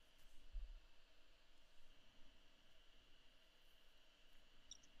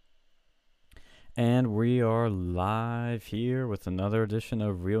And we are live here with another edition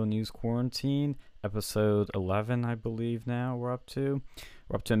of Real News Quarantine, episode 11, I believe now we're up to.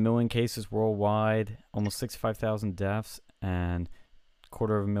 We're up to 1 million cases worldwide, almost 65,000 deaths, and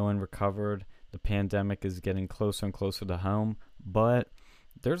quarter of a million recovered. The pandemic is getting closer and closer to home, but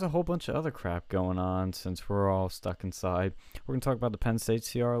there's a whole bunch of other crap going on since we're all stuck inside. We're going to talk about the Penn State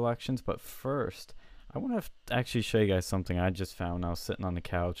CR elections, but first, I want to actually show you guys something I just found when I was sitting on the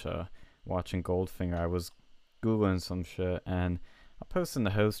couch watching Goldfinger. I was Googling some shit, and I'll post in the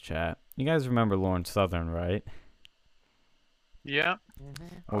host chat. You guys remember Lauren Southern, right? Yeah.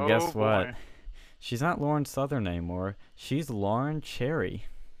 Well, Oh guess what? boy. She's not Lauren Southern anymore. She's Lauren Cherry.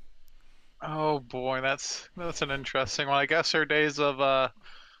 Oh boy. That's an interesting one. I guess her days of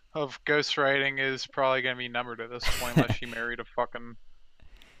ghostwriting is probably gonna be numbered at this point, unless she married a fucking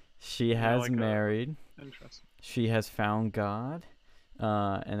She has like a married. interesting. She has found God,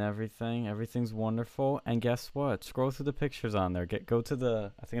 and everything. Everything's wonderful. And guess what? Scroll through the pictures on there. Go to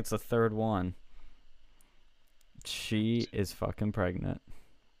the. I think it's the third one. She is fucking pregnant,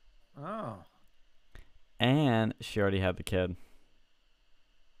 Oh. and she already had the kid.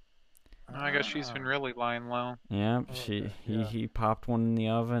 I guess she's been really lying low. Yep, Okay, he yeah. he popped one in the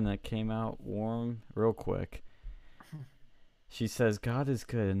oven and it came out warm real quick. She says, God is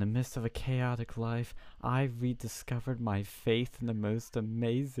good. In the midst of a chaotic life, I rediscovered my faith in the most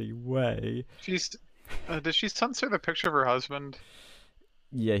amazing way. She's did she censor the picture of her husband?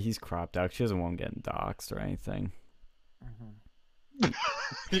 Yeah, he's cropped out. She doesn't want him getting doxxed or anything.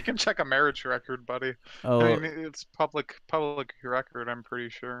 You can check a marriage record, buddy. I Oh, mean, it's public record, I'm pretty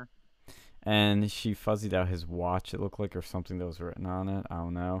sure. and she fuzzied out his watch, it looked like, or something that was written on it. I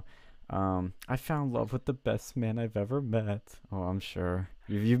don't know. I found love with the best man I've ever met. Oh, I'm sure.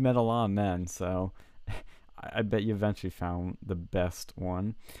 You've met a lot of men, so I bet you eventually found the best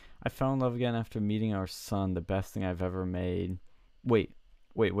one. I fell in love again after meeting our son, the best thing I've ever made. Wait,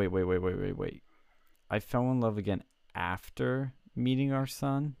 wait. I fell in love again after meeting our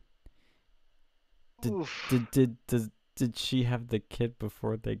son. Did Oof. did she have the kid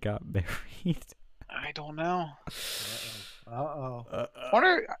before they got married? I don't know. Uh-oh.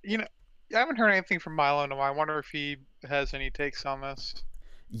 Wonder, I haven't heard anything from Milo in a while. I wonder if he has any takes on this.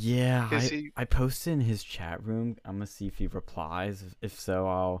 Yeah, Is I he? I posted in his chat room. I'm gonna see if he replies. If so,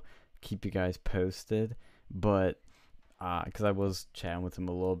 I'll keep you guys posted. But because I was chatting with him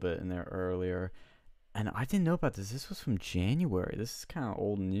a little bit in there earlier, and I didn't know about this. This was from January. This is kind of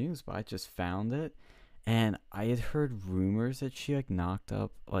old news, but I just found it, and I had heard rumors that she like knocked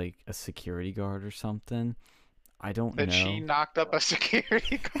up like a security guard or something. I don't That she know. knocked up a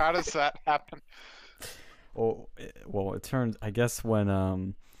security guard? How does that happen? Well, it turns. I guess when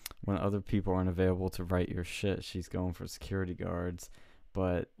other people aren't available to write your shit, she's going for security guards.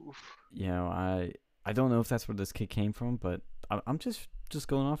 But Oof. I don't know if that's where this kid came from. But I'm just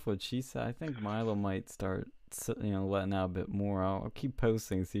going off what she said. I think Milo might start letting out a bit more. I'll keep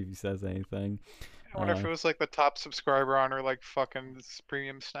posting, see if he says anything. I wonder if it was like the top subscriber on her like fucking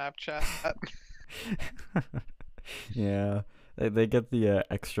premium Snapchat. Yeah, they get the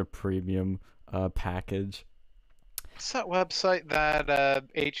extra premium package. What's that website that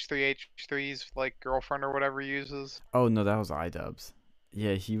H3H3's like girlfriend or whatever uses? Oh no, that was iDubbbz.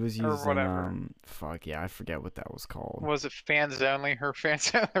 Yeah, he was Or using whatever. fuck yeah, I forget what that was called. Was it fans only? Her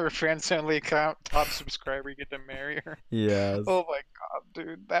fans only account, top subscriber, you get to marry her. Yes. Oh my god,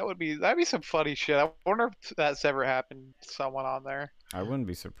 dude, that'd be some funny shit. I wonder if that's ever happened to someone on there. I wouldn't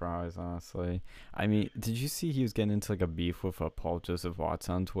be surprised, honestly. I mean, did you see he was getting into like a beef with Paul Joseph Watts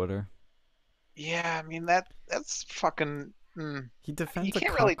on Twitter? Yeah, I mean that's fucking. He You defends a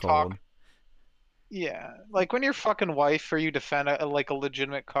can't really cuckold. talk. Yeah, like when your fucking wife or you defend like a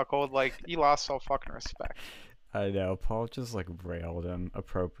legitimate cuckold, like you lost all fucking respect. I know, Paul just like railed him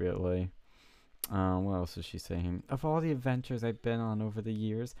appropriately. What else is she saying? Of all the adventures I've been on over the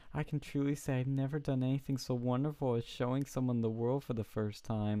years, I can truly say I've never done anything so wonderful as showing someone the world for the first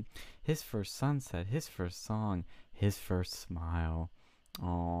time. His first sunset, his first song, his first smile.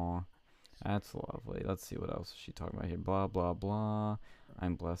 Aw, that's lovely. Let's see what else is she talking about here. Blah, blah, blah.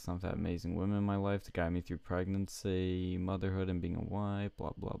 I'm blessed enough to have amazing women in my life to guide me through pregnancy, motherhood, and being a wife.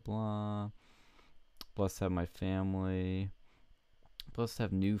 Blah, blah, blah. Blessed to have my family. Plus,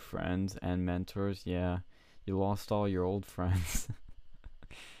 have new friends and mentors. Yeah, you lost all your old friends.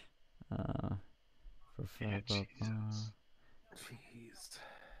 uh, Yeah, blah, blah, blah. Jesus. Jeez.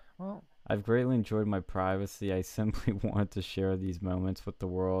 Well, I've greatly enjoyed my privacy. I simply wanted to share these moments with the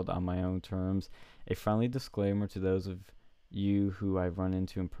world on my own terms. A friendly disclaimer to those of you who I've run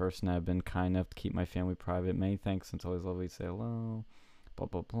into in person. I've been kind enough to keep my family private. Many thanks. It's always lovely to say hello. Blah,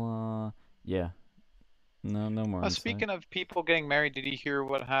 blah, blah. Yeah, No, no more insight. Speaking of people getting married, did you hear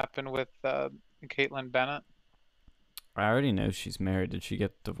what happened with Caitlyn Bennett? I already know she's married. Did she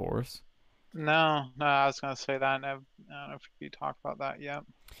get divorced? No, no, I was gonna say that. No, I don't know if you talked about that yet.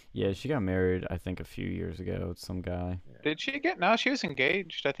 Yeah, she got married, I think, a few years ago with some guy. Did she get? No, she was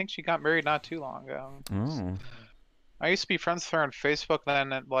engaged. I think she got married not too long ago. Oh, I used to be friends with her on Facebook,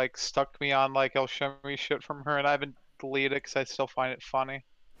 then it like stuck me on like it'll show me shit from her, and I haven't deleted it because I still find it funny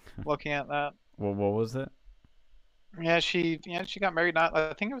looking at that. well, what was it? Yeah, she got married not.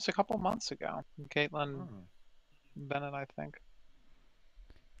 I think it was a couple months ago. Caitlyn Oh, Bennett, I think.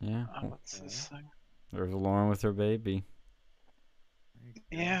 Yeah, well, What's this thing? there's Lauren with her baby. there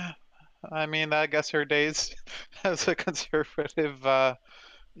you go. Yeah, I mean, I guess her days as a conservative, fucking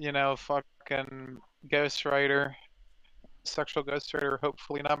ghostwriter, sexual ghostwriter,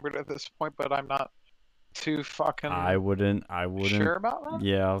 hopefully numbered at this point, but I'm not too fucking I wouldn't. sure about that.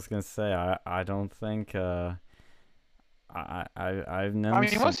 Yeah, I was gonna say I don't think. I've known I mean,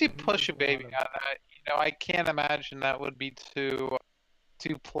 some. once you push a baby out of that, I can't imagine that would be too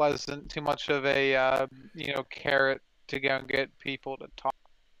pleasant, too much of a carrot to go and get people to talk.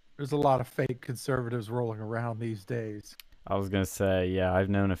 There's a lot of fake conservatives rolling around these days. I was gonna say, yeah, I've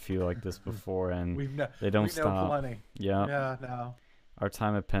known a few like this before, and they don't we know stop. plenty. Yeah, Yeah, no. our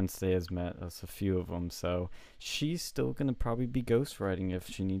time at Penn State has met us a few of them. So she's still gonna probably be ghostwriting if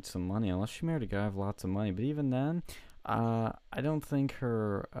she needs some money, unless she married a guy with lots of money. But even then, I don't think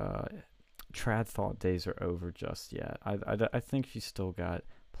her trad thought days are over just yet. I think she's still got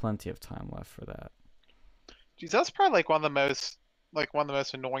plenty of time left for that. Geez, that's probably one of the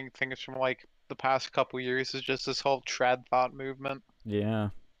most annoying things from like the past couple years is just this whole trad thought movement. Yeah.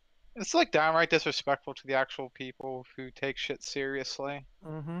 It's like downright disrespectful to the actual people who take shit seriously.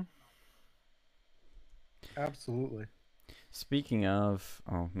 Mm-hmm. Absolutely. Speaking of,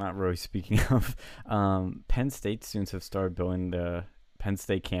 oh, not really speaking of, Penn State students have started building the Penn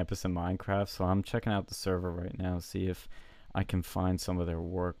State campus in Minecraft, so I'm checking out the server right now to see if I can find some of their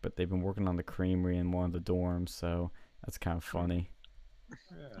work, but they've been working on the creamery in one of the dorms, so that's kind of funny.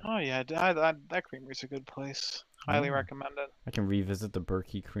 Yeah. Oh yeah, that creamery's a good place. Highly Yeah. recommend it. I can revisit the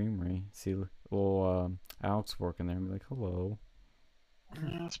Berkey Creamery, see little Alex working there and be like, hello.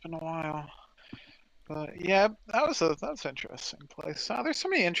 Yeah, it's been a while. But yeah, that's an interesting place. There's so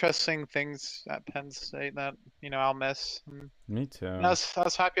many interesting things at Penn State that I'll miss. Me too. I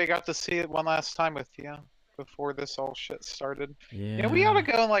was happy I got to see it one last time with you before this whole shit started. Yeah. We ought to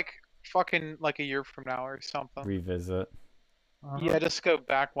go in like fucking like a year from now or something. Revisit. Uh-huh. Yeah, just go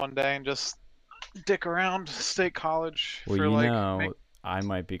back one day and just dick around State College Well, for you like. know, I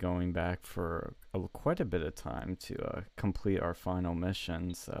might be going back for quite a bit of time to complete our final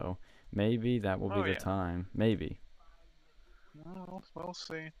mission, so maybe that will be the yeah. time. Maybe. Well, we'll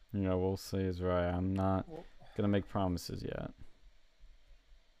see. We'll see is right. I'm not gonna make promises yet.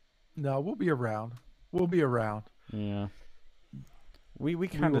 No, we'll be around. We'll be around. Yeah. We will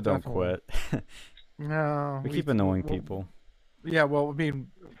kind of don't definitely. quit. No. we keep annoying we'll- people. Yeah, well, I mean,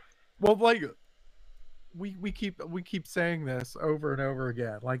 like we keep saying this over and over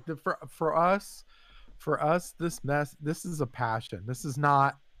again. Like for us, this is a passion. This is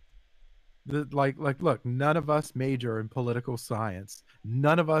not like look, none of us major in political science.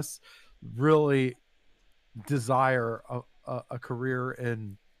 None of us really desire a career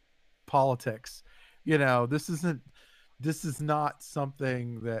in politics. This is not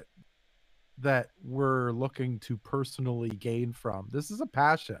something that we're looking to personally gain from. This is a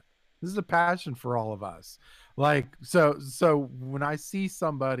passion. This is a passion for all of us. Like so when I see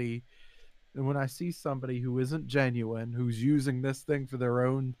somebody who isn't genuine, who's using this thing for their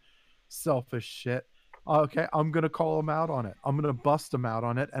own selfish shit, okay, I'm going to call them out on it. I'm going to bust them out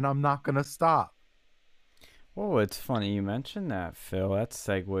on it, and I'm not going to stop. Well, it's funny you mentioned that, Phil. That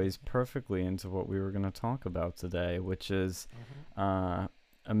segues perfectly into what we were going to talk about today, which is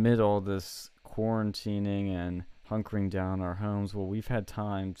amid all this quarantining and hunkering down our homes, well, we've had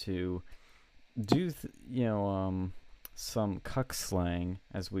time to do, some cuck slang,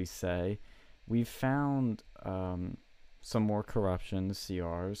 as we say. We've found some more corruption, the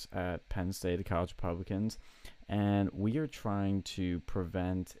CRs, at Penn State, the college Republicans, and we are trying to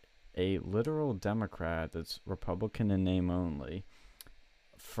prevent a literal Democrat that's Republican in name only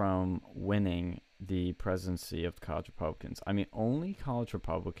from winning the presidency of the college Republicans. I mean, only college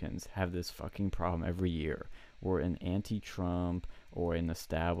Republicans have this fucking problem every year, where an anti-Trump or an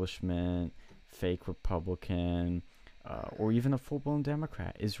establishment fake Republican or even a full-blown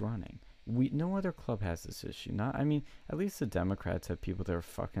Democrat is running. No other club has this issue. At least the Democrats have people that are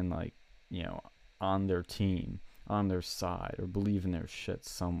fucking on their team, on their side, or believe in their shit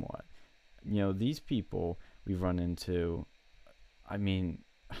somewhat. these people we've run into, I mean,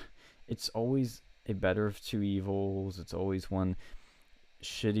 it's always a better of two evils. It's always one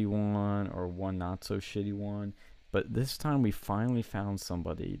shitty one or one not so shitty one. But this time we finally found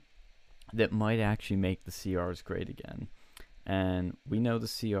somebody that might actually make the CRs great again. And we know the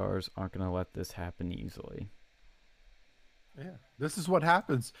CRs aren't going to let this happen easily. Yeah, this is what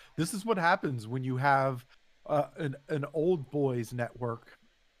happens. This is what happens when you have an old boys network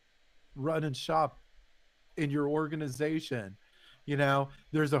running shop in your organization.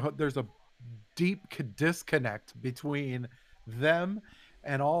 There's a deep disconnect between them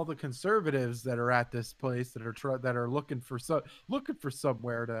and all the conservatives that are at this place that are looking for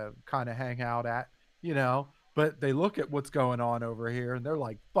somewhere to kind of hang out at. But they look at what's going on over here and they're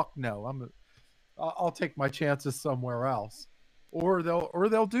like, "Fuck no, I'll take my chances somewhere else," or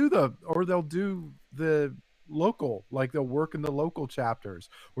they'll do the local, like they'll work in the local chapters,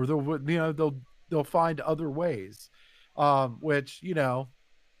 or they'll find other ways, which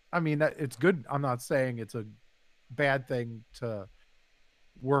I mean that it's good. I'm not saying it's a bad thing to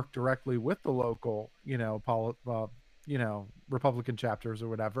work directly with the local, Republican chapters or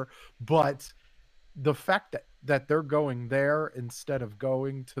whatever, but the fact that they're going there instead of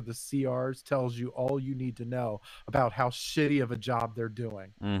going to the CRs tells you all you need to know about how shitty of a job they're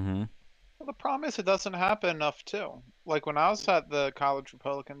doing. Mm-hmm. Well, the problem is it doesn't happen enough too. Like when I was at the College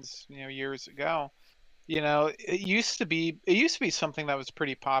Republicans, years ago, it used to be something that was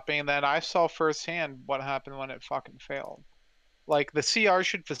pretty popping, and then I saw firsthand what happened when it fucking failed. Like the CR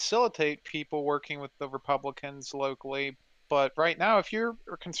should facilitate people working with the Republicans locally, but right now, if you're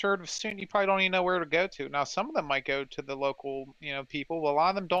a conservative student, you probably don't even know where to go to. Now, some of them might go to the local, people. But a lot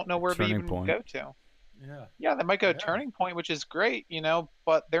of them don't know where to Turning even Point. go to. Yeah. Yeah, they might go to Turning Point, which is great,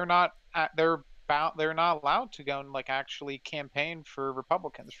 but they're not they're not allowed to go and like actually campaign for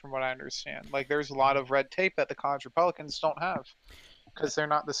Republicans, from what I understand. Like there's a lot of red tape that the College Republicans don't have because they're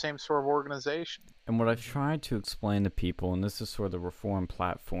not the same sort of organization. And what I've tried to explain to people, and this is sort of the reform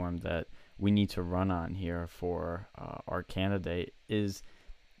platform that we need to run on here for our candidate, is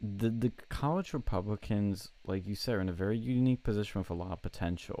the college Republicans, like you said, are in a very unique position with a lot of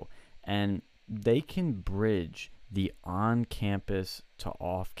potential, and they can bridge the on-campus to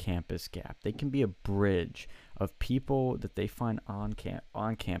off-campus gap. They can be a bridge of people that they find on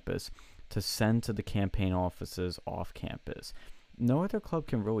campus to send to the campaign offices off campus. No other club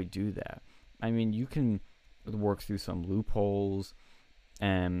can really do that. I mean, you can work through some loopholes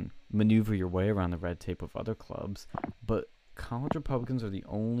and maneuver your way around the red tape of other clubs, but college Republicans are the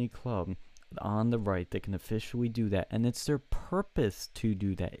only club on the right that can officially do that, and it's their purpose to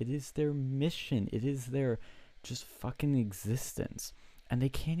do that. It is their mission. It is their just fucking existence, and they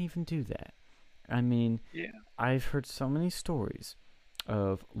can't even do that. I mean, yeah. I've heard so many stories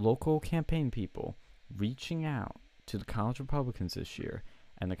of local campaign people reaching out to the college Republicans this year,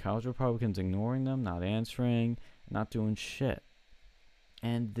 and the college Republicans ignoring them, not answering, not doing shit.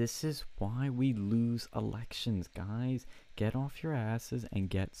 And this is why we lose elections, guys. Get off your asses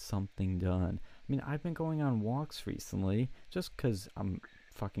and get something done. I mean, I've been going on walks recently just because I'm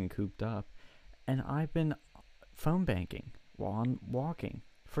fucking cooped up. And I've been phone banking while I'm walking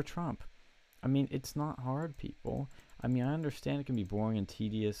for Trump. I mean, it's not hard, people. I mean, I understand it can be boring and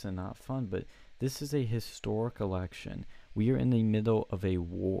tedious and not fun, but this is a historic election. We are in the middle of a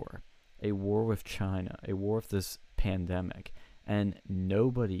war with China, a war with this pandemic. And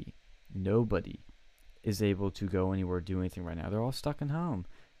nobody is able to go anywhere or do anything right now. They're all stuck in home.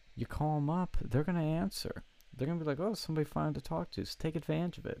 You call them up, they're going to answer. They're going to be like, oh, somebody fine to talk to. So take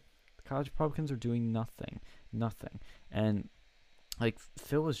advantage of it. The college Republicans are doing nothing. And like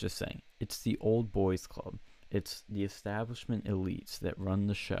Phil was just saying, it's the old boys club. It's the establishment elites that run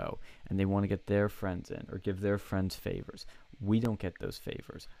the show, and they want to get their friends in or give their friends favors. We don't get those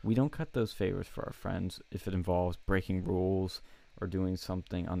favors. We don't cut those favors for our friends if it involves breaking rules or doing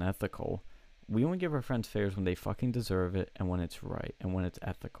something unethical. We only give our friends favors when they fucking deserve it and when it's right and when it's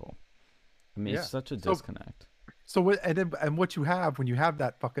ethical. I mean, it's such a disconnect. So what you have when you have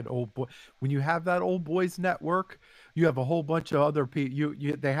that fucking when you have that old boys network, you have a whole bunch of other people.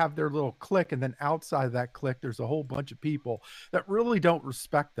 They have their little clique, and then outside of that clique, there's a whole bunch of people that really don't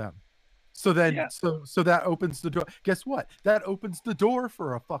respect them. So then, so that opens the door. Guess what? That opens the door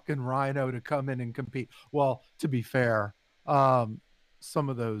for a fucking rhino to come in and compete. Well, to be fair, some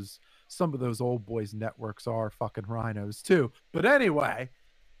of those old boys networks are fucking rhinos too. But anyway,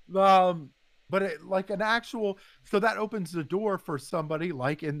 but so that opens the door for somebody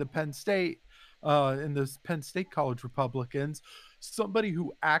like in the Penn State, in those Penn State college Republicans, somebody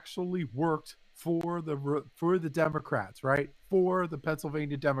who actually worked for the Democrats, right? For the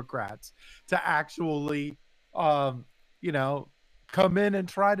Pennsylvania Democrats to actually, you know, come in and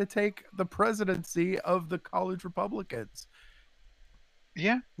try to take the presidency of the college Republicans.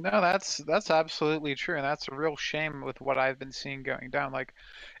 Yeah, no, that's absolutely true, and that's a real shame with what I've been seeing going down. Like,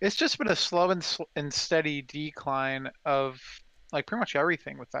 it's just been a slow and steady decline of like pretty much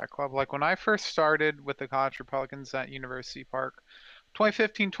everything with that club. Like when I first started with the College Republicans at University Park,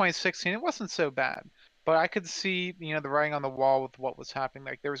 2015, 2016, it wasn't so bad. But I could see, the writing on the wall with what was happening.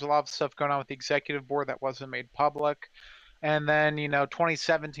 Like there was a lot of stuff going on with the executive board that wasn't made public. And then,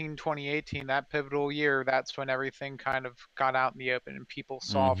 2017, 2018, that pivotal year, that's when everything kind of got out in the open and people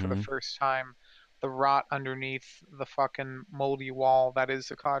saw for the Mm-hmm. first time the rot underneath the fucking moldy wall that is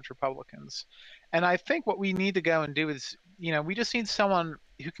the College Republicans. And I think what we need to go and do is, we just need someone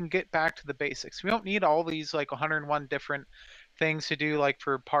who can get back to the basics. We don't need all these like 101 different things to do like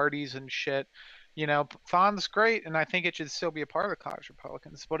for parties and shit. Thon's great, and I think it should still be a part of the College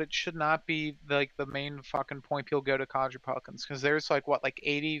Republicans, but it should not be like the main fucking point people go to College Republicans because there's like what, like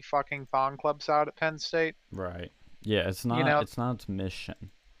 80 fucking Thon clubs out at Penn State. Right. Yeah, it's You not know, it's not its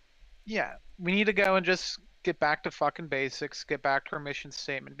mission. yeah, we need to go and just get back to fucking basics, get back to our mission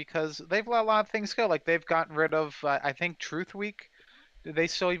statement because they've let a lot of things go. Like they've gotten rid of, I think, Truth Week. Do they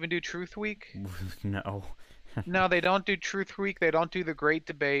still even do Truth Week? No. No, they don't do Truth Week. They don't do the Great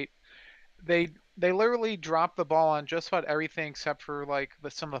Debate. They literally dropped the ball on just about everything except for like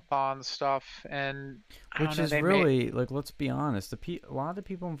some of the Thon stuff, and I don't Which know. is They made really, like, let's be honest, a lot of the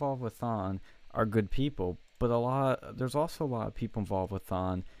people involved with Thon are good people, but there's also a lot of people involved with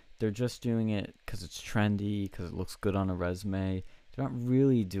Thon. They're just doing it because it's trendy, because it looks good on a resume. They're not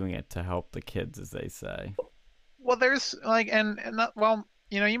really doing it to help the kids, as they say. well, there's like and not, well,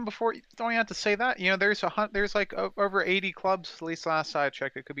 even before don't you have to say that, there's like over 80 clubs at least last I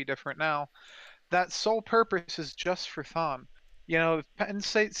checked. It could be different now. That sole purpose is just for Thon. If Penn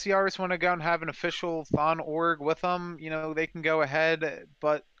State CRs want to go and have an official Thon org with them, they can go ahead,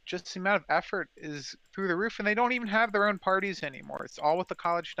 but just the amount of effort is through the roof, and they don't even have their own parties anymore. It's all with the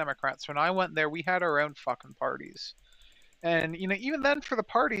college Democrats. When I went there, we had our own fucking parties. And even then for the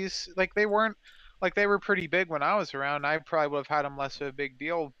parties, like they were pretty big when I was around. I probably would have had them less of a big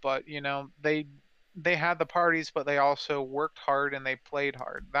deal, but they had the parties, but they also worked hard and they played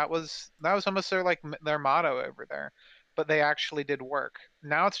hard. That was almost their motto over there. But they actually did work.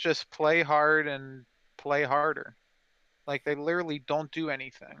 Now it's just play hard and play harder. Like they literally don't do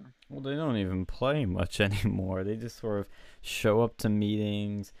anything. Well, they don't even play much anymore. They just sort of show up to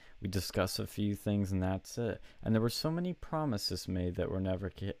meetings, we discuss a few things, and that's it. And there were so many promises made that were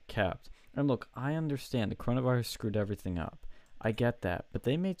never kept. And look, I understand the coronavirus screwed everything up. I get that. But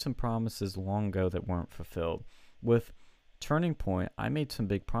they made some promises long ago that weren't fulfilled. With Turning Point, I made some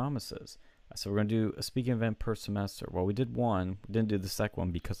big promises. I said we're going to do a speaking event per semester. Well, we did one. We didn't do the second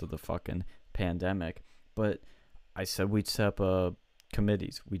one because of the fucking pandemic. But I said we'd set up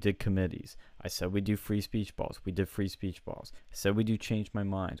committees. We did committees. I said we'd do free speech balls. We did free speech balls. I said we do change my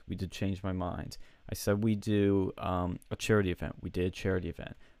mind. We did change my mind. I said we do a charity event. We did a charity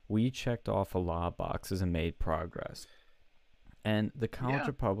event. We checked off a lot of boxes and made progress. And the college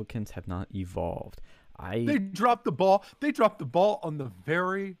Republicans have not evolved. They dropped the ball. They dropped the ball on the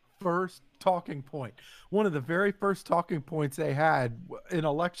very first talking point. One of the very first talking points they had in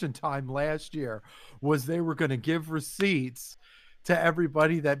election time last year was they were going to give receipts to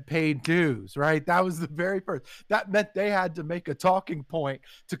everybody that paid dues, right? That was the very first. That meant they had to make a talking point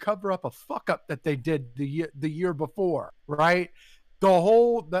to cover up a fuck up that they did the year before, right?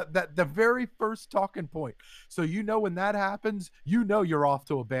 The very first talking point. So when that happens, you're off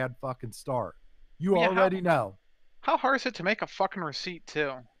to a bad fucking start. You already know. How hard is it to make a fucking receipt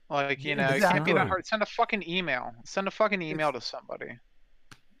too? Like, it Exactly. can't be that hard. Send a fucking email. Send a fucking email to somebody.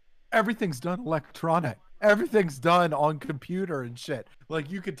 Everything's done electronic. Everything's done on computer and shit.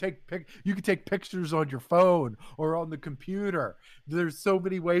 Like you could take pictures on your phone or on the computer. There's so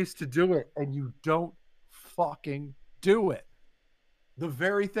many ways to do it, and you don't fucking do it. The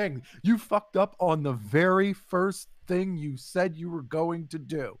very thing you fucked up on, the very first thing you said you were going to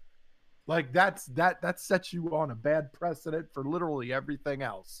do. Like that sets you on a bad precedent for literally everything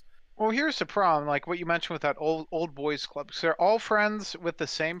else. Well, here's the problem, like what you mentioned with that old boys club. Because they're all friends with the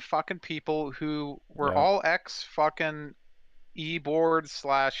same fucking people who were all ex fucking e-board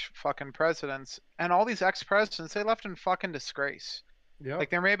 / fucking presidents, and all these ex presidents they left in fucking disgrace. Yeah.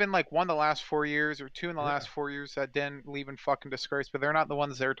 Like there may have been like one the last 4 years or two in the last 4 years that didn't leave in fucking disgrace, but they're not the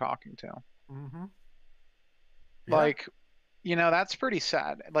ones they're talking to. Mm-hmm. Yeah. Like, that's pretty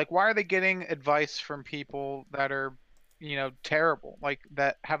sad. Like, why are they getting advice from people that are terrible, like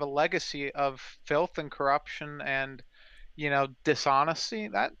that have a legacy of filth and corruption and dishonesty.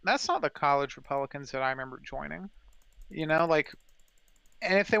 That's not the college Republicans that I remember joining. Like,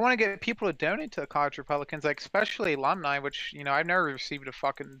 and if they want to get people to donate to the college Republicans, like especially alumni, which I've never received a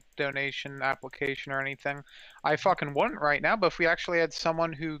fucking donation application or anything. I fucking wouldn't right now, but if we actually had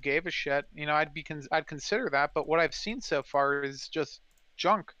someone who gave a shit, I'd consider that. But what I've seen so far is just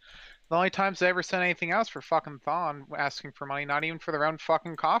junk. The only times they ever sent anything else for fucking Thon asking for money, not even for their own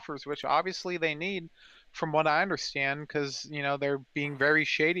fucking coffers, which obviously they need, from what I understand, because they're being very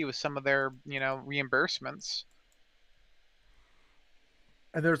shady with some of their reimbursements.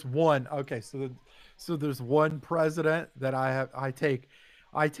 And there's one. Okay, so there's one president that I take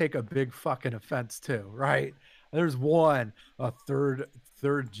a big fucking offense to, right? There's one, a third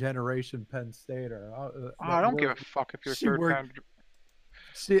generation Penn Stater. I don't give a fuck if you're third.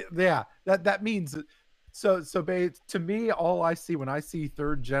 Yeah, that means to me, all I see when I see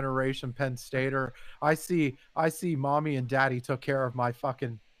third generation Penn Stater, I see mommy and daddy took care of my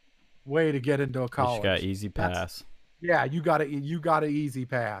fucking way to get into a college. You got easy pass. Yeah, you got an easy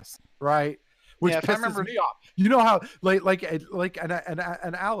pass, right? Which Yeah, pisses me off. You know how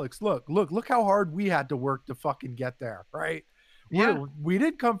and Alex, look how hard we had to work to fucking get there, right? Yeah. We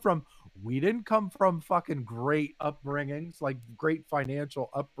didn't come from fucking great upbringings, like great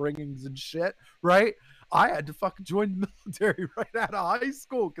financial upbringings and shit, right? I had to fucking join the military right out of high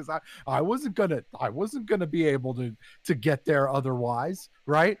school because I wasn't gonna be able to get there otherwise,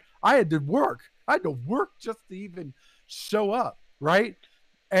 right? I had to work just to even show up, right?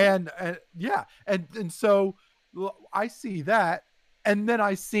 And yeah, and so I see that, and then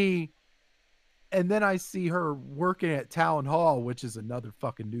I see her working at Town Hall, which is another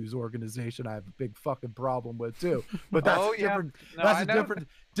fucking news organization I have a big fucking problem with too. But that's different. No, that's a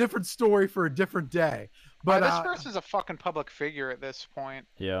different story for a different day. But this person's a fucking public figure at this point.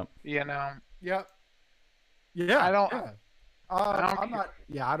 Yeah. Yep. Yeah. I don't. Yeah. I'm not.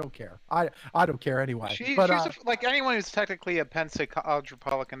 Yeah, I don't care. I don't care anyway. She's like anyone who's technically a Penn State College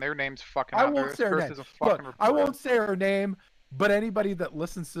Republican, their name's fucking. I won't say her name. Look, I won't say her name. But anybody that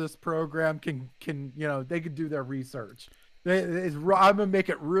listens to this program can they can do their research. I'm gonna make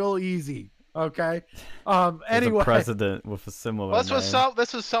it real easy. Okay. Anyway, a president with a similar.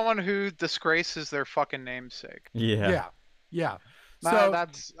 This was someone who disgraces their fucking namesake. Yeah. Yeah. So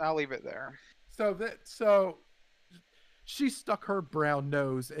I'll leave it there. So she stuck her brown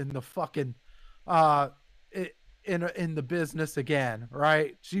nose in the fucking in the business again,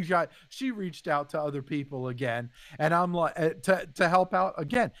 right? She reached out to other people again, and I'm like to help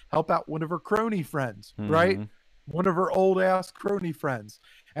out one of her crony friends, right? One of her old ass crony friends.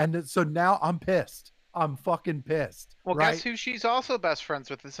 And so now I'm pissed. I'm fucking pissed. Well, right? Guess who she's also best friends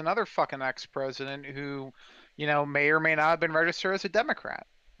with? It's another fucking ex-president who, may or may not have been registered as a Democrat.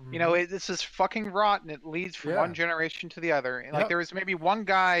 This is fucking rotten. It leads from one generation to the other. Like there was maybe one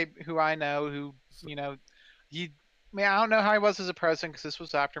guy who I know who, I don't know how he was as a president because this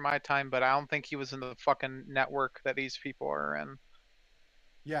was after my time, but I don't think he was in the fucking network that these people are in.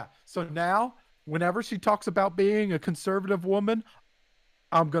 Yeah. So now, whenever she talks about being a conservative woman,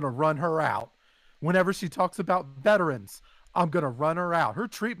 I'm going to run her out. Whenever she talks about veterans, I'm going to run her out. Her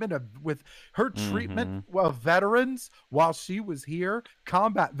treatment of veterans while she was here,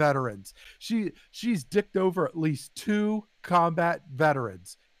 combat veterans. She's dicked over at least 2 combat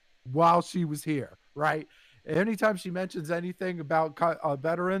veterans while she was here, right? Anytime she mentions anything about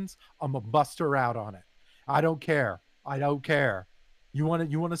veterans, I'm going to bust her out on it. I don't care. You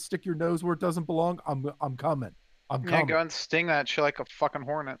want to stick your nose where it doesn't belong? I'm coming. I'm coming. Go and sting that shit like a fucking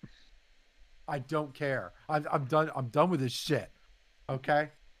hornet. I don't care. I'm done. I'm done with this shit. Okay.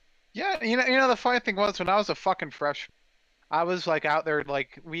 Yeah, the funny thing was when I was a fucking freshman, I was like out there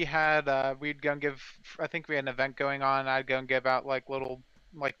like we'd go and give. I think we had an event going on. I'd go and give out like little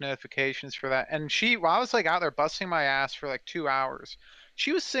like notifications for that. And while I was like out there busting my ass for like 2 hours,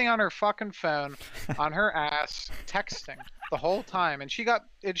 she was sitting on her fucking phone, on her ass, texting the whole time. And she got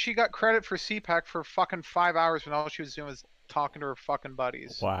credit for CPAC for fucking 5 hours when all she was doing was talking to her fucking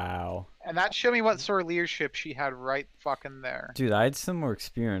buddies. Wow. And that showed me what sort of leadership she had right fucking there. Dude, I had similar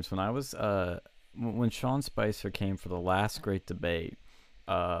experience when I was when Sean Spicer came for the last great debate.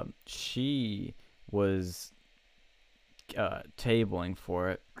 She was tabling for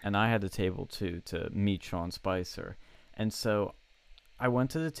it, and I had the table too to meet Sean Spicer. And so I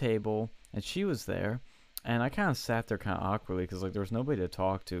went to the table, and she was there, and I kind of sat there kind of awkwardly because like there was nobody to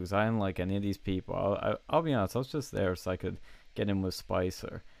talk to because I didn't like any of these people. I'll be honest, I was just there so I could get in with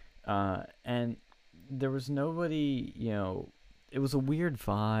Spicer, and there was nobody. It was a weird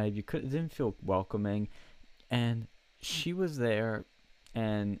vibe. It didn't feel welcoming, and she was there,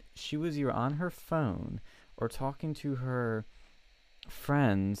 and she was either on her phone or talking to her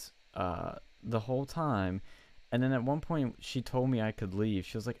friends the whole time. And then at one point, she told me I could leave.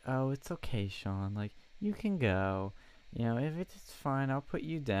 She was like, "Oh, it's okay, Sean. Like, you can go. You know, if it's fine, I'll put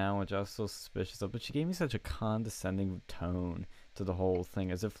you down," which I was so suspicious of. But she gave me such a condescending tone to the whole thing,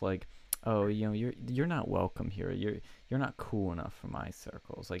 as if like, "Oh, you know, you're not welcome here. You're not cool enough for my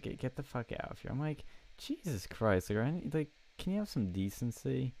circles. Like, get the fuck out of here." I'm like, Jesus Christ! Like, can you have some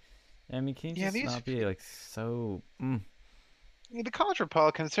decency? I mean, can you Yeah, just not be like so? the college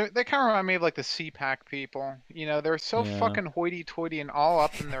Republicans, they kind of remind me of like the CPAC people. You know, they're so Yeah. fucking hoity-toity and all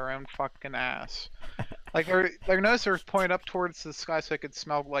up in their own fucking ass. Like their nose are pointed up towards the sky so they could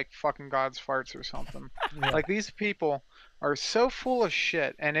smell like fucking God's farts or something. Yeah. Like these people are so full of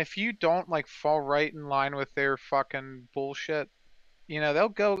shit, and if you don't like fall right in line with their fucking bullshit, you know, they'll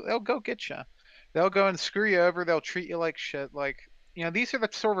go get you. They'll go and screw you over. They'll treat you like shit. Like, you know, these are the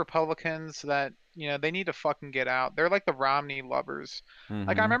sort of Republicans that, you know, they need to fucking get out. They're like the Romney lovers.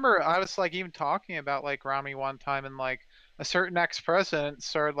 Like, I Mhm. remember I was like even talking about like Romney one time, and like a certain ex-president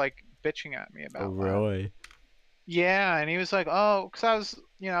started like bitching at me about Oh, that. really? Yeah, and he was like, "Oh, because I was,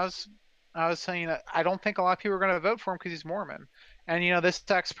 you know, I was saying that I don't think a lot of people are going to vote for him because he's Mormon." And you know, this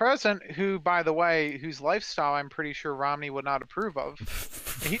ex-president, who, by the way, whose lifestyle I'm pretty sure Romney would not approve of,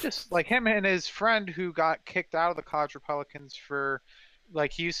 he just like him and his friend who got kicked out of the college Republicans for,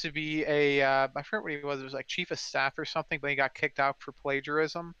 like, he used to be a, I forget what he was. It was like chief of staff or something, but he got kicked out for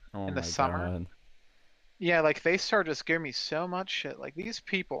plagiarism Oh in the my summer. God. Yeah, like they started just giving me so much shit. Like these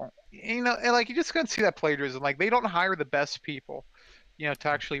people, you know, and like you just couldn't see that plagiarism. Like they don't hire the best people, you know, to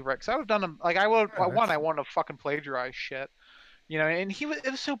actually write. 'Cause I would have done them. Like I would, Yeah, one, I wanted to fucking plagiarize shit, you know. And he was,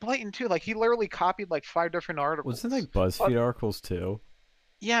 it was so blatant too. Like he literally copied like 5 different articles. Wasn't it like But BuzzFeed articles too?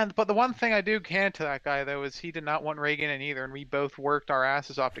 yeah, but the one thing I do hand to that guy though is he did not want Reagan in either, and we both worked our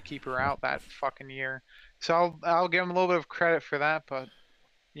asses off to keep her out that fucking year. So I'll give him a little bit of credit for that, but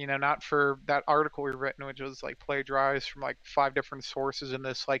you know, not for that article we written, which was like plagiarized from like 5 different sources in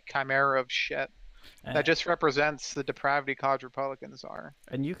this like chimera of shit that And, just represents the depravity college Republicans are.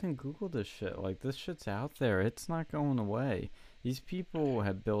 and you can Google this shit. Like, this shit's out there. It's not going away. These people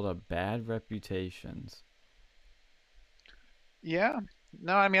have built up bad reputations. Yeah.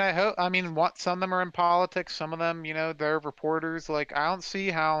 No, I mean, I hope, I mean, what, some of them are in politics, some of them, you know, they're reporters. Like, I don't see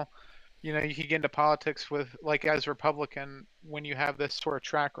how, you know, you could get into politics with, like, as a Republican when you have this sort of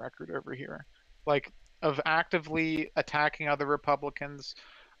track record over here, like, of actively attacking other Republicans,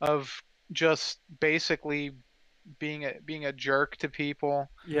 of just basically being a jerk to people,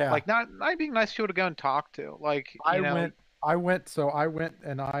 Yeah. like not being nice people to go and talk to, like, I you know, went I went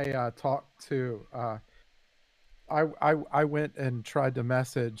and I talked to I went and tried to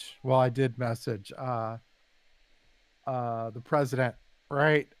message, well, I did message the president,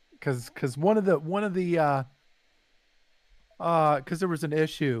 right? Cuz one of the because there was an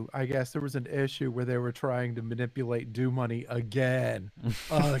issue, I guess there was an issue where they were trying to manipulate do money again.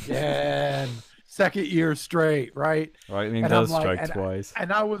 Again. Second year straight, right? Lightning And I'm does like, strike twice.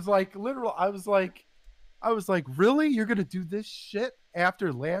 and I was like, literal, I was like, really? You're gonna do this shit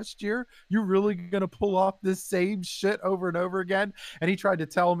after last year? You're really gonna pull off this same shit over and over again? And he tried to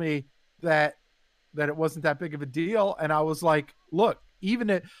tell me that it wasn't that big of a deal. And I was like, look, even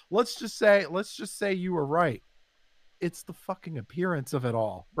it, let's just say you were right. It's the fucking appearance of it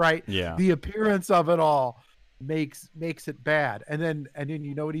all, right? Yeah. The appearance of it all makes it bad. And then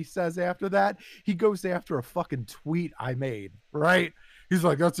you know what he says after that? He goes after a fucking tweet I made, right? He's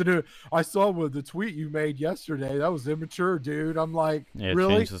like, I saw with the tweet you made yesterday. That was immature, dude. I'm like, Yeah,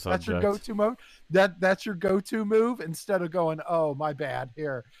 really? change the That's your subject. go-to move? That's your go-to move instead of going, oh, my bad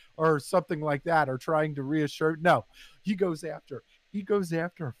here, or something like that, or trying to reassure. No, he goes after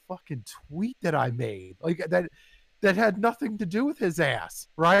a fucking tweet that I made, like that had nothing to do with his ass,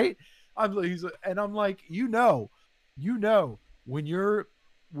 right? I'm like, you know, when your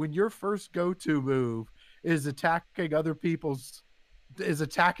first go-to move is attacking other people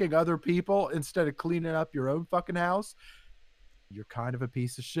instead of cleaning up your own fucking house, you're kind of a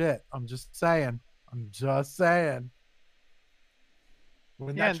piece of shit. I'm just saying.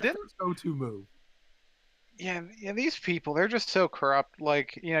 When Yeah, that's and your didn't first go-to move. yeah, these people, they're just so corrupt.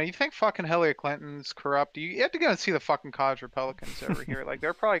 Like, you know, you think fucking Hillary Clinton's corrupt. You have to go and see the fucking college Republicans over here. Like,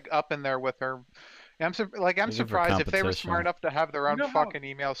 they're probably up in there with her. I'm Looking for surprised if they were competition. smart enough to have their You own know how- fucking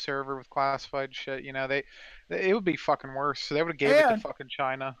email server with classified shit. You know, it would be fucking worse. So they would have gave it to And- fucking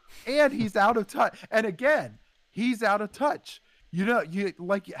China. And he's out of touch. And again, he's out of touch. You know, you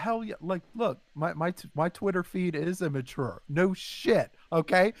like hell. Like, look, my Twitter feed is immature. No shit.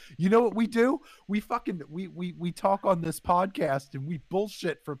 Okay, you know what we do? We talk on this podcast and we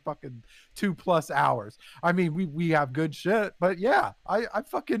bullshit for fucking 2+ hours. I mean, we have good shit, but yeah, I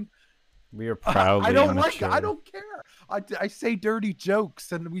fucking We are I proudly don't like it. I immature. don't care. I say dirty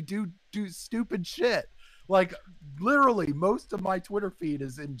jokes and we do stupid shit. Like literally, most of my Twitter feed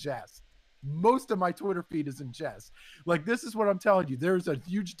is in jest. Most of my Twitter feed is in jest. Like this is what I'm telling you. There's a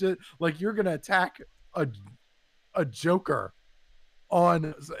huge like you're gonna attack a joker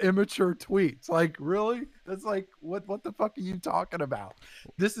on immature tweets. Like really? That's like what the fuck are you talking about?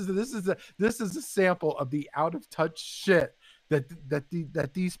 This is a sample of the out of touch shit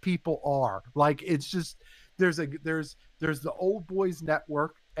that these people are. Like it's just there's the old boys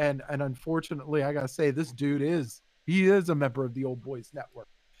network, and unfortunately I gotta say this dude is a member of the old boys network.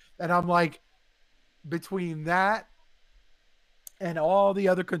 And I'm like, between that and all the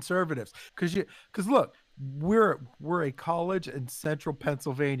other conservatives, because look, we're a college in central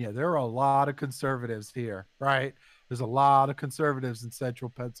Pennsylvania. There are a lot of conservatives here, right? There's a lot of conservatives in central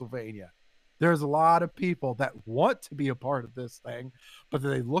Pennsylvania. There's a lot of people that want to be a part of this thing, but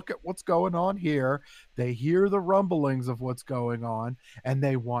they look at what's going on here, they hear the rumblings of what's going on, and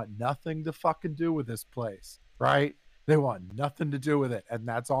they want nothing to fucking do with this place, right? They want nothing to do with it, and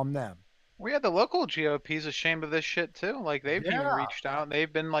that's on them. We had the local GOP's ashamed of this shit too. Like they've even Yeah. reached out. And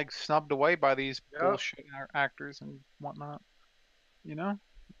they've been like snubbed away by these Yep. bullshit actors and whatnot. You know?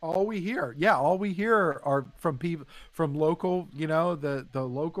 All we hear are from people from local, the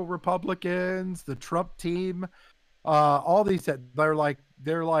local Republicans, the Trump team, all these that they're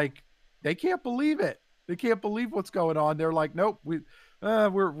like they can't believe it. They can't believe what's going on. They're like, nope, we're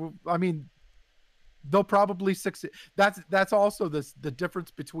I mean, they'll probably succeed. That's also the difference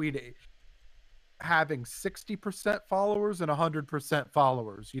between having 60% followers and 100%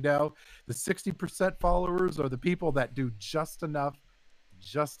 followers. The 60% followers are the people that do just enough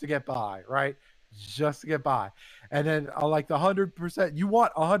just to get by, right? Just to get by. And then like the 100%, you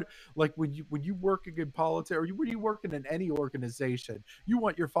want 100. Like when you working in politics, or when you working in any organization, you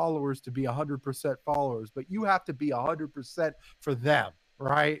want your followers to be 100% followers, but you have to be 100% for them,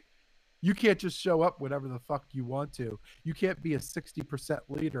 right? You can't just show up whenever the fuck you want to. You can't be a 60%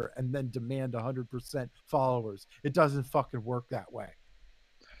 leader and then demand 100% followers. It doesn't fucking work that way.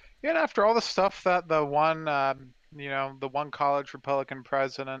 Yeah, and after all the stuff that the one, the one college Republican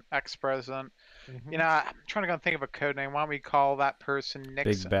president, ex-president, Mhm. I'm trying to think of a code name. Why don't we call that person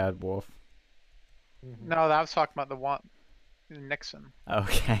Nixon? Big Bad Wolf. Mhm. No, I was talking about the one Nixon.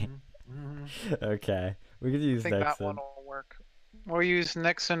 Okay. Mhm. Okay. We could use I think that Nixon. one will work. We'll use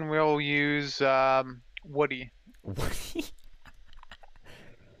Nixon. We'll use Woody.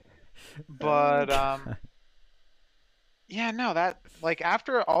 But yeah, no, that like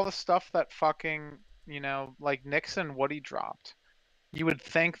after all the stuff that fucking like Nixon, Woody dropped, you would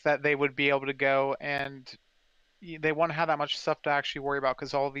think that they would be able to go and they wouldn't have that much stuff to actually worry about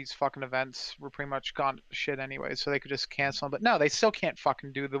because all these fucking events were pretty much gone to shit anyway, so they could just cancel them. But no, they still can't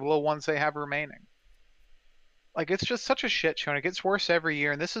fucking do the little ones they have remaining. Like it's just such a shit show, and it gets worse every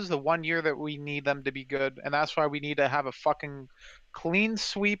year. And this is the one year that we need them to be good, and that's why we need to have a fucking clean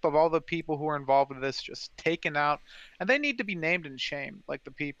sweep of all the people who are involved with this, just taken out, and they need to be named and shamed, like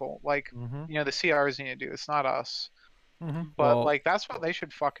the people, like Mhm. the CRs need to do. It's not us, Mhm. but Well, like that's what they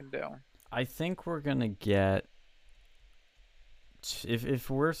should fucking do. I think we're gonna get if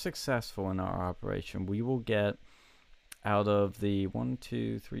we're successful in our operation, we will get out of the 1,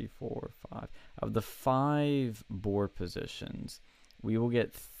 2, 3, 4, 5 of the 5 board positions, we will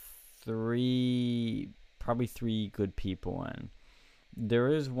get probably 3 good people in. There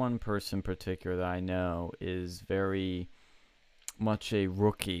is one person in particular that I know is very much a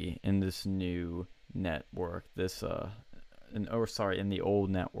rookie in this new network. In the old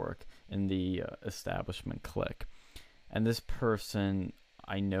network, in the establishment clique. And this person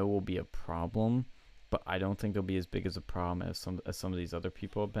I know will be a problem, but I don't think it'll be as big as a problem as some of these other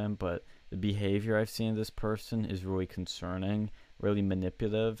people have been. But the behavior I've seen of this person is really concerning, really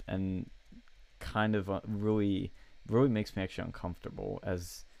manipulative, and kind of really makes me actually uncomfortable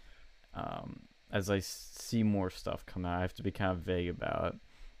as I see more stuff come out. I have to be kind of vague about it.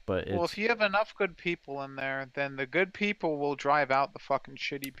 But Well, if you have enough good people in there, then the good people will drive out the fucking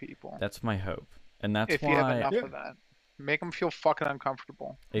shitty people. that's my hope. And that's If why you have enough Yeah. of that, make them feel fucking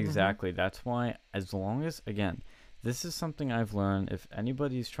uncomfortable. exactly. That's why, as long as, again, this is something I've learned. If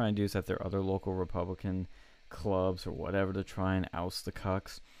anybody's trying to do this at their other local Republican clubs or whatever to try and oust the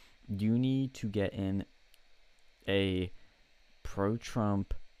cucks, you need to get in a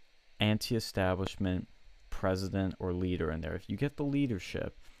pro-Trump, anti-establishment president or leader in there. If you get the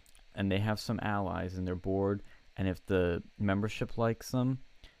leadership and they have some allies in their board, and if the membership likes them,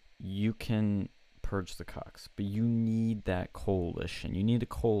 you can purge the cucks. But you need that coalition. You need a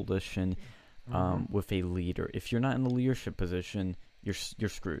coalition with a leader. If you're not in the leadership position, you're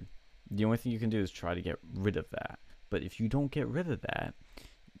screwed. The only thing you can do is try to get rid of that. But if you don't get rid of that,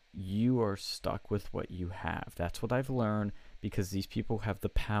 you are stuck with what you have. That's what I've learned, because these people have the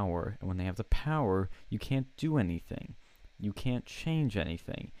power, and when they have the power, you can't do anything. You can't change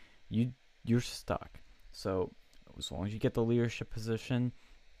anything. You're stuck. So as long as you get the leadership position,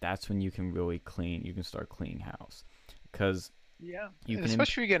 that's when you can really you can start cleaning house. Because Yeah, you and can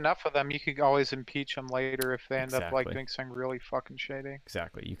especially if you get enough of them, you could always impeach them later if they end up like Exactly. doing something really fucking shady.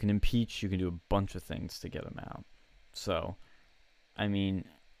 Exactly. You can impeach, you can do a bunch of things to get them out. So, I mean,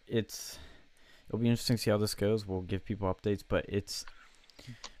 it'll be interesting to see how this goes. We'll give people updates, but it's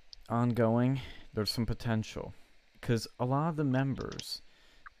ongoing. There's some potential. Because a lot of the members,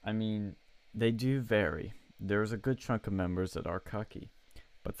 I mean, they do vary. There's a good chunk of members that are cucky,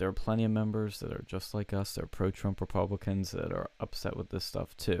 but there are plenty of members that are just like us. They're pro-Trump Republicans that are upset with this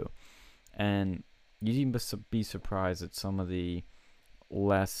stuff too. And you'd even be surprised at some of the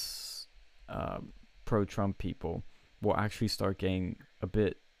less pro-Trump people will actually start getting a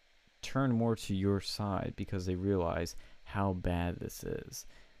bit turn more to your side because they realize how bad this is.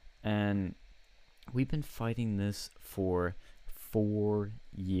 And we've been fighting this for 4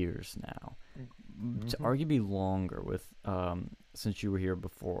 years now, arguably longer with since you were here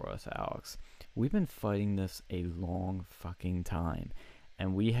before us, Alex. We've been fighting this a long fucking time,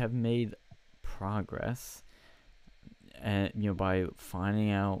 and we have made progress, and by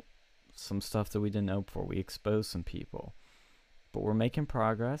finding out some stuff that we didn't know before. We exposed some people, but we're making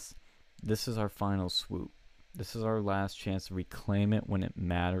progress. This is our final swoop. This is our last chance to reclaim it when it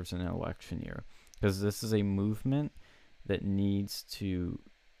matters in an election year, because this is a movement that needs to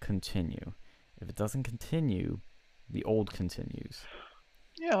continue. If it doesn't continue, the old continues.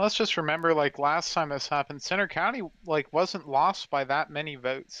 Yeah, let's just remember, like last time this happened, Center County like wasn't lost by that many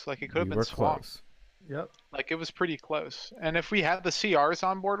votes. Like it could have We been were swamped. close. Yep. Like it was pretty close. And if we had the CRs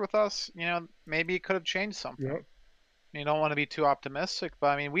on board with us, maybe it could have changed something. Yep. You don't want to be too optimistic, but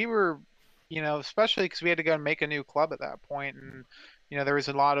I mean, we were, especially because we had to go and make a new club at that point, and there was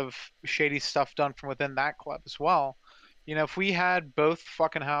a lot of shady stuff done from within that club as well. If we had both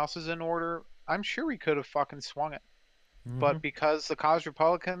fucking houses in order, I'm sure we could have fucking swung it. But because the College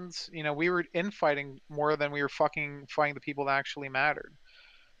Republicans, we were infighting more than we were fucking fighting the people that actually mattered.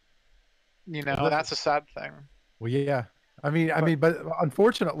 That's a sad thing. Well, yeah. But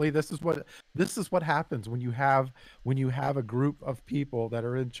unfortunately, this is what happens when you have a group of people that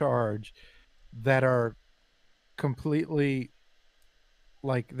are in charge that are completely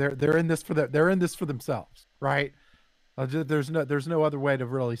like they're in this for themselves, right? There's no other way to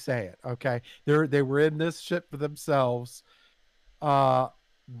really say it. Okay, they were in this shit for themselves.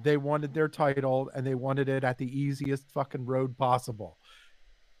 They wanted their title and they wanted it at the easiest fucking road possible,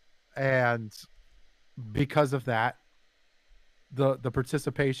 and because of that, the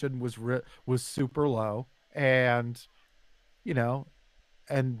participation was super low, and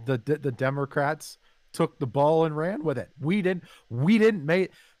and the Democrats took the ball and ran with it. We didn't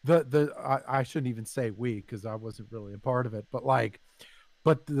make I shouldn't even say we, because I wasn't really a part of it, but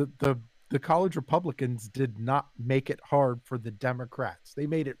the college Republicans did not make it hard for the Democrats. They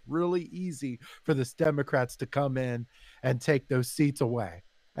made it really easy for the Democrats to come in and take those seats away.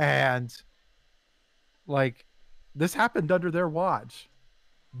 And this happened under their watch.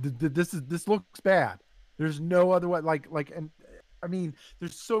 This looks bad. There's no other way. And I mean,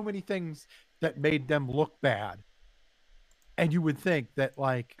 there's so many things that made them look bad, and you would think that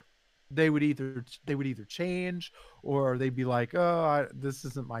they would either change, or they'd be like, oh, this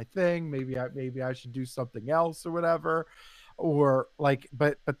isn't my thing. Maybe I should do something else or whatever, or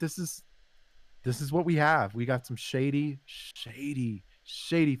but this is what we have. We got some shady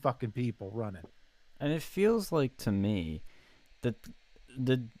fucking people running. And it feels like to me that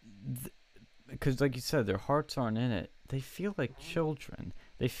because like you said, their hearts aren't in it. They feel like children.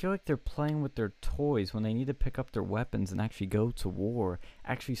 They feel like they're playing with their toys when they need to pick up their weapons and actually go to war,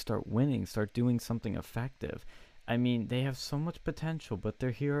 actually start winning, start doing something effective. I mean, they have so much potential, but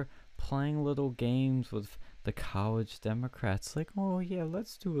they're here playing little games with the college Democrats. Like, oh yeah,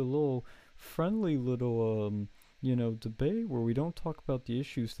 let's do a little friendly little debate where we don't talk about the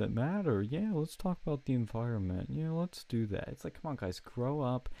issues that matter. Yeah, let's talk about the environment. Yeah, let's do that. It's like, come on guys, grow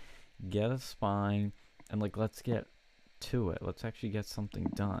up, get a spine, and let's get to it. Let's actually get something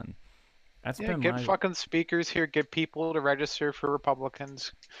done. Get fucking speakers here, get people to register for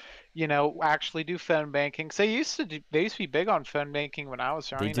Republicans, actually do phone banking. They used to be big on phone banking when I was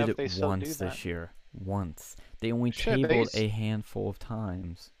there. They did it once this year. Once. They only Shit, tabled a handful of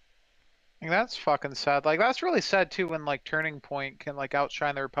times. like, that's fucking sad. Like that's really sad too when like Turning Point can like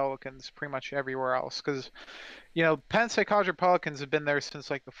outshine the Republicans pretty much everywhere else. Because Penn State College Republicans have been there since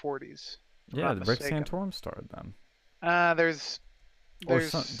like the 40s, if I'm Yeah, not Rick mistaken. Santorum started them. There's Or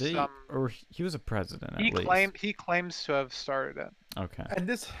there's some, some. or he was a president He at least. claims to have started it. Okay. And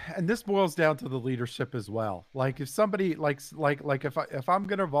this boils down to the leadership as well. Like if somebody like if I'm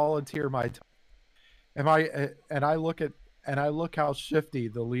gonna volunteer my time, and I look how shifty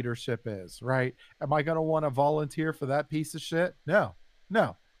the leadership is, right? Am I gonna want to volunteer for that piece of shit? No,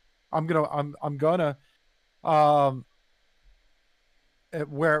 no. I'm gonna um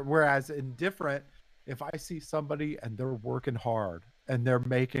whereas indifferent, if I see somebody and they're working hard and they're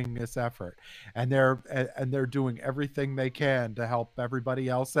making this effort and they're doing everything they can to help everybody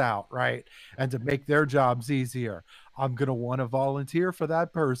else out, right, and to make their jobs easier, I'm going to want to volunteer for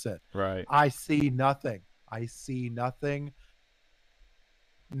that person. Right. I see nothing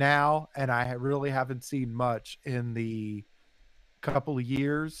now, and I really haven't seen much in the couple of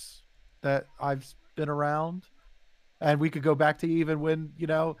years that I've been around. And we could go back to even when,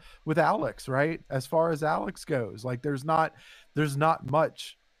 with Alex, right? As far as Alex goes, like there's not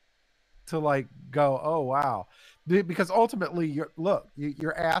much to like go, oh wow. Because ultimately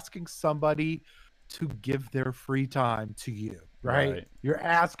you're asking somebody to give their free time to you, right? You're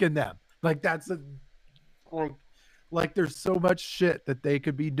asking them. Like like there's so much shit that they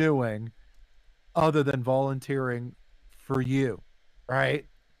could be doing other than volunteering for you, right?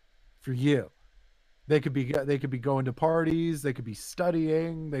 For you. They could be going to parties, they could be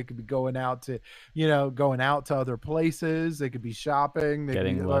studying, they could be going out to other places, they could be shopping, they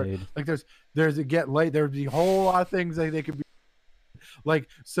getting laid. Like there's a get laid, there'd be a whole lot of things that they could be like.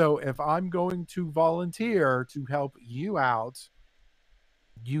 So if I'm going to volunteer to help you out,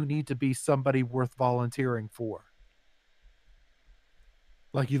 you need to be somebody worth volunteering for.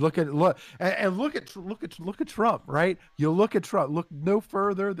 Like you look at Trump, right? You look at Trump, look no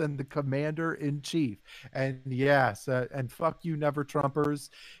further than the commander in chief. And yes, and fuck you, never Trumpers.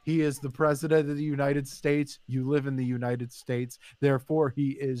 He is the president of the United States. You live in the United States. Therefore,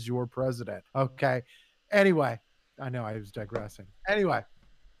 he is your president. Okay. Anyway, I know I was digressing. Anyway,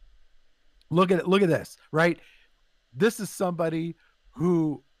 look at this, right? This is somebody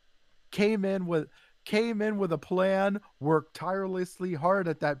who came in with a plan, worked tirelessly hard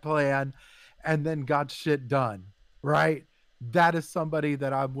at that plan, and then got shit done, right? That is somebody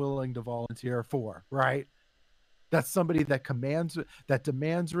that I'm willing to volunteer for, right? That's somebody that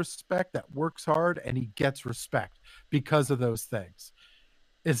demands respect, that works hard, and he gets respect because of those things.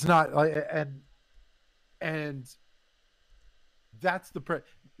 It's not like, and that's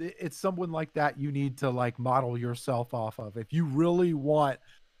it's someone like that you need to like model yourself off of. If you really want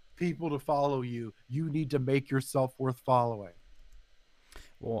people to follow you, you need to make yourself worth following.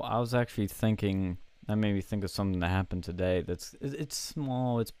 Well, I was actually thinking, that made me think of something that happened today it's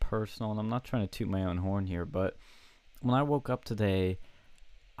small, it's personal, and I'm not trying to toot my own horn here, but when I woke up today,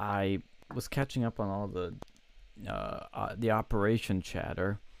 I was catching up on all the operation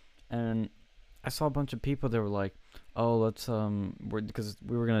chatter, and I saw a bunch of people that were like, oh, let's because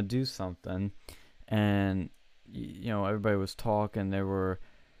we were gonna do something, and everybody was talking, they were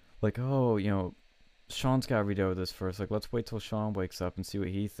like, oh, Sean's got to read over this first. Like, let's wait till Sean wakes up and see what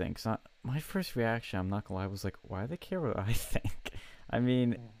he thinks. My first reaction, I'm not gonna lie, was like, why do they care what I think? I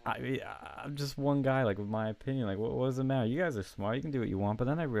mean, I'm just one guy, like, with my opinion. Like, what does it matter? You guys are smart. You can do what you want. But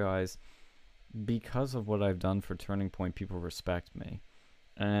then I realized, because of what I've done for Turning Point, people respect me.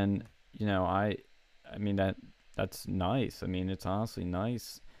 And, I mean, that's nice. I mean, it's honestly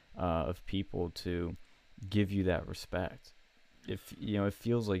nice of people to give you that respect. If it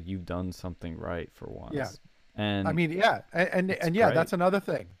feels like you've done something right for once. Yeah. And I mean, yeah, and yeah, great. that's another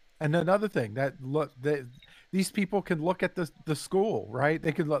thing. And another thing that these people can look at the school, right?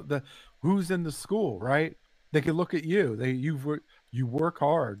 They can look who's in the school, right? They can look at you. You work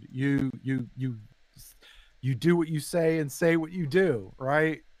hard. You do what you say and say what you do,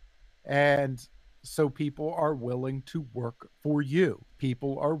 right? And so people are willing to work for you.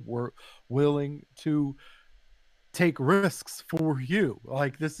 People are willing to take risks for you.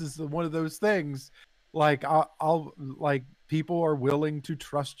 Like, this is one of those things, like I'll like, people are willing to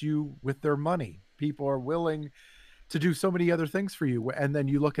trust you with their money. People are willing to do so many other things for you. And then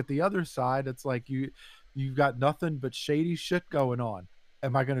you look at the other side, it's like you've got nothing but shady shit going on.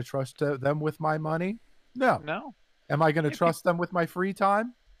 Am I going to trust them with my money? No. Am I going to trust them with my free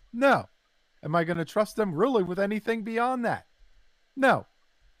time? No. Am I going to trust them really with anything beyond that? No.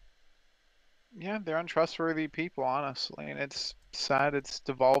 Yeah, they're untrustworthy people, honestly, and it's sad it's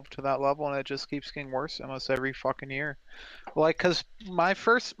devolved to that level, and it just keeps getting worse almost every fucking year. Like, cause my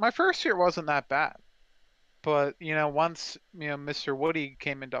first year wasn't that bad, but once Mr. Woody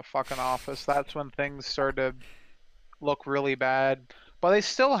came into fucking office, that's when things started to look really bad. But they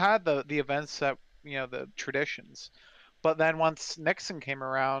still had the events that the traditions. But then once Nixon came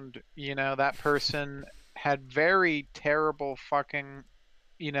around, that person had very terrible fucking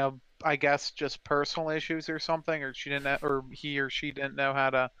I guess just personal issues or something, or she didn't, or he or she didn't know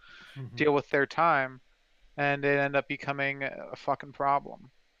how to Mhm. deal with their time, and it ended up becoming a fucking problem.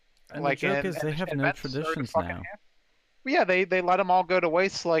 And the Like, joke and is they and have no events started to traditions fucking now. yeah, they let them all go to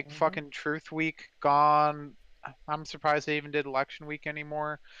waste. Like Mhm. fucking Truth Week gone. I'm surprised they even did Election Week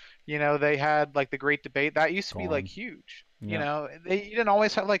anymore. They had like the Great Debate. That used to be like Gone. huge. Yep. They didn't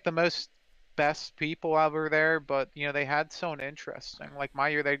always have like the most best people ever there, but they had someone interesting. Like my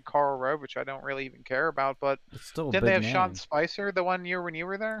year they had Carl Rove, which I don't really even care about, but It's still a didn't they big have Sean name. Spicer the one year when you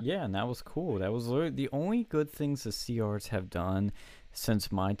were there? Yeah, and that was cool. That was literally the only good things the CRs have done since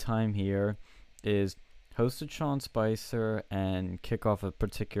my time here is hosted Sean Spicer and kick off a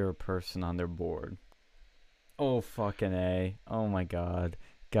particular person on their board. Oh fucking A. Oh my god.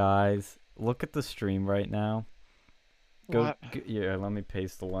 Guys, look at the stream right now. What? Yeah, let me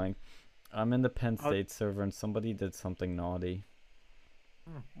paste the link. I'm in the Penn Oh, State server and somebody did something naughty.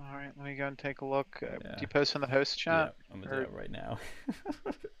 all right, let me go and take a look. Do Yeah. you post in the host Yeah, chat? I'm gonna do Or it right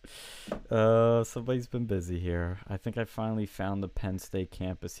now. Somebody's been busy here. I think I finally found the Penn State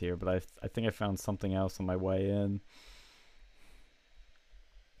campus here, but I think I found something else on my way in.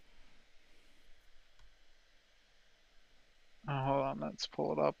 oh, hold on, let's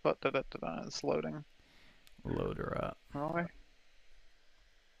pull it up. But it's loading. Load her up. Really?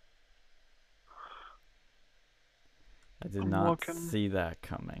 I did I'm not looking. see that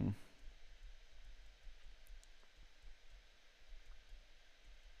coming.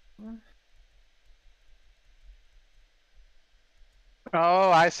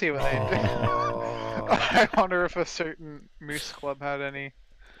 Oh, I see what they did. Oh. I wonder if a certain Moose Club had any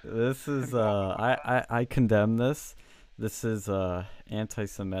This is involvement with that. I condemn this. This is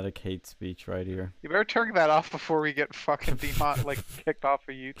anti-Semitic hate speech right here. You better turn that off before we get fucking kicked off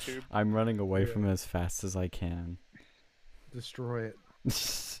of YouTube. I'm running away Yeah. from it as fast as I can. Destroy it.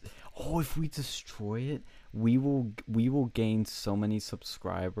 Oh, if we destroy it, we will gain so many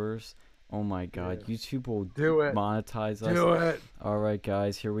subscribers. Oh my god, Yeah. YouTube will Do it. monetize us. Do it. All right,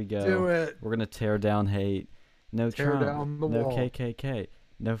 guys, here we go. Do it. We're gonna tear down hate. No Tear Trump. down the No wall. KKK.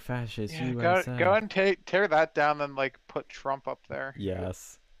 No fascist Yeah, USA. go and tear that down, then like put Trump up there.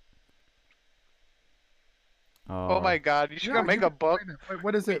 Yes. Oh my God, you should go Yeah, make you a can book. find it. Wait,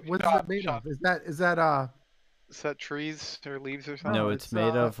 what is it? What is Shot, it made shot. of? Is that Is that trees or leaves or something? No, No, it's it's,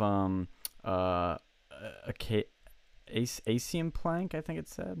 made of a Asian plank, I think it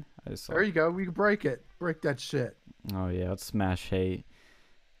said. I just saw. there you go. We can break it. Break that shit. Oh yeah, let's smash hate.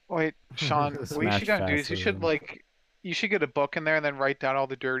 Wait, Sean, what you Smash should go do is you should fascism. you should get a book in there and then write down all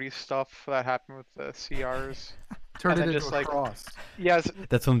the dirty stuff that happened with the CRs. Turn And it then into just a like cross. yes,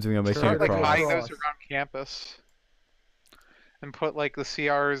 That's what I'm doing. I'm making Turn a it start like into a cross. hiding those cross. around campus and put like the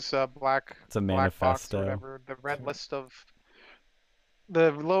CRs It's a black box or manifesto. whatever, the red list of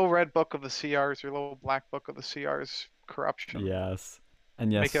the little red book of the CRs or little black book of the CRs corruption. Yes. And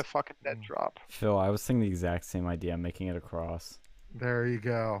Make yes, a fucking dead drop. Phil, I was thinking the exact same idea. I'm making it a cross. There you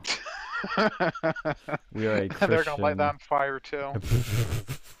go. We are a And they're gonna light that Christian. on fire too.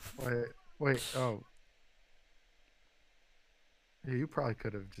 Wait. Oh. Yeah, you probably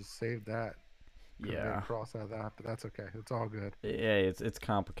could have just saved that. Could've made a Yeah. cross out of that, but that's okay. It's all good. Yeah, it's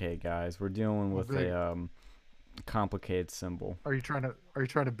complicated, guys. We're dealing with big. a complicated symbol. Are you trying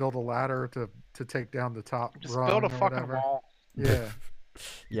to build a ladder to take down the top Just rung build a or fucking whatever? wall. Yeah.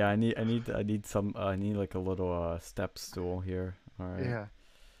 Yeah, I need like a little step stool here. All right. Yeah.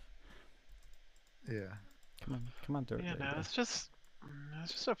 Yeah. Come on, dirt. Yeah, no, baby. it's just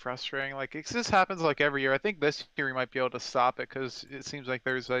so frustrating. Like this happens like every year. I think this year we might be able to stop it because it seems like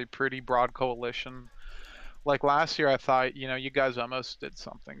there's a pretty broad coalition. Like last year, I thought you guys almost did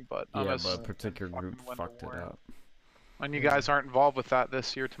something, but Yeah, almost but a didn't particular group fucking win the fucked it war. up. And you Yeah. guys aren't involved with that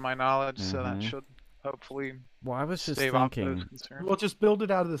this year, to my knowledge, so that Mhm. should hopefully Well, I was just stave off those thinking concerns. Well, just build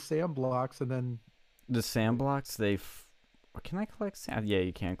it out of the sand blocks and then the sand blocks. Can I collect sand? Yeah,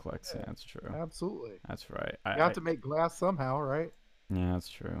 you can collect sand. That's true. absolutely. That's right. You have to make glass somehow, right? Yeah, that's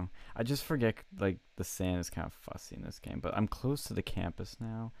true. I just forget like the sand is kind of fussy in this game, but I'm close to the campus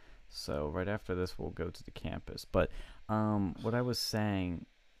now, so right after this we'll go to the campus. But what I was saying,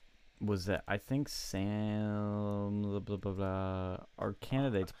 was that I think Sam blah, blah, blah, blah, our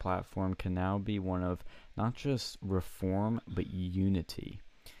candidates platform can now be one of not just reform but unity.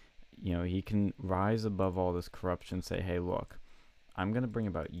 You know, he can rise above all this corruption, say, hey, look, I'm going to bring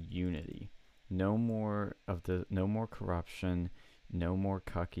about unity. No more corruption, no more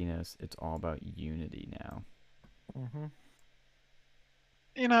cuckiness. It's all about unity now. Mm-hmm.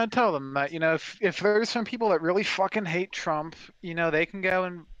 You know, tell them that, you know, if there's some people that really fucking hate Trump, you know, they can go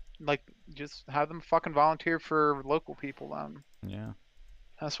and like just have them fucking volunteer for local people then. Yeah.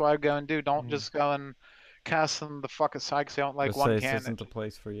 That's what I'd go and do. Don't Mm. just go and cast them the fuck aside because they don't like Just one say this candidate. isn't the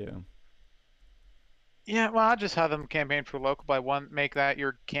place for you. Yeah, well, I'd just have them campaign for local by one, make that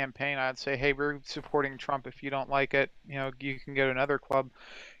your campaign. I'd say, hey, we're supporting Trump. If you don't like it, you know, you can go to another club.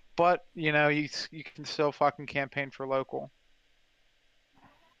 But, you know, you can still fucking campaign for local.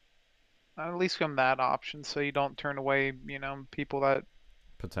 At least give them that option so you don't turn away, you know, people that,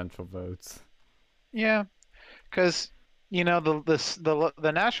 Potential votes. yeah, because, you know,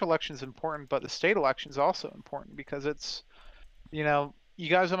 the national election is important, but the state election is also important because it's, you know, you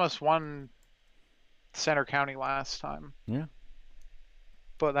guys almost won Center County last time. Yeah.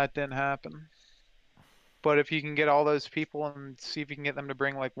 But that didn't happen. But if you can get all those people and see if you can get them to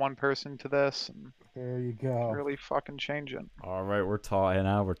bring like one person to this and There you go. really fucking change it. All right, we're talking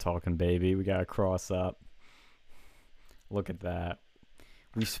now. We're talking, baby. We gotta cross up. Look at that.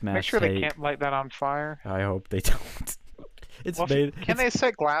 We smashed. Make sure they hate. can't light that on fire. I hope they don't. It's Well, made. Can they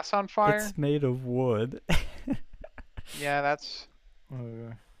set glass on fire? It's made of wood. Yeah, that's.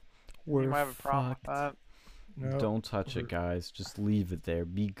 We're You might have a problem with fucked. that. No. Don't touch it, guys. Just leave it there.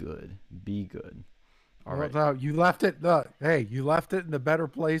 Be good. Be good. All right. No, you left it. Hey, you left it in a better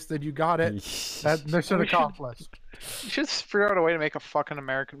place than you got it. That mission We should- accomplished. You should figure out a way to make a fucking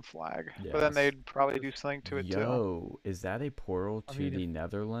American flag. But then Yes. they'd probably do something to it too. Yo, is that a portal I to mean, the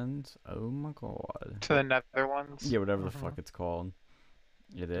Netherlands? Oh my god. To the Netherlands. Yeah, whatever the Uh-huh. fuck it's called.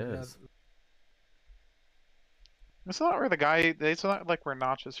 It is. It's not where the guy. It's not like where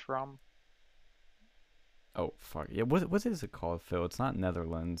Notch is from. Oh fuck. Yeah, what is it called, Phil? It's not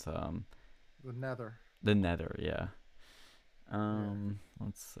Netherlands. The Nether. The Nether, yeah.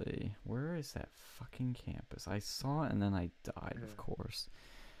 Let's see. Where is that fucking campus? I saw it and then I died, Yeah. of course.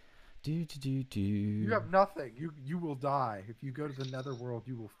 Do. You have nothing. You will die if you go to the Netherworld.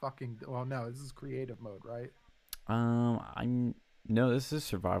 You will fucking. Well, no, this is creative mode, right? No, this is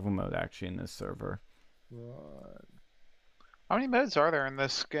survival mode actually in this server. What? How many modes are there in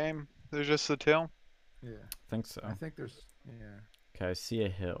this game? There's just the two. Yeah, I think so. I think there's. Yeah. Okay, I see a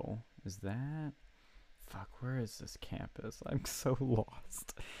hill. Is that? Fuck, where is this campus? I'm so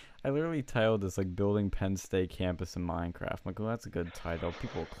lost. I literally titled this like building Penn State campus in Minecraft. I'm like, oh, that's a good title.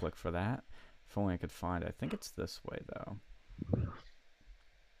 People will click for that. If only I could find it. I think it's this way though.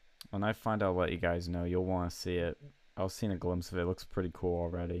 When I find out, I'll let you guys know. You'll want to see it. I was seeing a glimpse of it. It looks pretty cool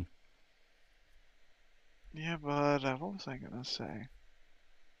already. Yeah, but what was I gonna say?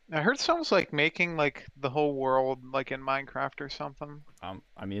 I heard someone's like making like the whole world like in Minecraft or something.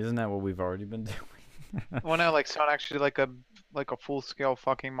 I mean, isn't that what we've already been doing? Well, no, like someone actually like a full scale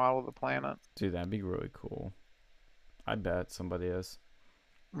fucking model of the planet. Dude, that'd be really cool. I bet somebody is.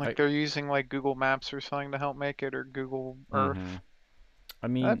 Like they're using like Google Maps or something to help make it, or Google Earth. I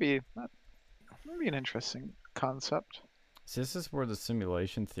mean, That'd be an interesting concept. see, this is where the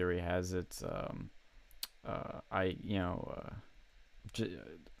simulation theory has its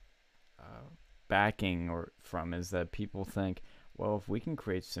backing or from is that people think, well, if we can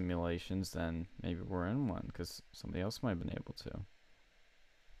create simulations, then maybe we're in one because somebody else might have been able to.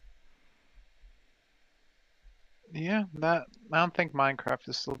 Yeah, that I don't think Minecraft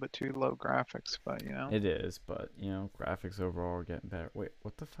is a little bit too low graphics, but you know, It is, but you know, graphics overall are getting better. Wait,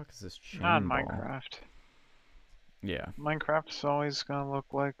 what the fuck is this chain not ball? Minecraft. Yeah, Minecraft's always gonna look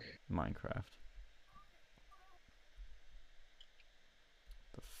like. Minecraft.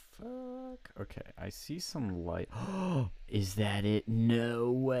 The fuck? Okay, I see some light. Is that it?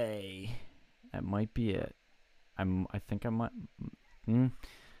 No way. That might be it. I think I might.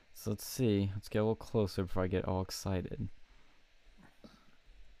 So let's see. Let's get a little closer before I get all excited.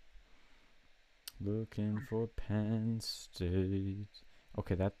 Looking for Penn State.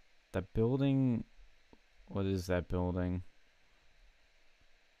 Okay, that building. What is that building?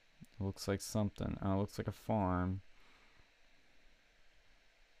 It looks like something. Oh, it looks like a farm.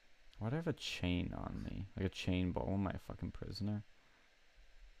 Why do I have a chain on me? Like a chain ball? Am I a fucking prisoner?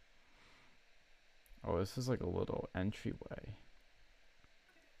 Oh, this is like a little entryway.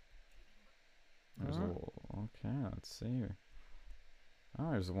 There's a little. Okay, let's see.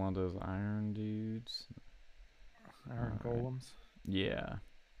 Oh, there's one of those iron dudes. Iron Alright. golems. Yeah.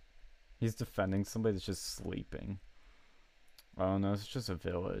 He's defending somebody that's just sleeping. Oh no, it's just a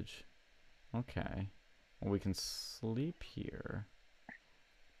village. Okay. Well, we can sleep here.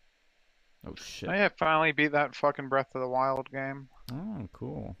 Oh shit. I finally beat that fucking Breath of the Wild game. Oh,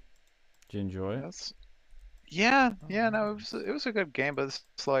 cool. Did you enjoy it? That's yeah, Oh, yeah. No, nice. it was a good game, but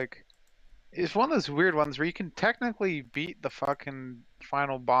it's like it's one of those weird ones where you can technically beat the fucking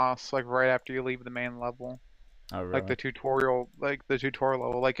final boss like right after you leave the main level, Oh, like really? the tutorial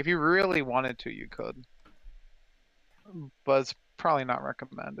level. Like if you really wanted to, you could, but it's probably not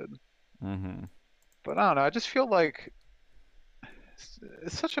recommended. Mm-hmm. But I don't know. I just feel like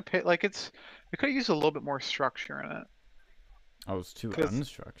it's such a pit. Like it could use a little bit more structure in it. Oh, it's too Cause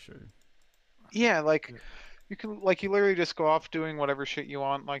unstructured. yeah, like Yeah. you can like you literally just go off doing whatever shit you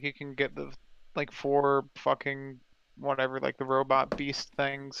want. Like you can get the like 4 fucking whatever like the robot beast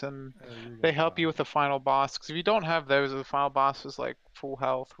things, and You're they gonna help you die. with the final boss. Because if you don't have those, the final boss is like full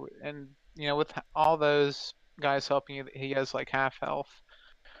health, and you know with all those guys helping you, he has like half health.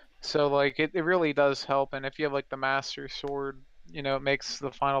 So like it really does help. And if you have like the master sword, you know it makes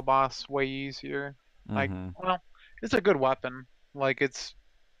the final boss way easier. Like Mm-hmm. well, it's a good weapon. Like it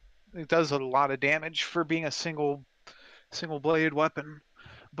does a lot of damage for being a single bladed weapon,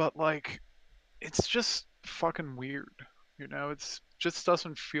 but like it's just fucking weird. You know, it's just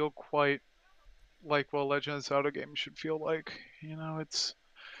doesn't feel quite like what Legend of Zelda game should feel like. You know, it's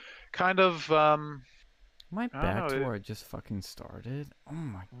kind of Am I I don't back know. to where I just fucking started? Oh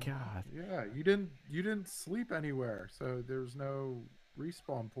my god. Yeah, you didn't sleep anywhere, so there's no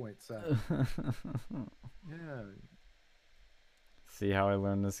respawn point set. Yeah. See how I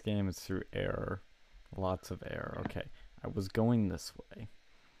learned this game? It's through error. Lots of error. Okay. I was going this way.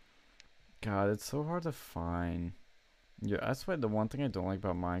 God, it's so hard to find. Yeah, that's why the one thing I don't like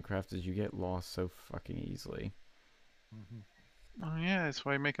about Minecraft is you get lost so fucking easily. Oh yeah, that's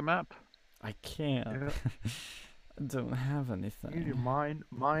why you make a map. I can't. Yeah. I don't have You need to anything.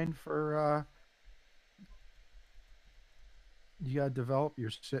 mine for you gotta develop your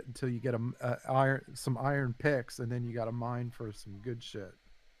shit until you get some iron picks, and then you gotta mine for some good shit.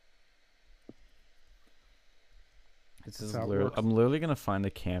 This That's is how it literally, works. I'm literally gonna find the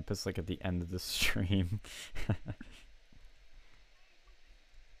campus like at the end of the stream.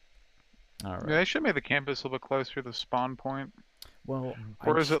 All Yeah, right. they should make the campus a little bit closer to the spawn point. Well,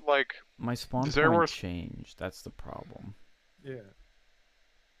 Or is it like my spawn is there point where changed. That's the problem. Yeah.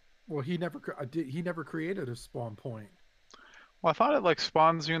 Well, he never created a spawn point. well, I thought it like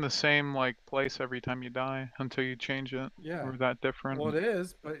spawns you in the same like place every time you die until you change it. Yeah. Or is that different? Well, it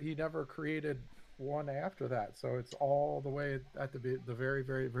is, but he never created one after that. So it's all the way at the very,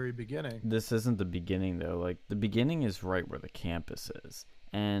 very, very beginning. This isn't the beginning though. Like the beginning is right where the campus is,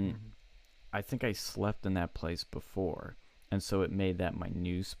 and I think I slept in that place before, and so it made that my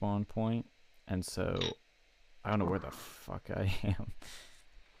new spawn point, and so I don't know where the fuck I am.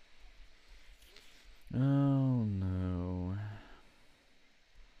 Oh no.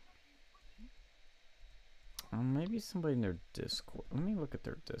 Maybe somebody in their Discord. Let me look at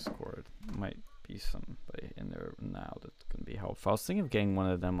their Discord. Might be somebody in there now that can be helpful. I was thinking of getting one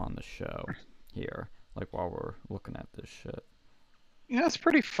of them on the show here, like while we're looking at this shit. Yeah, it's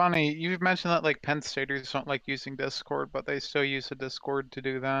pretty funny. You've mentioned that like Penn Staters don't like using Discord, but they still use the Discord to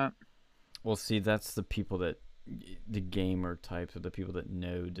do that. Well, see, that's the people that the gamer types or the people that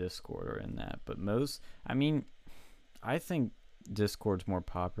know Discord are in that. But most, I mean, I think Discord's more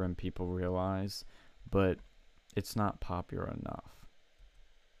popular than people realize, but it's not popular enough.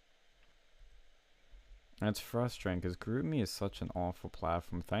 And it's frustrating because GroupMe is such an awful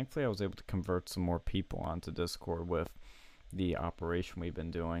platform. Thankfully, I was able to convert some more people onto Discord with the operation we've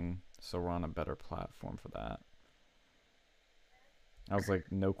been doing, so we're on a better platform for that. I was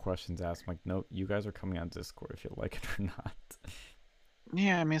like, no questions asked. I'm like, nope, you guys are coming on Discord if you like it or not.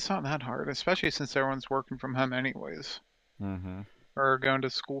 Yeah, I mean it's not that hard, especially since everyone's working from home anyways, Mm-hmm. or going to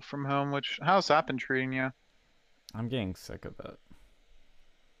school from home. Which how's that been treating you? I'm getting sick of it.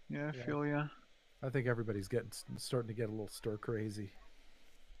 Yeah, I Yeah. feel you. I think everybody's starting to get a little stir crazy.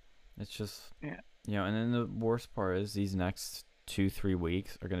 It's just, Yeah. you know, and then the worst part is these next 2-3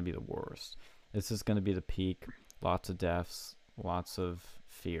 weeks are going to be the worst. This is going to be the peak. Lots of deaths, lots of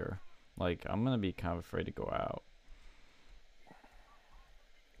fear. Like, I'm going to be kind of afraid to go out.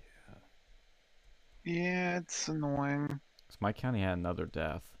 Yeah, it's annoying. 'Cause my county had another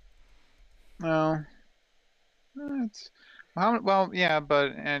death. No, it's well, yeah,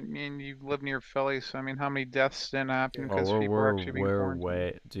 but and you live near Philly, so I mean, how many deaths didn't happen Yeah. Oh, because people were actually being we're quarantined?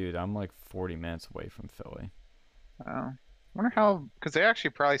 way, dude. I'm like 40 minutes away from Philly. Oh, Wonder how, because they actually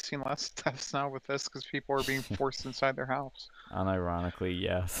probably seen less deaths now with this, because people are being forced inside their house. Unironically,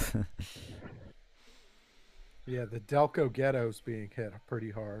 yes. Yeah, the Delco ghetto's being hit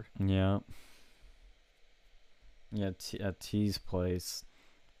pretty hard. Yeah. Yeah, at T's place,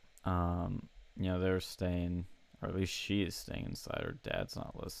 they're staying, or at least she is staying inside. Her dad's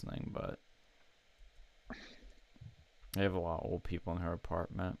not listening, but they have a lot of old people in her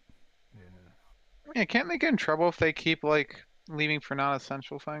apartment. Yeah. Yeah, can't they get in trouble if they keep like leaving for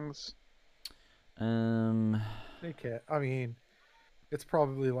non-essential things? They can't. I mean, it's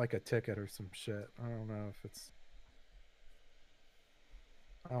probably like a ticket or some shit. I don't know if it's.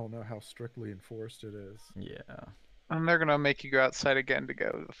 I don't know how strictly enforced it is. Yeah. And they're gonna make you go outside again to go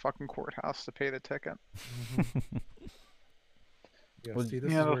to the fucking courthouse to pay the ticket. Yeah, Well, see,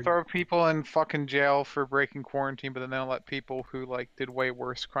 this Yeah, is they'll where throw people in fucking jail for breaking quarantine, but then they'll let people who like did way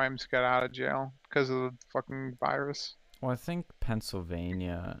worse crimes get out of jail because of the fucking virus. Well, I think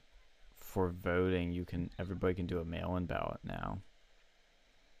Pennsylvania, for voting, everybody can do a mail-in ballot now.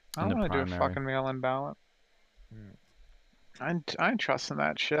 I In don't the want to do a primary. fucking mail-in ballot. Yeah. I ain't trusting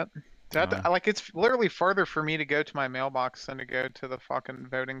that shit. Why? Like it's literally farther for me to go to my mailbox than to go to the fucking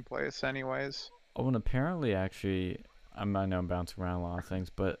voting place, anyways. Oh, and apparently, actually, I know I'm bouncing around a lot of things,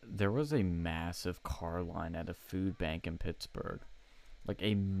 but there was a massive car line at a food bank in Pittsburgh. Like,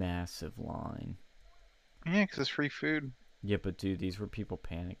 a massive line. Yeah, 'cause it's free food. Yeah, but dude, these were people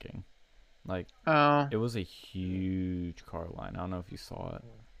panicking. Like, Oh. it was a huge car line. I don't know if you saw it.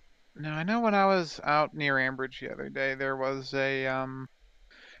 No, I know when I was out near Ambridge the other day, there was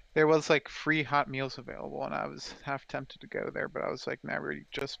like free hot meals available, and I was half tempted to go there, but I was like, nah, we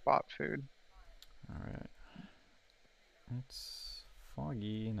just bought food. Alright. It's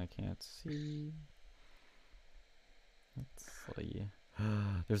foggy and I can't see. Let's see.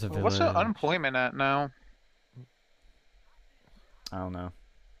 There's a village. What's the unemployment at now? I don't know.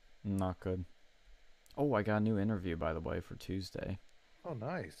 Not good. Oh, I got a new interview, by the way, for Tuesday. Oh,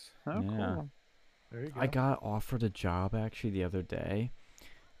 nice. Oh, Yeah. cool. There you go. I got offered a job, actually, the other day.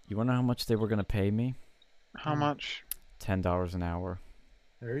 You want to know how much they were going to pay me? How much? $10 an hour.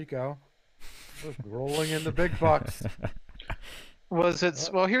 There you go. Just rolling in the big bucks. Was it?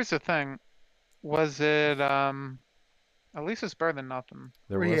 Well, here's the thing. Was it? At least it's better than nothing.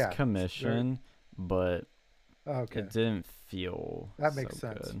 There Well, was yeah, it's very- commission, but Okay. it didn't feel That makes so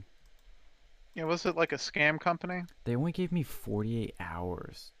sense. good. Yeah, was it like a scam company? They only gave me 48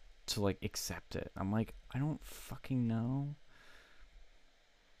 hours to, like, accept it. I'm like, I don't fucking know.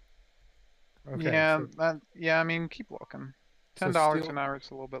 Okay. Yeah, so- yeah. I mean, keep looking. so $10 steal- an hour is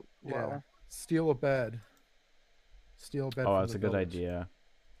a little bit Yeah. low. Steal a bed. Steal a bed. Oh, from that's the a good village. idea.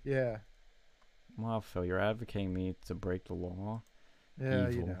 Yeah. Well, Phil, you're advocating me to break the law. Yeah,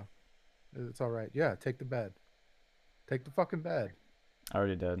 you Evil. know. It's all right. Yeah, take the bed. Take the fucking bed. I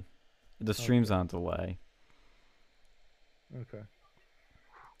already did. The stream's on delay. Okay.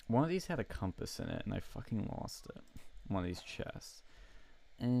 One of these had a compass in it, and I fucking lost it. One of these chests.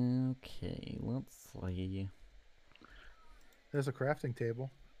 Okay, let's see. There's a crafting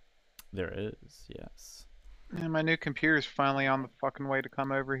table. There is, yes. And my new computer's finally on the fucking way to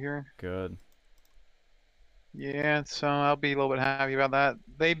come over here. Good. Yeah, so I'll be a little bit happy about that.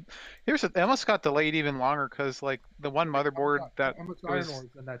 They almost got delayed even longer because like the one motherboard that How much it iron was, ore is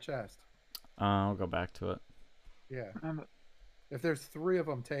in that chest? I'll go back to it. Yeah. um, If there's 3 of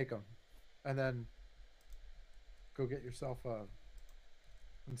them, take them, and then go get yourself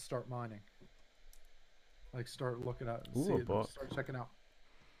and start mining. Like start looking at, Ooh, see a it, book. start checking out.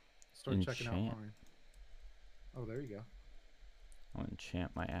 Start checking out Enchant. mine. Oh, there you go. I'll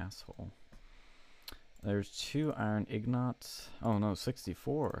enchant my asshole. There's 2 iron ingots. Oh no,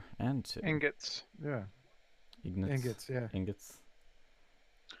 64 and 2 ingots. Yeah. ingots. Ingots. Yeah. Ingots.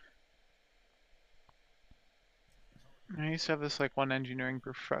 I used to have this like one engineering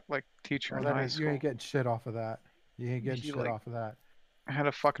teacher Oh, in that high ain't- you school. ain't getting shit off of that. You ain't getting He, shit like, off of that. I had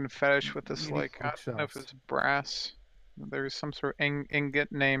a fucking fetish with this You need like I don't know if bookshelves. it's brass. There's some sort of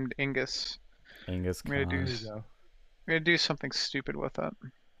ingot named Ingus. Angus I'm gonna do There Khan. you go. We're gonna do something stupid with it.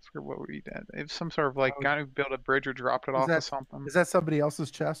 For what we did. It's some sort of like Oh. guy who built a bridge or dropped it Is off that- of something. Is that somebody else's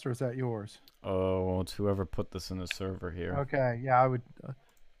chest or is that yours? Oh, well, it's whoever put this in the server here. Okay. Yeah, I would.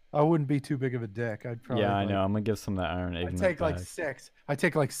 I wouldn't be too big of a dick. I'd probably. Yeah, I like- know. I'm gonna give some of that iron I ignite take back. like 6. I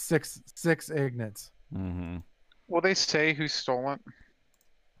take like six ignits. Mm-hmm. Will they say who stole it?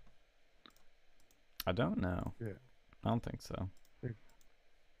 I don't know. Yeah. I don't think so.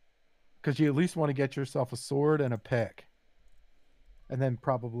 Because you at least want to get yourself a sword and a pick. And then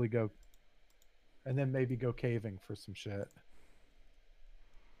probably go. And then maybe go caving for some shit.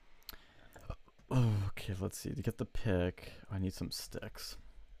 Okay, let's see. To get the pick, I need some sticks.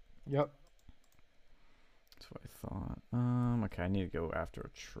 Yep. That's what I thought. Okay, I need to go after a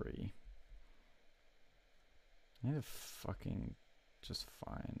tree. I need to fucking just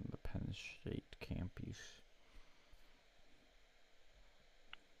find the pen-shaped campies.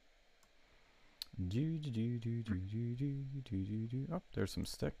 Oh, there's some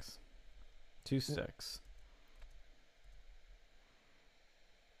sticks. 2 sticks.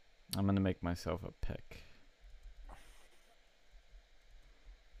 I'm gonna make myself a pick.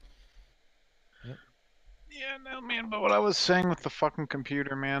 Yeah, no, man. But what I was saying with the fucking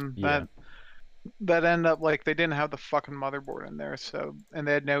computer, man, Yeah. that ended up like they didn't have the fucking motherboard in there, so and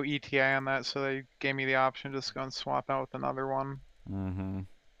they had no ETA on that, so they gave me the option to just go and swap out with another one. Mm-hmm.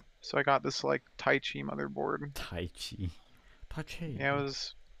 So I got this like Taichi motherboard. Taichi. Yeah, it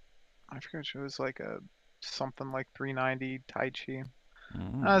was. I forget. It was like a something like 390 Taichi.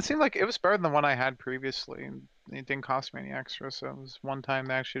 It seemed like it was better than the one I had previously, and it didn't cost me any extra. So it was one time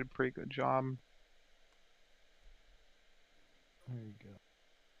they actually did a pretty good job. There you go.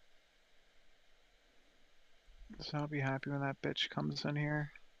 So I'll be happy when that bitch comes in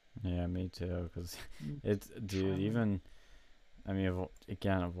here. Yeah, me too. Cause Mm, it's, dude. Finally. Even, I mean,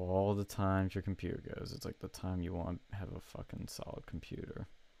 of all the times your computer goes, it's like the time you want to have a fucking solid computer.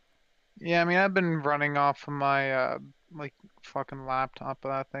 Yeah, I mean I've been running off of my like fucking laptop, but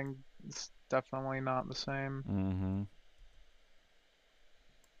that thing is definitely not the same. Mm-hmm.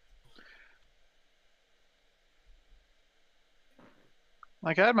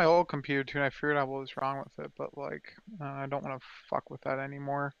 Like I had my old computer too, and I figured out what was wrong with it, but like I don't want to fuck with that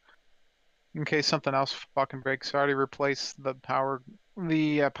anymore. In case something else fucking breaks, I already replaced the power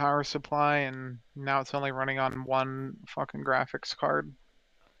supply, and now it's only running on one fucking graphics card,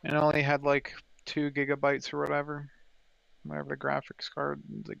 and it only had like 2 GB or whatever the graphics card,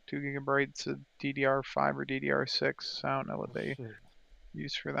 it's like 2 GB of DDR5 or DDR6. I don't know what Oh, they shit.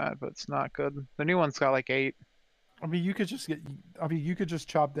 use for that, but it's not good. The new one's got like 8. I mean, you could just get. I mean, you could just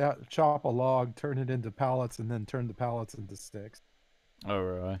chop a log, turn it into pallets, and then turn the pallets into sticks. Oh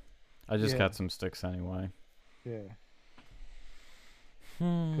really? I just Yeah. got some sticks anyway. Yeah,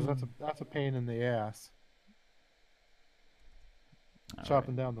 Hmm. because that's a pain in the ass. All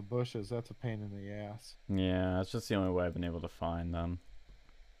Chopping down the bushes, that's a pain in the ass. right. Yeah, that's just the only way I've been able to find them.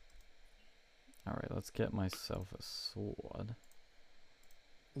 All right, let's get myself a sword.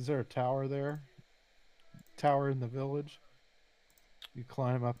 Is there a tower there? Tower in the village? You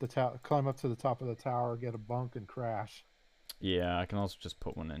climb up climb up to the top of the tower, get a bunk, and crash. Yeah, I can also just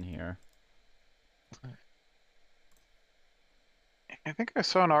put one in here. I think I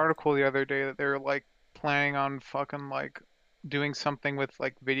saw an article the other day that they were like planning on fucking like doing something with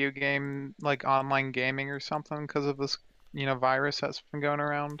like video game, like online gaming or something because of this, virus that's been going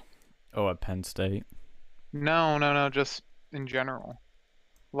around. Oh, at Penn State. No, no, no, just in general.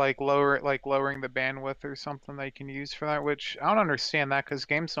 Lowering the bandwidth or something they can use for that, which I don't understand that because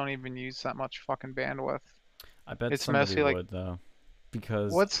games don't even use that much fucking bandwidth. I bet It's somebody mostly like would though,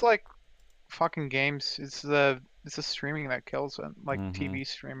 because what's like fucking games? It's the streaming that kills it, like Mhm. TV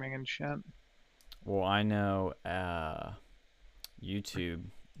streaming and shit. well, I know YouTube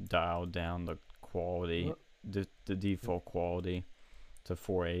dialed down the quality, the default quality to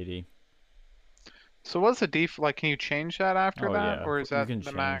 480. So what's the like? Can you change that after Oh that, yeah, or is you that can the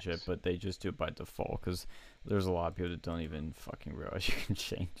change max? it, but they just do it by default because there's a lot of people that don't even fucking realize you can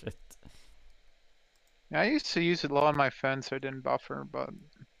change it. Yeah, I used to use it low on my phone so it didn't buffer, but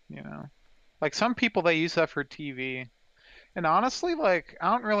like some people they use that for TV. And honestly, like I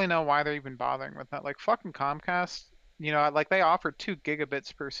don't really know why they're even bothering with that. Like fucking Comcast, like they offer 2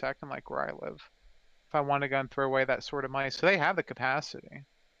 gigabits per second, like where I live. If I want to go and throw away that sort of money, so they have the capacity.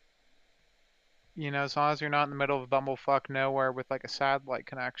 As long as you're not in the middle of bumblefuck nowhere with like a satellite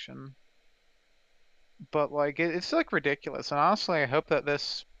connection. But like it's like ridiculous. And honestly, I hope that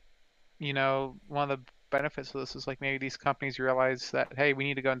this, one of the benefits of this is like maybe these companies realize that hey, we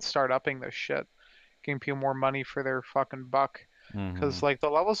need to go and start upping this shit, giving people more money for their fucking buck. Because Mhm. like the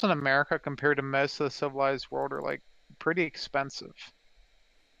levels in America compared to most of the civilized world are like pretty expensive.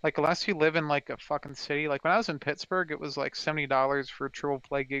 Like unless you live in like a fucking city, like when I was in Pittsburgh, it was like $70 for a triple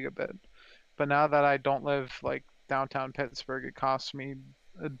play gigabit. But now that I don't live like downtown Pittsburgh, it costs me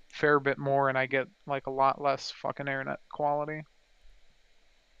a fair bit more, and I get like a lot less fucking internet quality.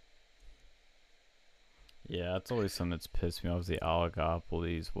 Yeah, that's always something that's pissed me off, is the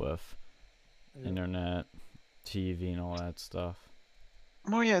oligopolies with Yeah. internet, TV, and all that stuff.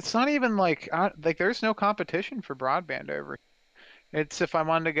 Well, yeah, it's not even like there's no competition for broadband over. It's if I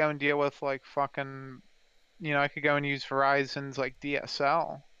wanted to go and deal with like fucking, I could go and use Verizon's like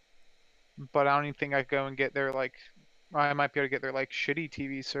DSL. but I don't even think I could go and get their like. I might be able to get their like shitty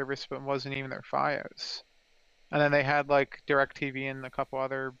TV service, but it wasn't even their FiOS. And then they had like DirecTV and a couple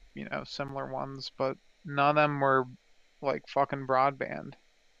other, similar ones, but none of them were like fucking broadband.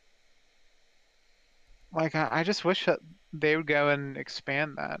 Like I just wish that they would go and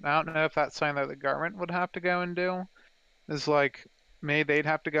expand that. I don't know if that's something that the government would have to go and do. Is like maybe they'd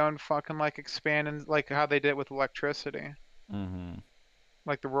have to go and fucking like expand and like how they did with electricity. Mm-hmm.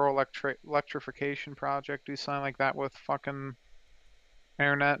 Like the rural electrification project, do something like that with fucking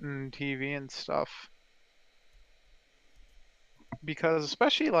internet and TV and stuff. Because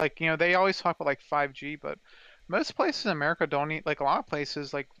especially like, they always talk about like 5G, but most places in America don't even, like a lot of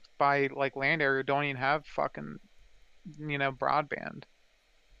places like by like land area don't even have fucking, broadband.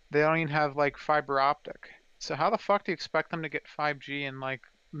 They don't even have like fiber optic. So how the fuck do you expect them to get 5G in like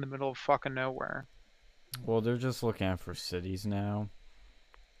in the middle of fucking nowhere? Well, they're just looking out for cities now.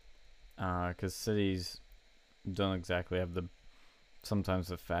 Because cities don't exactly have sometimes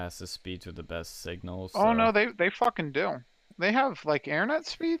the fastest speeds or the best signals. Oh So. no, they fucking do. They have like internet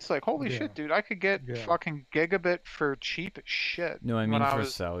speeds. Like holy Yeah. shit, dude! I could get Yeah. fucking gigabit for cheap as shit. No, I mean when I for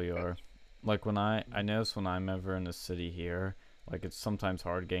was. cellular. Like when I notice when I'm ever in the city here, like it's sometimes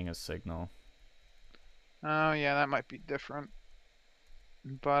hard getting a signal. Oh yeah, that might be different.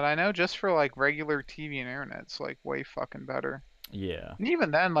 But I know just for like regular TV and internet, it's like way fucking better. Yeah. And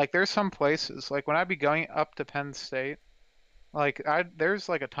even then, like there's some places like when I'd be going up to Penn State, like there's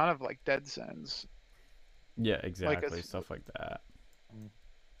like a ton of like dead zones. Yeah, Like exactly. Stuff like that.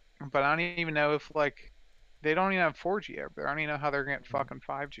 but I don't even know if like they don't even have 4G over there. I don't even know how they're gonna get Mhm. fucking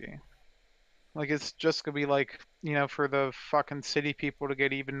 5G. Like it's just gonna be like, for the fucking city people to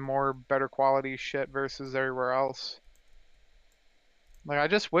get even more better quality shit versus everywhere else. Like I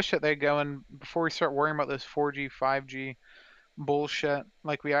just wish that they go and before we start worrying about this 4G, 5G bullshit,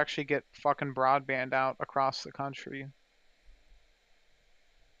 like we actually get fucking broadband out across the country.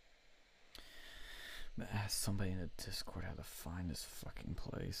 Ask somebody in the Discord how to find this fucking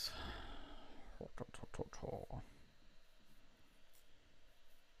place.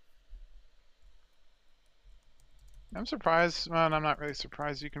 I'm surprised. Well, I'm not really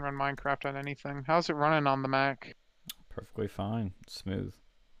surprised you can run Minecraft on anything. How's it running on the Mac? Perfectly fine. Smooth.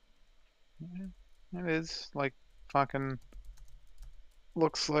 It is like fucking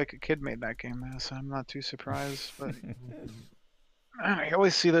looks like a kid made that game though, so I'm not too surprised. But I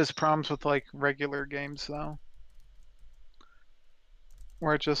always see those problems with like regular games though,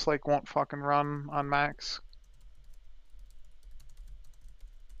 where it just like won't fucking run on Macs.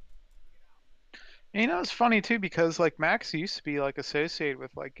 And, it's funny too because like Macs used to be like associated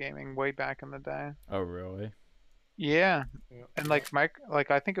with like gaming way back in the day. Oh, really? Yeah, Yeah. and like like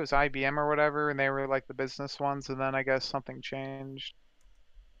I think it was IBM or whatever, and they were like the business ones, and then I guess something changed.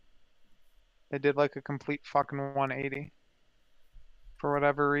 They did like a complete fucking 180 for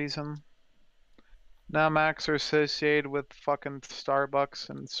whatever reason. Now Macs are associated with fucking Starbucks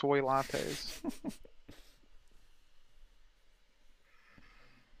and soy lattes.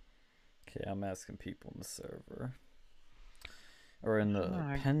 Okay, I'm asking people in the server. Or in the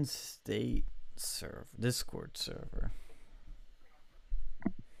Oh, Penn State Discord server.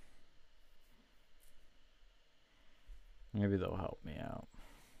 Maybe they'll help me out.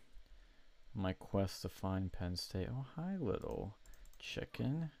 My quest to find Penn State. Oh, hi, little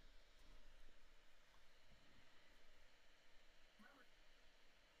chicken.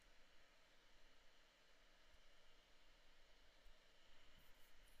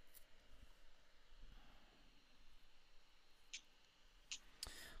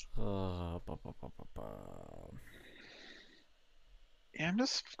 Ba, ba, ba, ba, ba. Yeah, I'm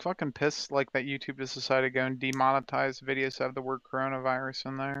just fucking pissed like that YouTube just decided to go and demonetize videos that have the word coronavirus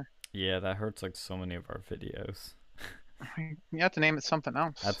in there. Yeah, that hurts like so many of our videos. You have to name it something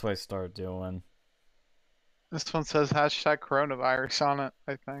else. That's what I started doing. This one says hashtag coronavirus on it,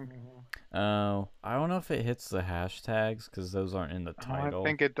 I think. Oh, I don't know if it hits the hashtags because those aren't in the title. I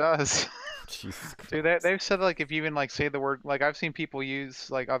think it does. Jesus Christ. Dude, they've said like if you even like say the word, like I've seen people use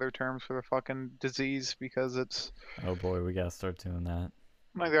like other terms for the fucking disease because it's Oh boy, we gotta start doing that.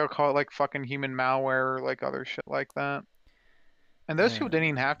 like they'll call it like fucking human malware or like other shit like that. And those people didn't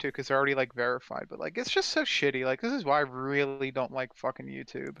even have to because they're already like verified. But like it's just so shitty. Like this is why I really don't like fucking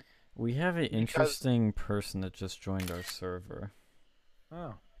YouTube. We have an interesting person that just joined our server.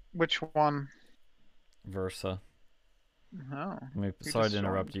 Oh. Which one? Versa. Oh. I mean, Who sorry just to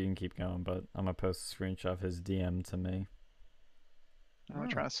interrupt you, you can keep going, but I'm gonna post a screenshot of his DM to me. I'm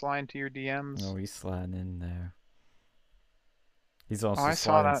trying to slide into your DMs. Oh, he's sliding in there. He's also I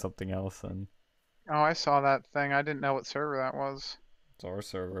saw sliding that. something else in. Oh, I saw that thing. I didn't know what server that was. It's our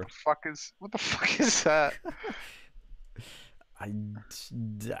server. What the fuck is that? I,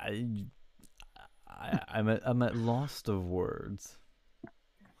 I, I'm at lost of words.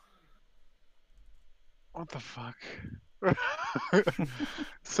 What the fuck?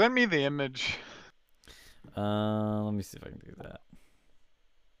 Send me the image. Let me see if I can do that.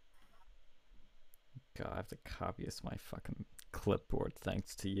 God, I have to copy this to my fucking clipboard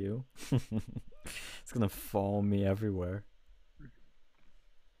thanks to you. It's gonna follow me everywhere.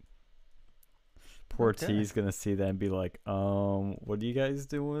 Poor Okay. T's gonna see that and be like, what are you guys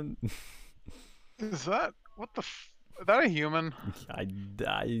doing? Is that is that a human?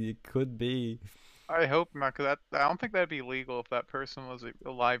 It could be. I hope not, cause I don't think that'd be legal if that person was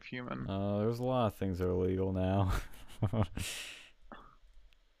a live human. There's a lot of things that are illegal now.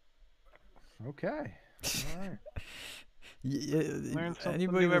 Okay. All right. Learn something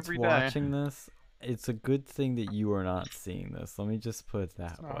Anybody new that's every day. watching this, it's a good thing that you are not seeing this. Let me just put it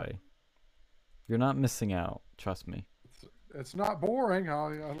that not. way. You're not missing out. Trust me. It's not boring.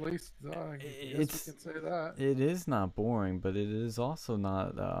 At least I guess we can say that. It is not boring, but it is also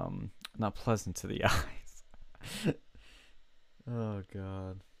not pleasant to the eyes. Oh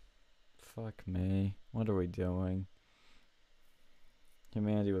God. Fuck me. What are we doing?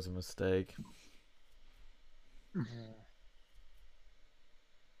 Humanity was a mistake.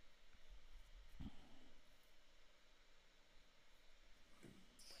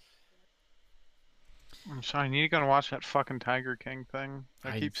 I'm sorry, I need to go and watch that fucking Tiger King thing.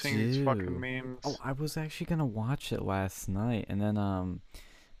 I keep seeing these do. fucking memes. Oh, I was actually gonna watch it last night, and then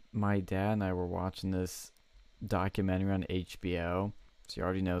my dad and I were watching this documentary on HBO. So you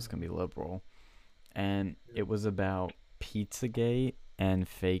already know it's gonna be liberal, and it was about Pizzagate and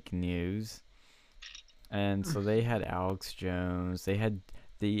fake news. And so they had Alex Jones, they had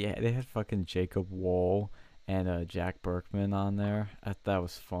fucking Jacob Wool and Jack Berkman on there. That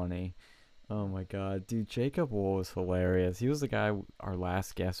was funny. Oh my God, dude, Jacob Wool was hilarious. He was the guy, our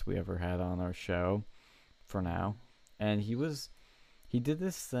last guest we ever had on our show, for now, and he did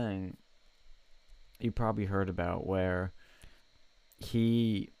this thing you probably heard about where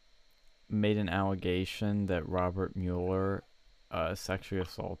he made an allegation that Robert Mueller sexually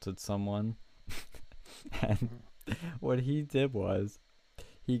assaulted someone. And what he did was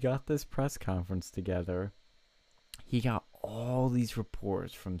he got this press conference together. He got all these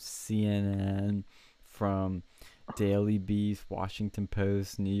reports from CNN, from Daily Beast, Washington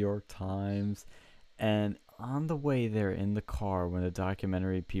Post, New York Times, and on the way there in the car when the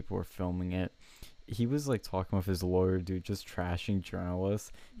documentary people were filming it, he was like talking with his lawyer dude, just trashing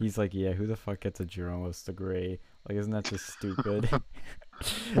journalists. He's like, yeah, who the fuck gets a journalist degree? Like, isn't that just stupid?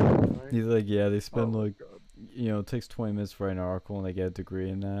 He's like, yeah, they spend it takes 20 minutes to write an article and they get a degree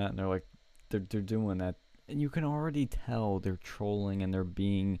in that, and they're like, they're doing that, and you can already tell they're trolling and they're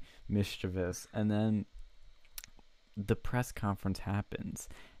being mischievous. And then the press conference happens,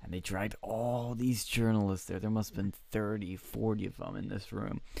 and they dragged all these journalists there. There must have been 30, 40 of them in this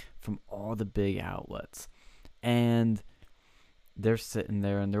room from all the big outlets. And they're sitting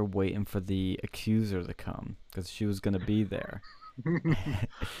there and they're waiting for the accuser to come because she was going to be there.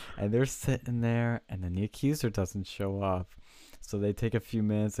 And they're sitting there, and then the accuser doesn't show up. So they take a few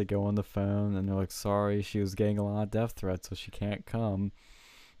minutes, they go on the phone, and they're like, sorry, she was getting a lot of death threats, so she can't come.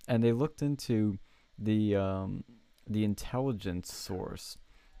 And they looked into the intelligence source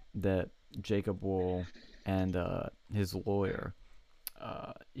that Jacob Wool and his lawyer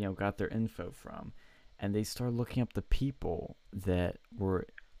got their info from, and they started looking up the people that were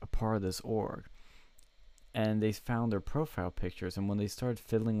a part of this org, and they found their profile pictures. And when they started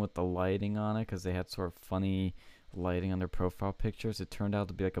fiddling with the lighting on it, because they had sort of funny lighting on their profile pictures, it turned out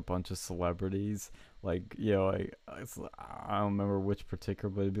to be like a bunch of celebrities, like I don't remember which particular,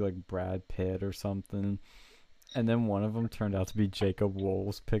 but it'd be like Brad Pitt or something. And then one of them turned out to be Jacob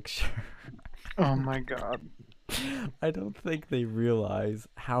Wool's picture. Oh my God. I don't think they realize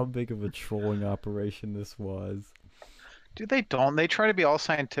how big of a trolling operation this was. Dude, they don't. They try to be all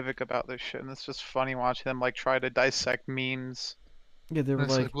scientific about this shit, and it's just funny watching them like try to dissect memes. Yeah, they were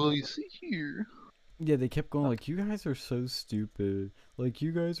And it's like, well, you see here. yeah, they kept going like, you guys are so stupid. Like,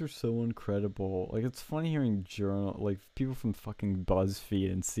 you guys are so incredible. Like, it's funny hearing people from fucking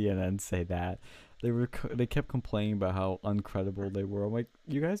BuzzFeed and CNN say that. They kept complaining about how uncredible they were. I'm like,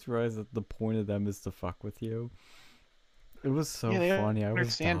 you guys realize that the point of them is to fuck with you? It was so funny. I was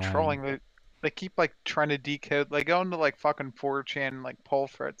understand dying. trolling. They keep like trying to decode. They go into like fucking 4chan, like poll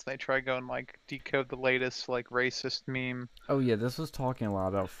threads. They try to go and like decode the latest like racist meme. Oh yeah, this was talking a lot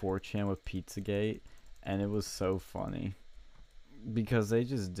about 4chan with Pizzagate, and it was so funny because they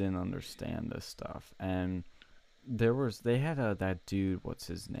just didn't understand this stuff. And they had that dude, what's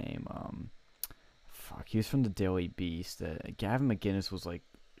his name? Fuck, he was from the Daily Beast. Gavin McInnes was like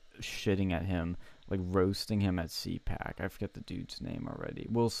shitting at him, like roasting him at CPAC. I forget the dude's name already.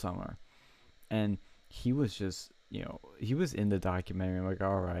 Will Summer. And he was just, he was in the documentary. I'm like,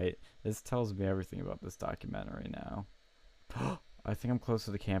 all right, this tells me everything about this documentary now. I think I'm close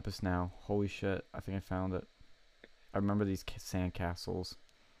to the campus now. Holy shit, I think I found it. I remember these sand castles.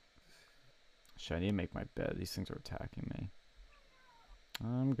 Shit, I need to make my bed. These things are attacking me.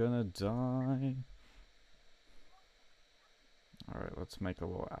 I'm gonna die. Alright, let's make a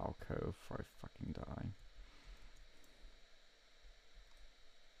little alcove before I fucking die.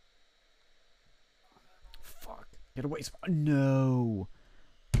 Fuck. Get away. No!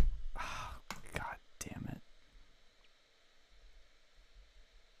 Oh, God damn it.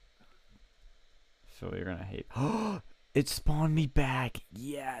 Phil, you're gonna hate. It spawned me back!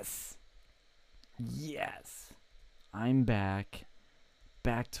 Yes! Yes! I'm back.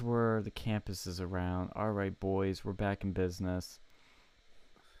 Back to where the campus is around. Alright, boys, we're back in business.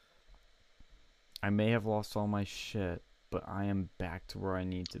 I may have lost all my shit, but I am back to where I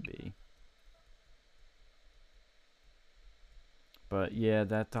need to be. But yeah,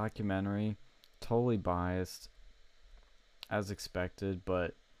 that documentary, totally biased, as expected,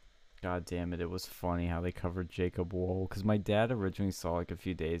 but god damn it, it was funny how they covered Jacob Wohl. Because my dad originally saw like a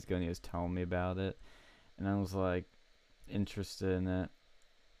few days ago and he was telling me about it. And I was like, interested in it.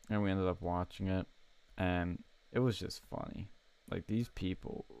 And we ended up watching it. And it was just funny. Like these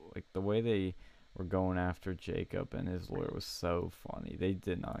people, like the way they were going after Jacob and his lawyer was so funny. They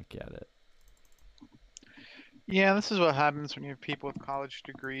did not get it. Yeah, this is what happens when you have people with college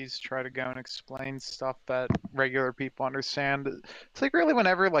degrees try to go and explain stuff that regular people understand. It's like really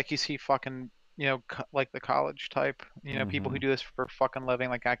whenever like you see fucking, like the college type, people who do this for fucking living,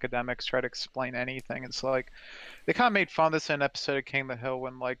 like academics try to explain anything. It's like they kind of made fun of this in an episode of King of the Hill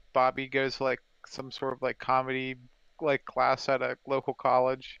when like Bobby goes to like some sort of like comedy like class at a local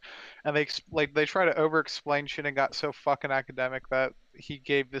college, and they try to over explain shit and got so fucking academic that he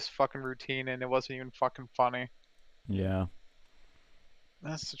gave this fucking routine and it wasn't even fucking funny. Yeah.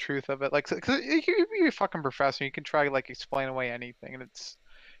 That's the truth of it. Like, cause you're a fucking professor, you can try to like explain away anything, and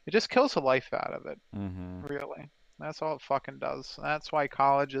it just kills the life out of it. Really, that's all it fucking does. That's why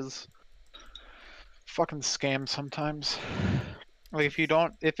college is fucking scam sometimes. Like,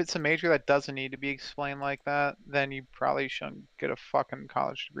 if it's a major that doesn't need to be explained like that, then you probably shouldn't get a fucking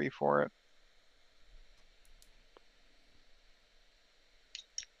college degree for it.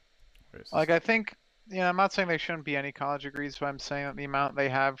 Like, I think, I'm not saying there shouldn't be any college degrees, but I'm saying that the amount they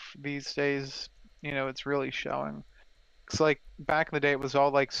have these days, it's really showing. It's like back in the day, it was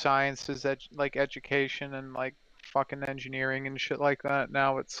all like sciences, like education and like fucking engineering and shit like that.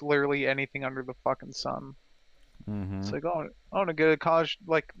 Now it's literally anything under the fucking sun. It's like, oh, I want to go to college,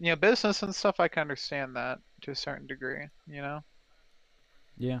 like, business and stuff. I can understand that to a certain degree, Yeah.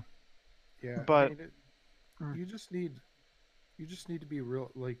 Yeah. But I mean, you just need to be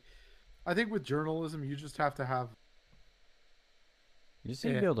real. Like, I think with journalism, you just have to have. You just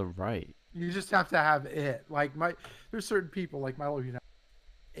need to be able to write. You just have to have it. Like there's certain people like Milo,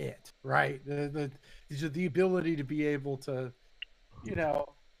 it right. The ability to be able to,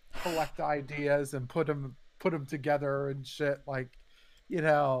 collect ideas and put them together and shit. Like,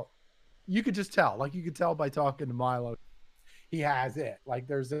 you could just tell. Like you could tell by talking to Milo, he has it. Like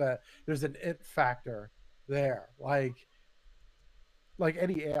there's an it factor there. Like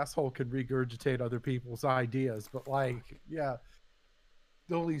any asshole can regurgitate other people's ideas, but like, yeah,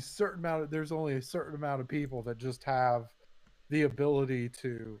 there's only a certain amount of people that just have the ability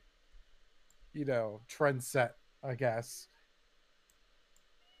to, trend set, I guess.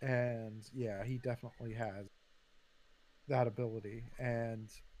 And yeah, he definitely has that ability. And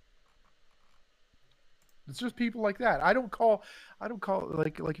it's just people like that. I don't call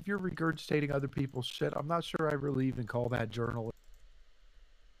like if you're regurgitating other people's shit, I'm not sure I really even call that journalism.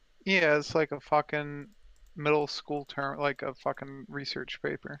 yeah, it's like a fucking middle school term, like a fucking research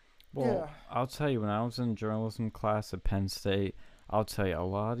paper. Well, yeah. I'll tell you, when I was in journalism class at Penn State, I'll tell you, a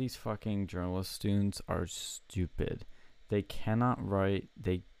lot of these fucking journalist students are stupid. They cannot write.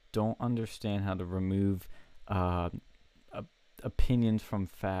 They don't understand how to remove opinions from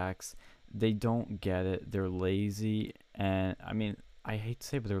facts. They don't get it. They're lazy. And, I mean, I hate to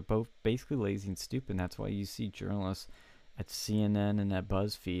say it, but they're both basically lazy and stupid. And that's why you see journalists at CNN and at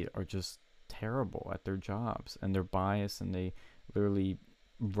BuzzFeed are just terrible at their jobs. And they're biased and they literally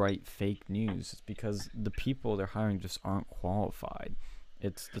write fake news. It's because the people they're hiring just aren't qualified.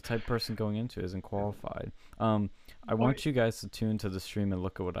 It's the type of person going into it isn't qualified. I Well, want you guys to tune to the stream and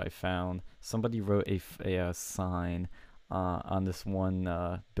look at what I found. Somebody wrote a sign on this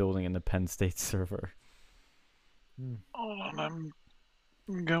one building in the Penn State server. hold on,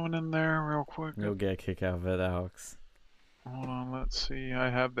 I'm going in there real quick. You'll get a kick out of it, Alex. Hold on, let's see. I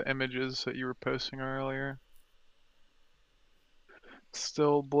have the images that you were posting earlier.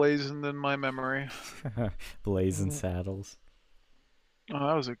 Still blazoned in my memory. Blazing Saddles. Oh,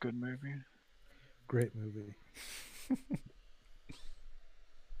 that was a good movie. Great movie.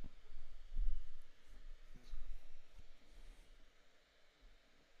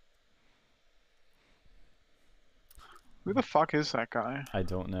 Who the fuck is that guy? I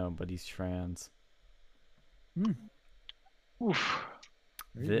don't know, but he's trans. Oof.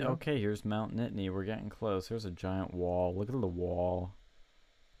 There you go. Okay, here's Mount Nittany. We're getting close. There's a giant wall. Look at the wall.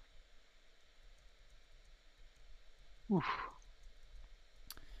 Oof.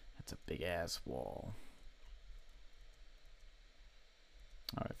 That's a big ass wall.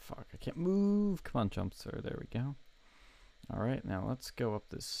 Alright, fuck. I can't move. Come on, jump, sir. There we go. Alright, now let's go up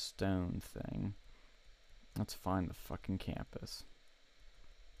this stone thing. Let's find the fucking campus.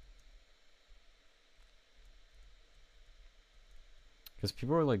 Because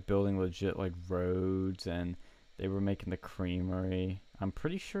people were like building legit like roads and they were making the creamery. I'm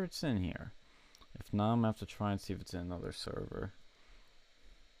pretty sure it's in here. If not, I'm gonna have to try and see if it's in another server.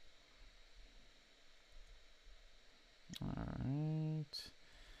 Alright.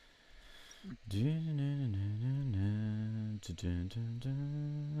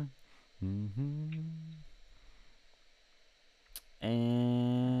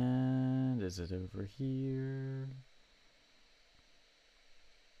 And is it over here?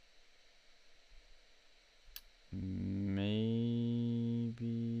 Maybe,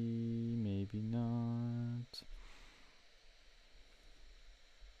 maybe not.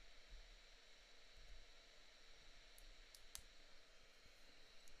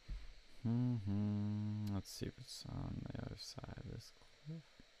 Let's see if it's on the other side of this cliff.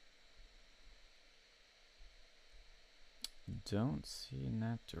 Don't see in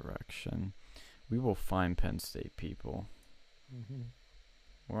that direction. We will find Penn State people.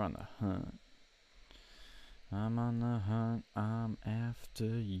 We're on the hunt. I'm on the hunt. I'm after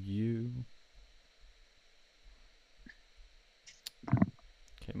you.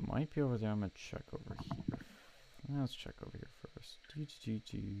 Okay, might be over there. I'm gonna check over here. Let's check over here first.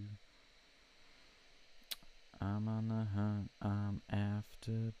 I'm on the hunt. I'm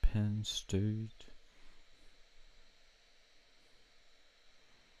after Penn State.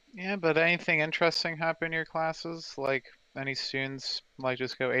 Yeah, but anything interesting happen in your classes? Like any students like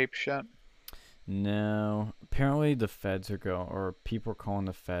just go ape shit? No. Apparently the feds are going, or people are calling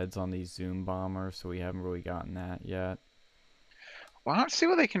the feds on these Zoom bombers, so we haven't really gotten that yet. Well, I don't see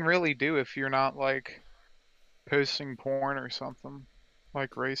what they can really do if you're not like posting porn or something.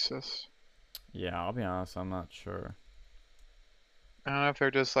 Like racist. Yeah, I'll be honest, I'm not sure. I don't know if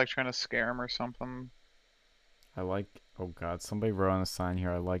they're just like trying to scare him or something. I like, oh god, somebody wrote on a sign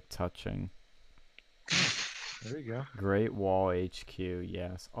here, I like touching. There you go. Great Wall HQ,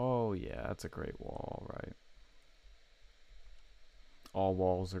 yes. Oh yeah, that's a great wall, right. All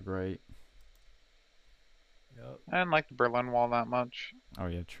walls are great. Yep. I didn't like the Berlin Wall that much. Oh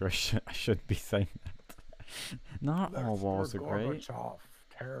yeah, true, I should be saying that. Not all walls are great. Gorbachev,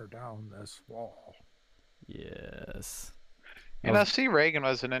 tear down this wall. Yes. You know, see, Reagan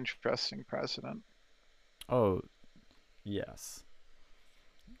was an interesting president. Oh, yes.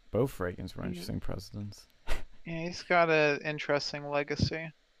 Both Reagans were interesting presidents. Yeah, he's got an interesting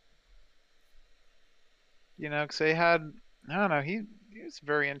legacy. You know, because they had, I don't know, he was a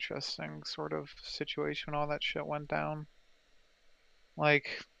very interesting sort of situation when all that shit went down.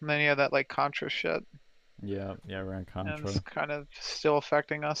 Like, and then you had that, like, Contra shit. Yeah, around And Contra. it's kind of still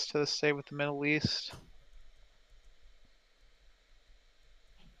affecting us to this day with the Middle East.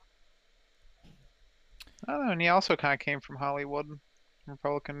 I don't know, and he also kind of came from Hollywood.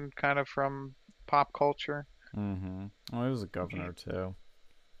 Republican kind of from pop culture. Mm-hmm. Oh, he was a governor too.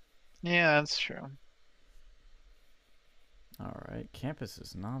 Yeah, that's true. Alright, campus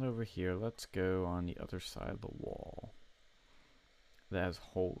is not over here. Let's go on the other side of the wall. That has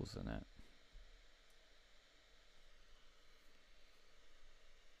holes in it.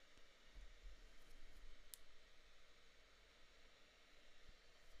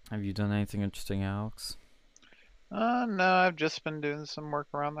 Have you done anything interesting, Alex? No, I've just been doing some work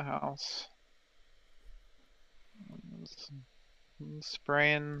around the house.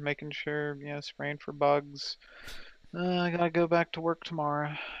 Spraying, making sure, you know, spraying for bugs. I gotta go back to work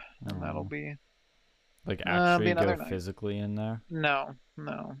tomorrow, and that'll be like be actually go another night. physically in there? No,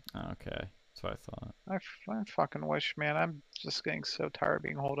 No. Okay, that's what I thought. I fucking wish, man. I'm just getting so tired of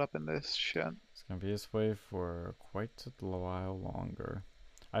being holed up in this shit. It's gonna be this way for quite a while longer.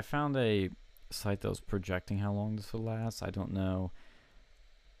 I found a site that was projecting how long this would last. I don't know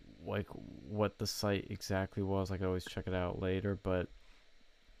like what the site exactly was. I could always check it out later, but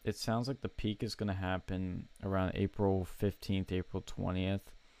it sounds like the peak is gonna happen around April 15th, April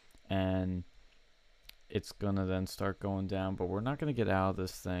 20th, and it's gonna then start going down, but we're not gonna get out of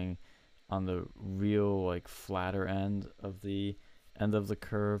this thing on the real like flatter end of the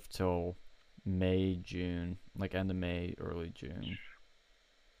curve till May, June, like end of May, early June.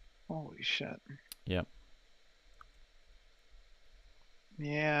 Holy shit. Yep.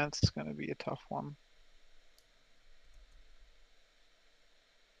 Yeah, it's gonna be a tough one.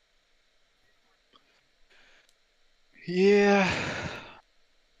 Yeah.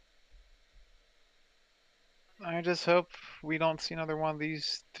 I just hope we don't see another one of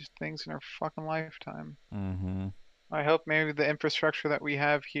these things in our fucking lifetime. Mm-hmm. I hope maybe the infrastructure that we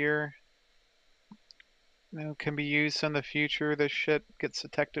have here, can be used in the future. This shit gets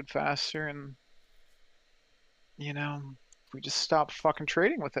detected faster, and we just stop fucking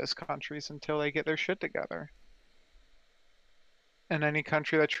trading with those countries until they get their shit together. And any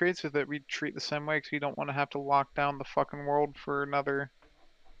country that trades with it, we treat the same way because we don't want to have to lock down the fucking world for another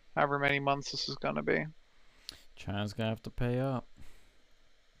however many months this is gonna be. China's gonna have to pay up.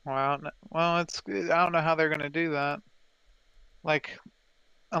 Well, I don't know how they're gonna do that. Like,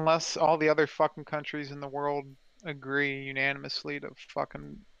 unless all the other fucking countries in the world agree unanimously to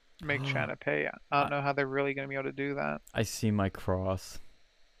fucking make China pay. I don't know how they're really gonna be able to do that. I see my cross.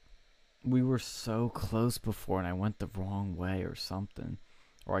 We were so close before, and I went the wrong way or something,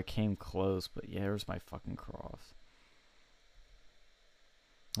 or I came close. But yeah, there's my fucking cross.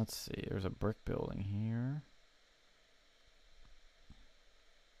 Let's see. There's a brick building here.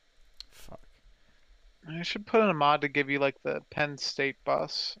 Fuck. I should put in a mod to give you like the Penn State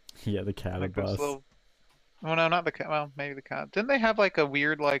bus. Yeah, the Like those Catabus. little. Well, no, not the well, maybe the cat. Didn't they have like a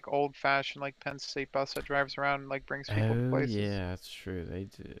weird, like old-fashioned, like Penn State bus that drives around and like brings people to Oh places? yeah, that's true. They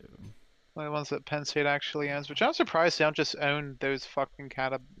do. Like the ones that Penn State actually owns, which I'm surprised they don't just own those fucking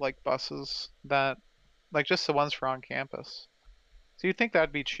like buses that, like just the ones for on campus. So you'd think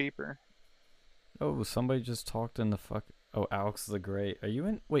that'd be cheaper. Oh, somebody just talked in the fuck. Oh, Alex the Great. Are you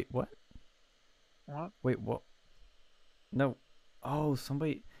in? Wait, what? What? Wait, what? No. Oh,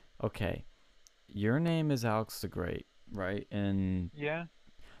 somebody. Okay. Your name is Alex the Great, right? And Yeah.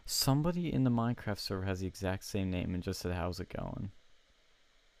 somebody in the Minecraft server has the exact same name and just said, "How's it going?"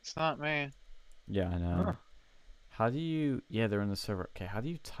 It's not me. Yeah, I know. Huh. How do you? Yeah, they're in the server. Okay, how do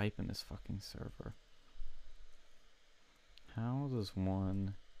you type in this fucking server? How does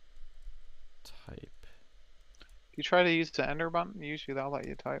one type? You try to use the enter button, usually they'll let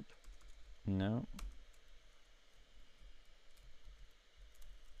you type. No.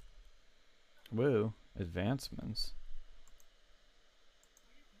 Woo, advancements.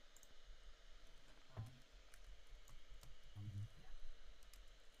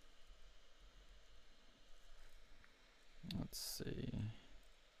 Let's see.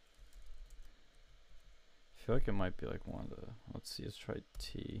 I feel like it might be like one of the. Let's see. Let's try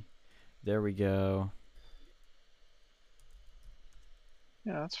T. There we go.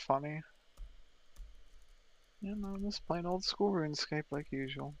 Yeah, that's funny. Yeah, no, just plain old school RuneScape like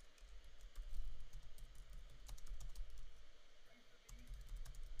usual.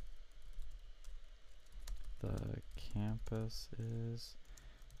 The campus is.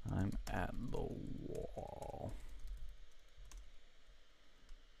 I'm at the wall.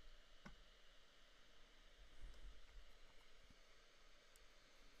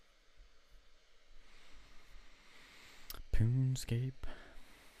 Poonscape.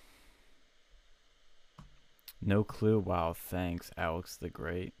 No clue. Wow, thanks, Alex the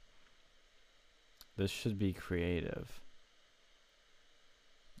Great. This should be creative.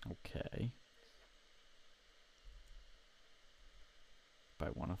 Okay. But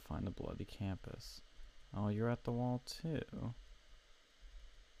I want to find the bloody campus. Oh, you're at the wall too.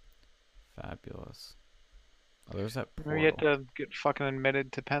 Fabulous. Oh, there's that portal. Maybe you have to get fucking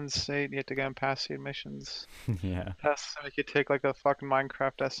admitted to Penn State. You have to go and pass the admissions Yeah. test. So you could take like a fucking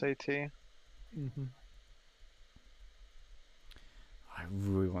Minecraft SAT. Mm-hmm. I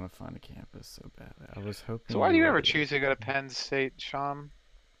really want to find a campus so badly. I was hoping. So why do you ever would. choose to go to Penn State, Sean?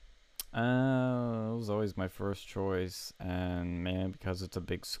 It was always my first choice, and man, because it's a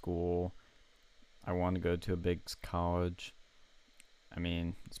big school, I want to go to a big college. I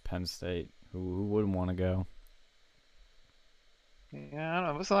mean, it's Penn State. Who wouldn't want to go? Yeah, I don't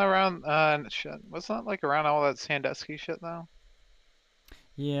know. Wasn't that around? Shit. Wasn't that like around all that Sandusky shit though?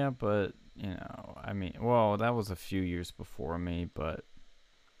 Yeah, but I mean, well, that was a few years before me, but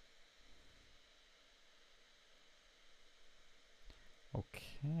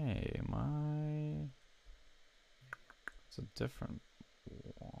okay, it's a different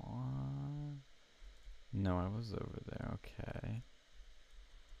one. No, I was over there. Okay.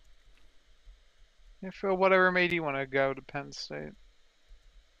 Yeah, Phil, whatever made you want to go to Penn State?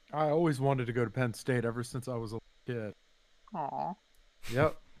 I always wanted to go to Penn State ever since I was a kid. Aw.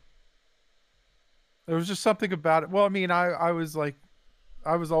 Yep. There was just something about it. Well, I mean, I was like,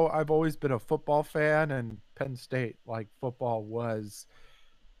 I've always been a football fan, and Penn State, like, football was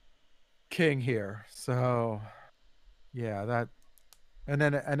king here. So yeah, and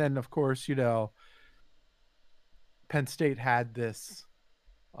then of course, Penn State had this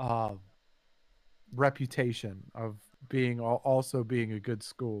uh, reputation of being also being a good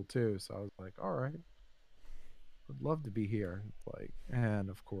school too. So I was like, all right, I'd love to be here. Like, and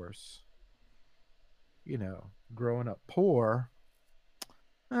of course, growing up poor,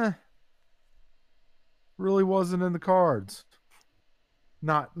 eh, really wasn't in the cards.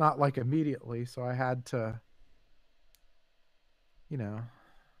 Not like immediately. So you know,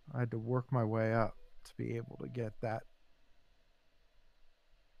 I had to work my way up to be able to get that.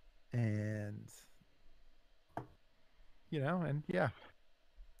 And and yeah,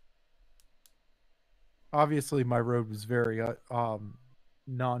 obviously my road was very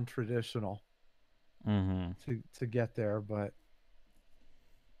non-traditional Mm-hmm. to get there, but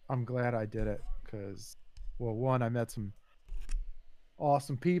I'm glad I did it because, well, one, I met some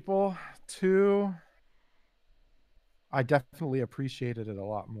awesome people. Two, I definitely appreciated it a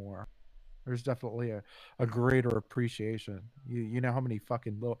lot more. There's definitely a greater appreciation. You know how many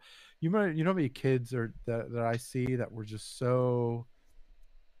fucking little, you know how many kids that I see that were just so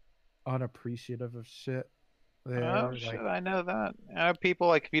unappreciative of shit Oh there, shit, like, I know that. I know people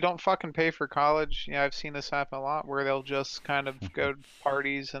like if you don't fucking pay for college, yeah, I've seen this happen a lot where they'll just kind of go to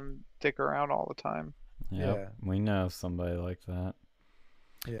parties and dick around all the time. Yep, yeah, we know somebody like that.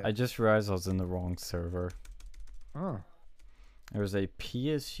 yeah. I just realized I was in the wrong server. Oh, There was a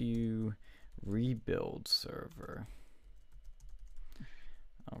PSU rebuild server.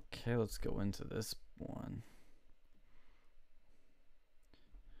 Okay, let's go into this one.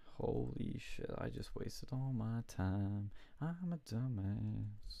 Holy shit, I just wasted all my time. I'm a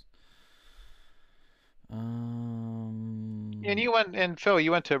dumbass. And you went, and Phil,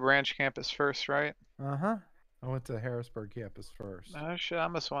 you went to a branch campus first, right? uh-huh. I went to Harrisburg campus first. Oh shit, I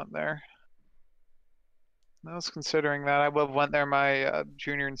almost went there. I was considering that. I would have went there my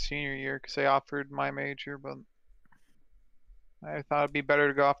junior and senior year because they offered my major, but I thought it'd be better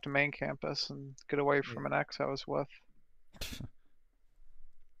to go off to main campus and get away from an ex I was with.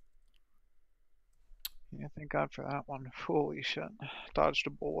 Yeah, thank God for that one. Holy shit. Dodged a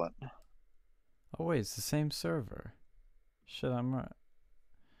bullet. Oh wait, it's the same server. Shit, I'm right.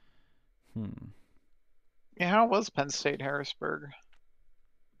 Yeah, how was Penn State Harrisburg?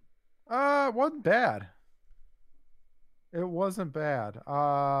 It wasn't bad. It wasn't bad.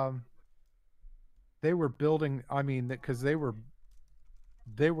 They were building, I mean, because they were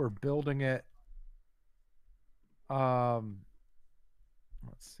building it. Let's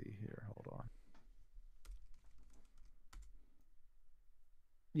see here. Hold on.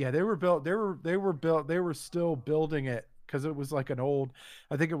 Yeah, they were built. They were still building it because it was like an old.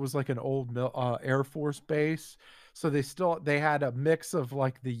 I think it was like an old Air Force base. So they had a mix of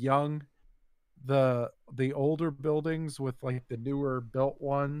like the older buildings with like the newer built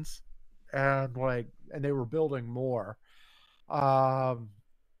ones, and they were building more. Um,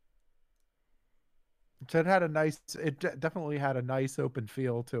 so it definitely had a nice open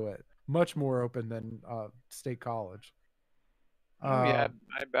feel to it, much more open than State College. Oh yeah, Uh,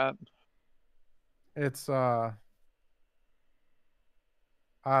 I bet. it's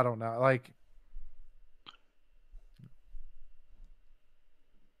I don't know, like,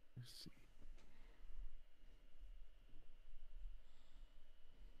 let's see.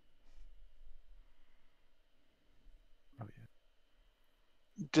 Oh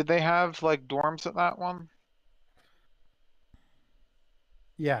Did they have like dorms at that one?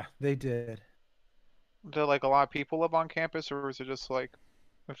 yeah, they did. Did like a lot of people live on campus, or was it just like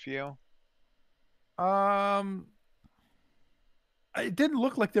a few? Um, it didn't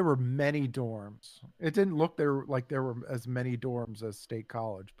look like there were many dorms. It didn't look there were as many dorms as State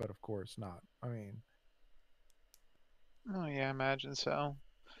College, but of course not. I mean, Oh yeah, I imagine so.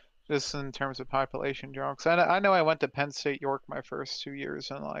 Just in terms of population draw. 'Cause I know I went to Penn State York my first 2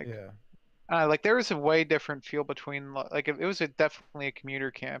 years, and yeah, like there was a way different feel between like it was definitely a commuter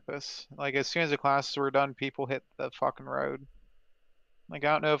campus. Like as soon as the classes were done, people hit the fucking road. Like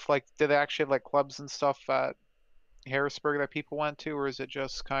I don't know if like did they actually have like clubs and stuff at Harrisburg that people went to, or is it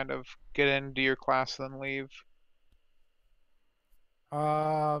just kind of get in, do your class, then leave?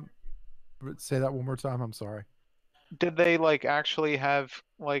 Um, say that one more time. I'm sorry. Did they like actually have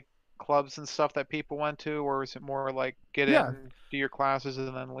like clubs and stuff that people went to, or is it more like get Yeah, in, do your classes,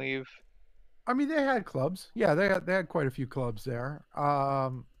 and then leave? I mean they had clubs. Yeah, they had quite a few clubs there.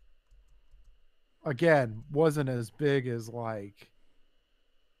 Again, wasn't as big as like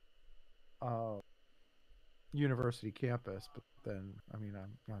uh university campus, but then I mean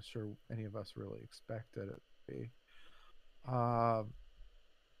I'm not sure any of us really expected it to be. Um,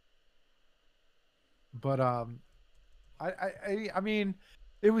 but I mean,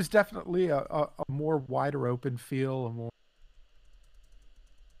 it was definitely a more wider open feel, a more.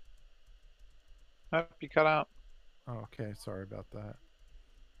 Oh, you cut out. Oh, okay, sorry about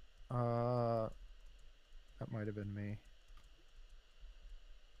that. Uh, that might have been me.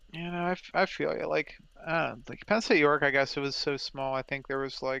 You know, I feel you. Like Penn State York, I guess it was so small. I think there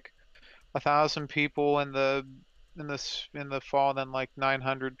was like 1,000 people in the fall, and then like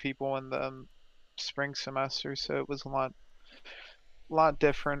 900 people in the spring semester. So it was a lot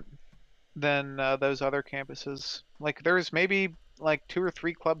different than those other campuses. Like there was maybe like two or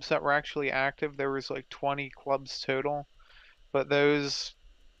three clubs that were actually active. There was like 20 clubs total, but those,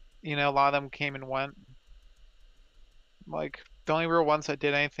 a lot of them came and went. Like the only real ones that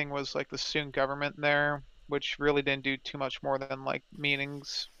did anything was like the student government there, which really didn't do too much more than like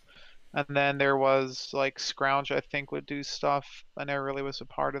meetings. And then there was like Scrounge, I think, would do stuff. I never really was a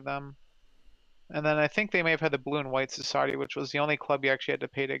part of them. And then I think they may have had the Blue and White Society, which was the only club you actually had to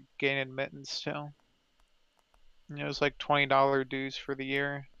pay to gain admittance to. And it was like $20 dues for the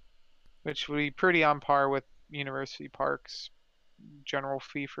year, which would be pretty on par with University Park's general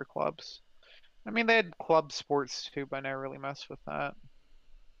fee for clubs. I mean, they had club sports too, but I never really messed with that.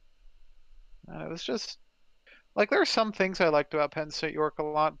 It was just like there are some things I liked about Penn State York a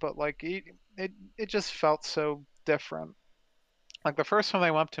lot, but like it just felt so different. Like the first time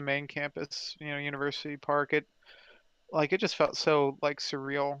I went up to main campus, University Park, it just felt so like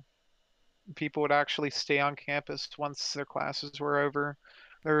surreal. People would actually stay on campus once their classes were over.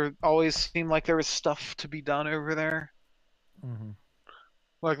 There always seemed like there was stuff to be done over there. Mm-hmm.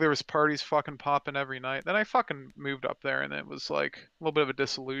 Like there was parties fucking popping every night. Then I fucking moved up there and it was like a little bit of a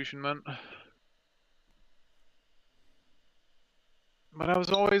disillusionment. But I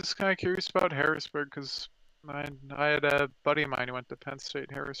was always kind of curious about Harrisburg because I had a buddy of mine who went to Penn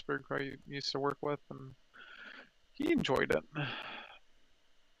State Harrisburg who I used to work with, and he enjoyed it.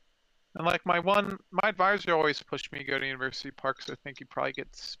 And like my advisor always pushed me to go to University Park, so I think he probably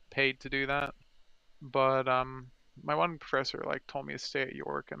gets paid to do that. But my one professor like told me to stay at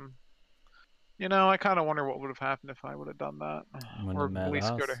York, and I kind of wonder what would have happened if I would have done that, When or you at met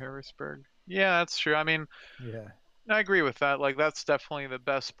least go to us. Harrisburg. Yeah, that's true. I mean, Yeah. I agree with that. Like that's definitely the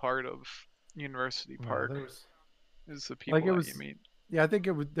best part of University No, Park there was is the like people it that you was. meet. Yeah, I think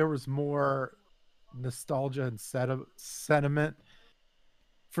it was. There was more nostalgia and sentiment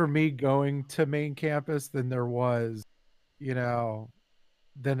for me going to main campus than there was, you know,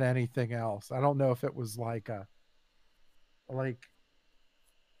 than anything else. I don't know if it was like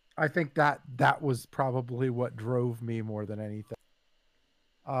I think that was probably what drove me more than anything.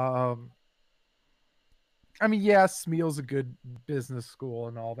 Um I mean, yes, Smeal's a good business school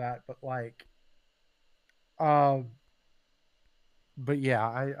and all that, but like um but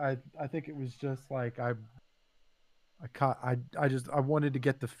yeah, I think it was just like I wanted to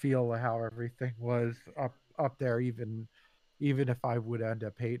get the feel of how everything was up there, even if I would end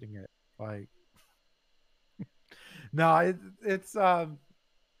up hating it. Like no, it's but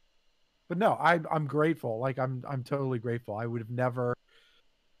no, I'm grateful. Like I'm totally grateful. I would have never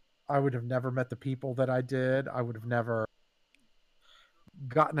met the people that I did. I would have never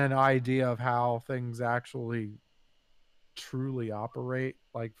gotten an idea of how things actually truly operate,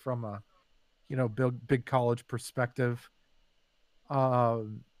 like from a big college perspective.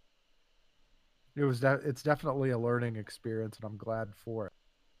 Um, it's definitely a learning experience, and I'm glad for it.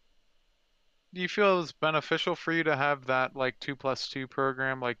 Do you feel it was beneficial for you to have that like 2+2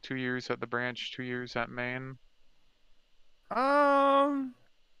 program, like 2 years at the branch, 2 years at Maine? Um,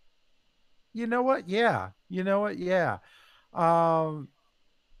 you know what? Yeah, you know what? Yeah. Um,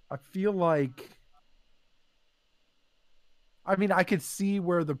 I feel like I mean I could see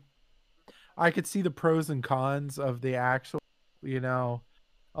the pros and cons of the actual, you know,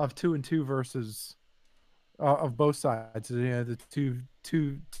 of 2 and 2 versus of both sides. The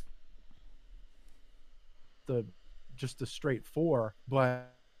the just the straight 4.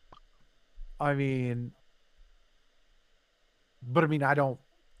 But I mean, But I mean, I don't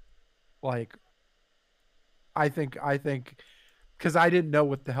like. I think because I didn't know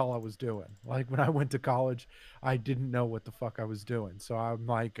what the hell I was doing. Like when I went to college, I didn't know what the fuck I was doing. So I'm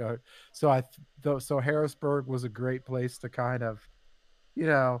like, so Harrisburg was a great place to kind of, you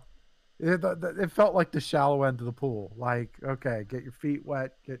know, it felt like the shallow end of the pool. Like, okay, get your feet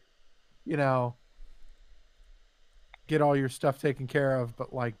wet, you know, get all your stuff taken care of,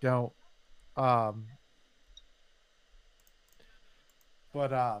 but like don't, um,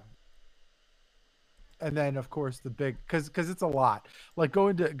 but and then of course the big because it's a lot. Like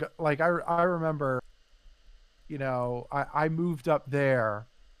going to like I remember, I moved up there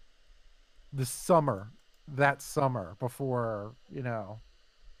the summer that summer before,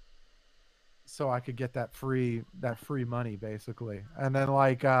 so I could get that free money basically. And then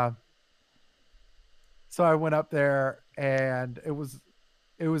like so I went up there and it was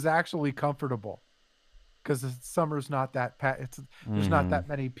actually comfortable because the summer's not that it's there's not Mm-hmm. that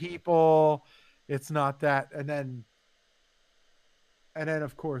many people. It's not that and then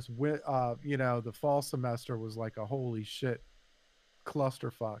of course the fall semester was like a holy shit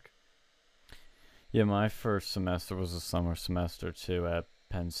clusterfuck. Yeah, my first semester was a summer semester too at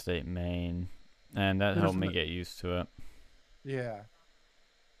Penn State, Maine, and that There's helped me n- get used to it. yeah.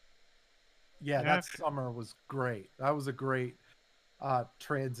 Yeah, Yeah. that summer was great. That was a great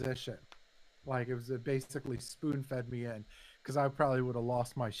transition. Like it basically spoon fed me in because I probably would have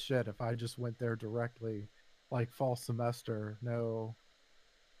lost my shit if I just went there directly, like fall semester, no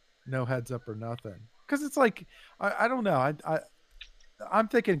heads up or nothing. Because it's like I don't know. I'm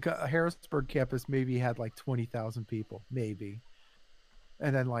thinking Harrisburg campus maybe had like 20,000 people, maybe,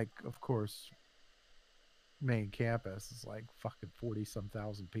 and then like of course main campus is like fucking 40 some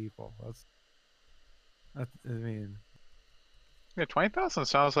thousand people. That's I mean Yeah, 20,000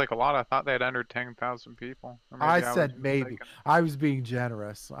 sounds like a lot. I thought they had under 10,000 people, or I maybe I was said maybe. mistaken. I was being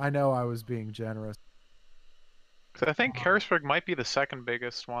generous. I know I was being generous. 'Cause I think Um, Harrisburg might be the second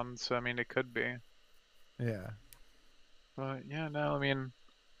biggest one, so I mean it could be. yeah. But yeah, no, I mean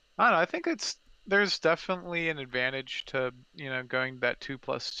I don't know. I think there's definitely an advantage to, going that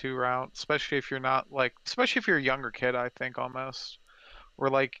 2+2 route, especially if you're not like, especially if you're a younger kid, I think almost, or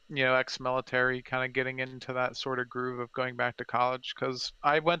like, ex-military, kind of getting into that sort of groove of going back to college. Because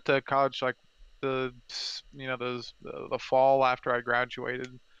I went to college like the fall after I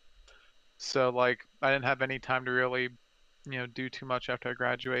graduated. So like I didn't have any time to really, do too much after I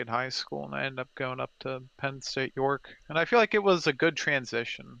graduated high school, and I ended up going up to Penn State York. And I feel like it was a good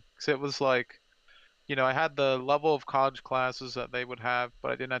transition because it was like, I had the level of college classes that they would have,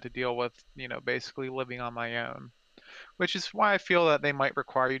 but I didn't have to deal with, basically living on my own, which is why I feel that they might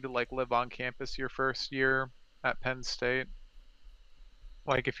require you to like live on campus your first year at Penn State,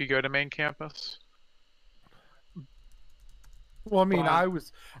 like if you go to main campus. Well, I mean, But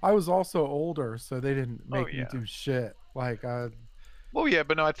I was also older, so they didn't oh make me yeah. do shit. Like Well, yeah,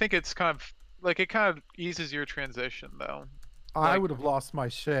 but no, I think it's kind of like it kind of eases your transition though. I Like, would have lost my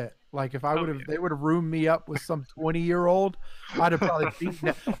shit. Like if I oh would have they would have roomed me up with some 20-year-old, yeah. I'd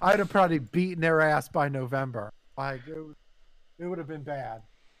have probably beaten their ass by November. Like it would have been bad.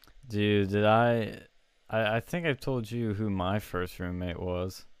 Dude, I think I've told you who my first roommate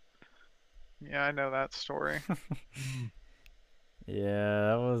was. Yeah, I know that story. Mm.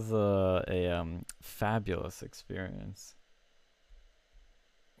 Yeah, that was a fabulous experience.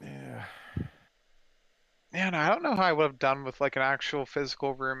 Yeah. Man, I don't know how I would have done with like an actual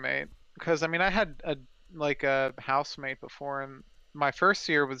physical roommate because I mean I had a housemate before and my first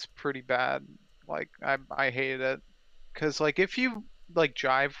year was pretty bad. Like I hated it because like if you like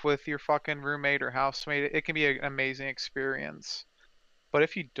jive with your fucking roommate or housemate, it can be an amazing experience. But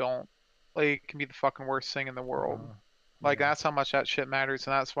if you don't, like it can be the fucking worst thing in the world. Like Yeah. that's how much that shit matters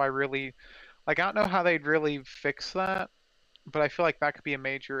and that's why really like I don't know how they'd really fix that, but I feel like that could be a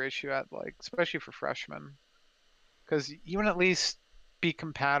major issue at like especially for freshmen. Because you would at least be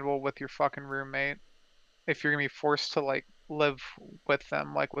compatible with your fucking roommate if you're gonna be forced to like live with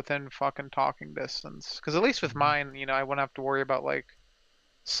them like within fucking talking distance. Because at least with Mhm. mine, I wouldn't have to worry about like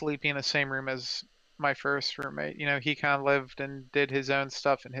sleeping in the same room as my first roommate. He kind of lived and did his own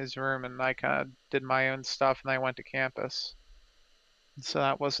stuff in his room, and I kind of did my own stuff, and I went to campus, so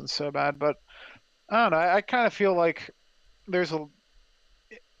that wasn't so bad. But I don't know. I kind of feel like there's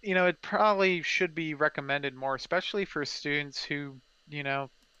it probably should be recommended more, especially for students who, you know,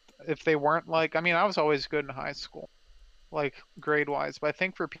 if they weren't like, I mean, I was always good in high school, like grade wise, but I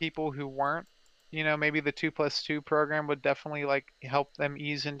think for people who weren't, maybe the 2+2 program would definitely like help them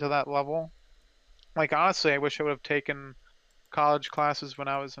ease into that level. Like, honestly, I wish I would have taken college classes when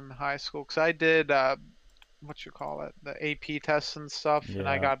I was in high school because I did what you call it, the AP tests and stuff, and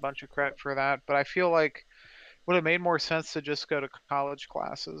I Yeah. got a bunch of credit for that. But I feel like would have made more sense to just go to college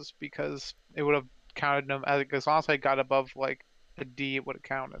classes because it would have counted them as long as I got above like a D, it would have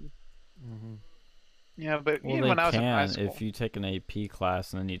counted. Mm-hmm. Yeah, but Well, even they when I was in high can if school, you take an AP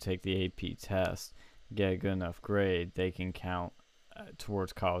class and then you take the AP test, get a good enough grade, they can count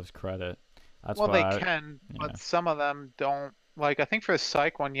towards college credit. That's well, they why can, yeah. but some of them don't. Like I think for the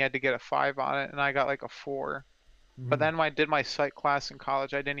psych one, you had to get a 5 on it, and I got like a 4. But Mm-hmm. then when I did my psych class in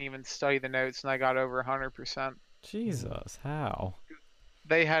college, I didn't even study the notes, and I got over 100%. Jesus, how?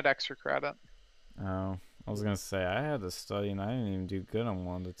 They had extra credit. Oh, I was gonna say I had to study and I didn't even do good on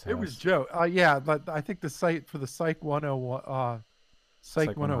one of the It was tests. Joe. Yeah, but I think the site for the Psych 101, It's Psych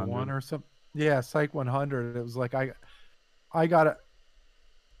like 101 100. or something. Yeah, Psych 100. It was like I got a,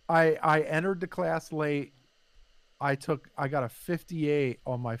 I entered the class late. I got a 58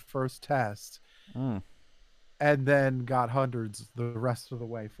 on my first test, Mm. and then got hundreds the rest of the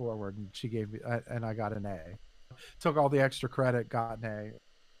way forward. And she gave me, and I got an A. Took all the extra credit, got an A.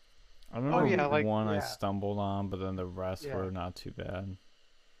 I Oh remember yeah, like one I Yeah, stumbled on, but then the rest yeah. were not too bad.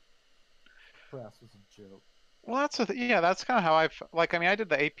 Class was a joke. well, yeah, that's kind of how like. I mean, I did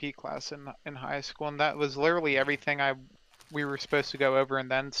the AP class in high school, and that was literally everything we were supposed to go over, and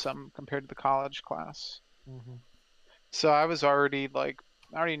then some compared to the college class. Mm-hmm. So I was already like,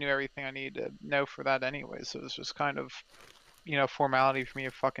 I already knew everything I needed to know for that anyway. So it was just kind of, formality for me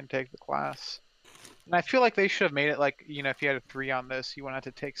to fucking take the class. And I feel like they should have made it like, if you had a 3 on this, you wouldn't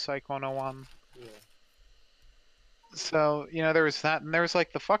have to take Psych 101. Yeah. So, there was that, and there was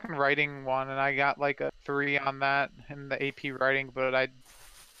like the fucking writing one, and I got like a 3 on that in the AP writing, but I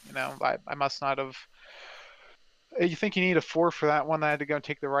must not have. You think you need a 4 for that one? I had to go and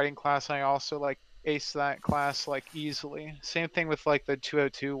take the writing class, and I also like aced that class like easily. Same thing with like the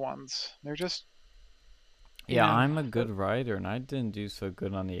 202 ones. They're just, Yeah, yeah. I'm a good writer, and I didn't do so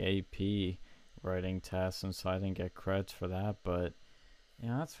good on the AP writing test, and so I didn't get credits for that. But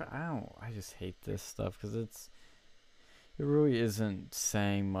that's I just hate this stuff because it really isn't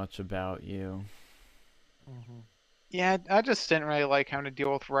saying much about you. Mm-hmm. Yeah, I just didn't really like having to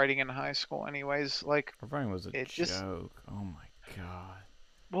deal with writing in high school anyways. Like, Writing was a it just, joke. Oh my god.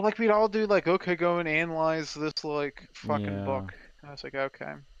 well, like we'd all do like, okay, go and analyze this like fucking Yeah. book. And I was like,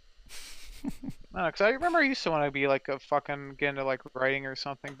 okay. No, because I remember I used to want to be like a fucking get into like writing or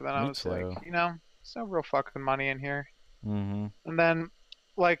something, but then I Me was like, too. there's no real fucking money in here. Mm-hmm. And then,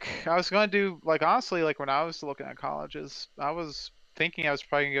 like, I was gonna do like honestly, like when I was looking at colleges, I was thinking I was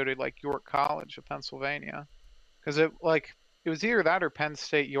probably gonna go to like York College of Pennsylvania, because it was either that or Penn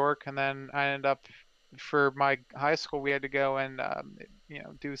State York, and then I ended up for my high school we had to go and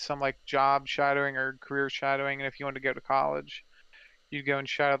do some like job shadowing or career shadowing, and if you wanted to go to college, you'd go and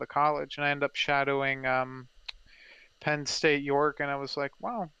shadow the college, and I ended up shadowing Penn State York, and I was like,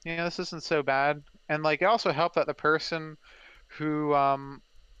 wow, this isn't so bad, and like it also helped that the person who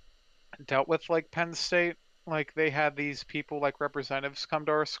dealt with like Penn State. Like they had these people like representatives come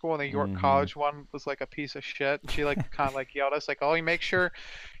to our school, and the York Mm-hmm. College one was like a piece of shit. And she like kind of like yelled at us like, "Oh, you make sure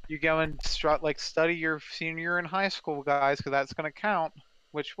you go and study your senior year in high school, guys, because that's gonna count."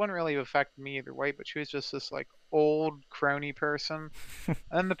 Which wouldn't really affect me either way, but she was just this like old crony person.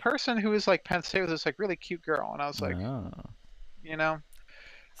 And the person who was like Penn State was this like really cute girl, and I was like, Oh. you know,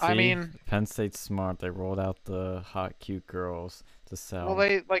 I See, mean, Penn State's smart. They rolled out the hot, cute girls to well, sell.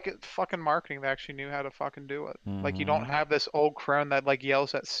 they like fucking marketing. They actually knew how to fucking do it. Like you don't Mm-hmm. have this old crone that like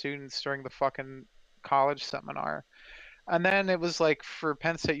yells at students during the fucking college seminar. And then it was like for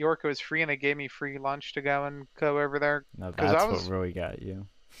Penn State York, it was free, and they gave me free lunch to go and go over there Now because I that's what was. really got you.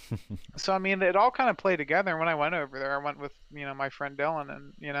 So I mean, it all kind of played together. And when I went over there, I went with my friend Dylan,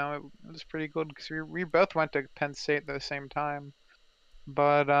 and it was pretty good because we both went to Penn State at the same time.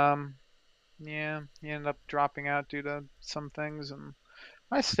 But yeah, he ended up dropping out due to some things, and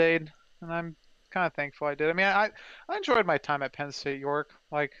I stayed, and I'm kind of thankful I did. I mean, I enjoyed my time at Penn State York.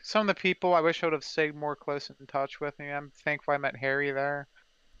 Like some of the people, I wish I would have stayed more close in touch with. I'm thankful I met Harry there,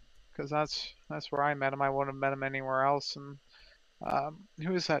 because that's where I met him. I wouldn't have met him anywhere else. And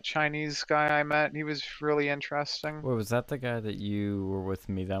who was that Chinese guy I met? He was really interesting. Wait, was that the guy that you were with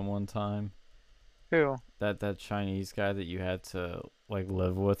me that one time? Who? That Chinese guy that you had to like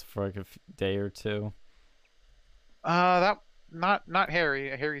live with for like a day or two? That not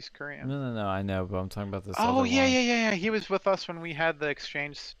Harry. Harry's Korean. No. I know, but I'm talking about this Oh other yeah, one. yeah, yeah, yeah. He was with us when we had the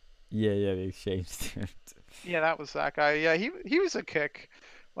exchange. Yeah, the exchange student. Yeah, that was that guy. Yeah, he was a kick.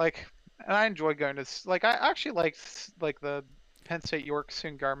 Like, and I enjoyed going to like I actually liked like the Penn State York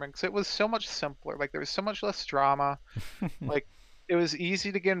student government because it was so much simpler. Like there was so much less drama. Like it was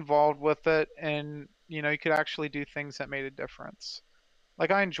easy to get involved with it, and You know, you could actually do things that made a difference.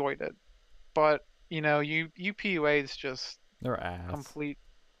 Like I enjoyed it, but you know, UPUA is just They're ass. complete.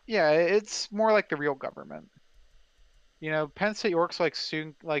 Yeah, it's more like the real government. You know, Penn State York's like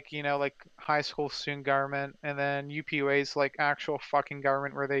student, like you know, like high school student government, and then UPUA's like actual fucking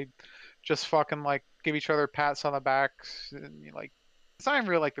government where they just fucking like give each other pats on the backs and like it's not even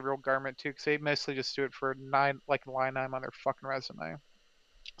really like the real government too, because they mostly just do it for like line item on their fucking resume.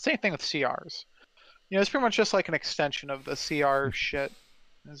 Same thing with CRs. You know, it's pretty much just like an extension of the CR shit.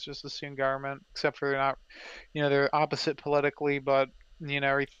 It's just the student government, except for they're not, you know, they're opposite politically, but you know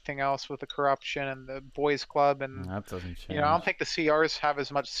everything else with the corruption and the boys club and That doesn't you know, I don't change. think the CRs have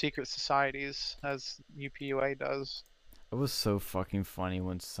as much secret societies as UPUA does. It was so fucking funny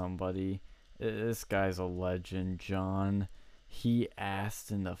when somebody, this guy's a legend, John. He asked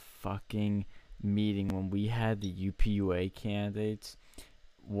in the fucking meeting when we had the UPUA candidates.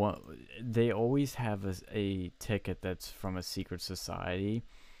 What they always have a ticket that's from a secret society,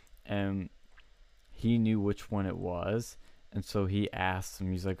 and he knew which one it was, and so he asked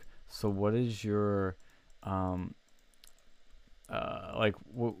him. He's like, "So what is your um like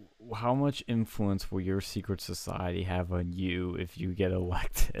how much influence will your secret society have on you if you get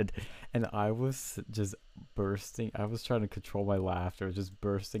elected?" And I was just bursting. I was trying to control my laughter. It was just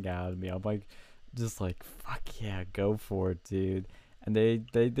bursting out of me. I'm like, just like, fuck yeah, go for it, dude. And they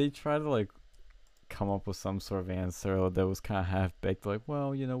try to like come up with some sort of answer that was kind of half baked. Like,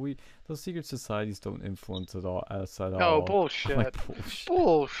 well, you know, those secret societies don't influence us at No, all. I'm like, bullshit. bullshit.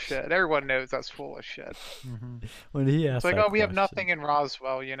 Bullshit. Everyone knows that's full of shit. When he It's asked like, that oh, we have question, nothing in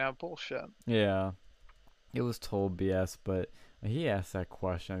Roswell, you know, bullshit. yeah, it was total BS. But when he asked that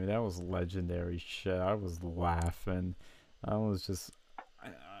question, I mean, that was legendary shit. I was laughing. I was just,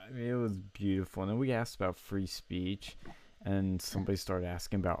 I mean, it was beautiful. And then we asked about free speech, and somebody started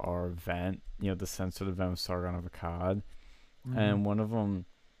asking about our event, you know, the censored event with Sargon of Akkad. And one of them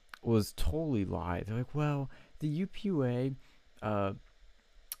was totally lied. They're like, well, the UPUA,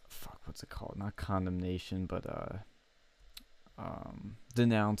 fuck, what's it called? Not condemnation, but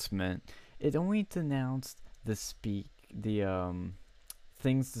denouncement. It only denounced the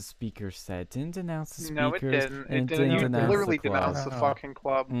things the speaker said. Didn't denounce the No, it speakers, didn't. and It it didn't. didn't You denounce the literally club. denounced the fucking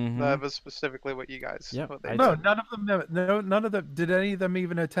club. Mhm. That was specifically what you guys. Yep, What they I No, did. none of them. No, none of them. Did any of them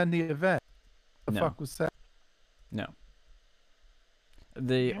even attend the event? The No. fuck was said? No.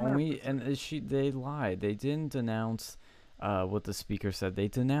 They Yeah, only they lied. They didn't denounce what the speaker said. They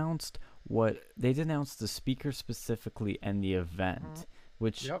denounced the speaker specifically and the event,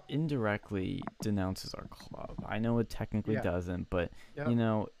 which Yep. indirectly denounces our club. I know it technically Yeah. doesn't, but Yep. you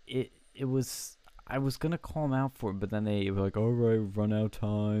know, it was I was gonna call them out for it, but then they were like, "All right, we've run out of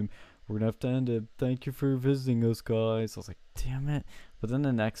time. We're gonna have to end it. Thank you for visiting us, guys." I was like, "Damn it!" But then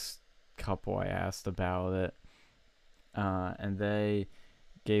the next couple I asked about it, and they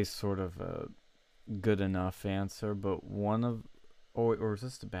gave sort of a good enough answer, but one of, or is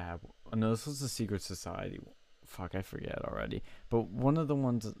this the bad one? No, this was the secret society. Fuck, I forget already. But one of the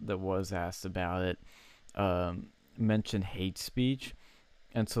ones that was asked about it mentioned hate speech,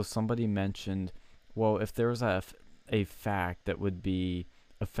 and so somebody mentioned, well, if there was a fact that would be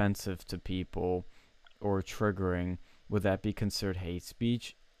offensive to people or triggering, would that be considered hate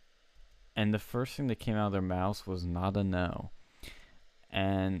speech? And the first thing that came out of their mouths was not a no.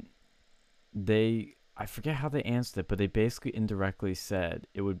 And I forget how they answered it, but they basically indirectly said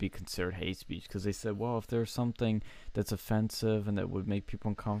it would be considered hate speech, because they said, well, if there's something that's offensive and that would make people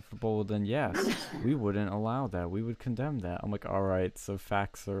uncomfortable, then yes, we wouldn't allow that. We would condemn that. I'm like, all right, so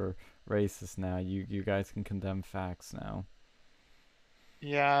facts are racist now. You guys can condemn facts now.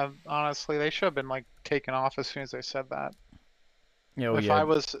 Yeah, honestly, they should have been like taken off as soon as they said that. Yeah, If I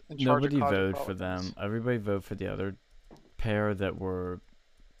was in charge nobody of college voted for them. Republicans. Everybody voted for the other pair that were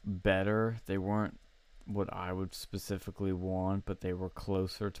better. They weren't what I would specifically want, but they were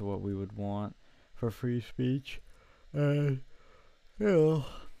closer to what we would want for free speech. And, you know,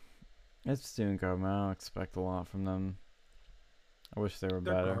 it's student government. I don't expect a lot from them. I wish they were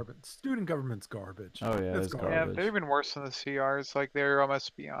They're better. garbage. Student government's garbage. Oh, yeah, it's Yeah, garbage. they're even worse than the CRs. Like they're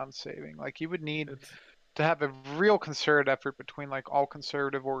almost beyond saving. Like you would need It's- to have a real concerted effort between like all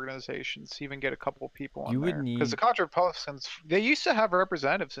conservative organizations to even get a couple people in You would there. Because the need- college Republicans, they used to have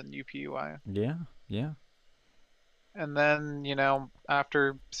representatives in UPUI. Yeah. And then, you know,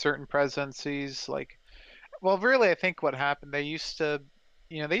 after certain presidencies, like, well, really, I think what happened, they used to,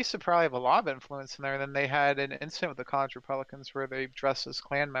 you know, they used to probably have a lot of influence in there. And then they had an incident with the college Republicans where they dressed as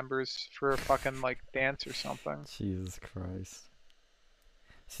Klan members for a fucking like dance or something. Jesus Christ.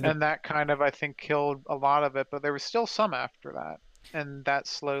 See, And that kind of, I think, killed a lot of it. But there was still some after that. and that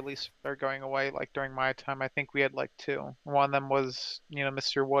slowly started going away. Like during my time, I think we had like two. One of them was,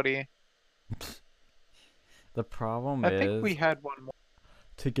 Mr. Woody. The problem I think we is had one more.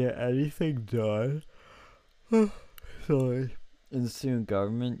 to get anything done. Sorry. In the student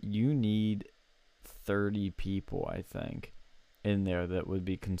government, you need 30 people, I think, in there that would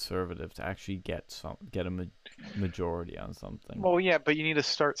be conservative to actually get a majority on something. Well, yeah, but you need to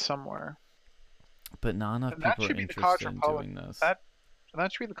start somewhere. But not enough And that people are should be the College interested in Republic. doing this.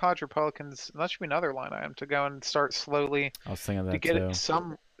 That should be the College Republicans. That should be another line item to go and start slowly I was thinking to that get too.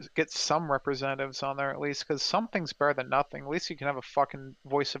 some representatives on there at least, because something's better than nothing. At least you can have a fucking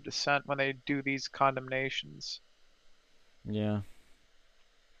voice of dissent when they do these condemnations. Yeah.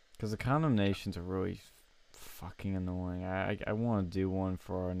 Because the condemnations are really fucking annoying. I want to do one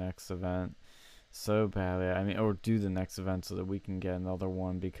for our next event so badly. I mean, or do the next event so that we can get another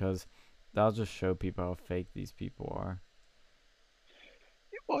one, because that'll just show people how fake these people are.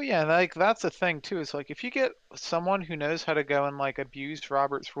 Well, yeah, like that's the thing too. Is like if you get someone who knows how to go and like abuse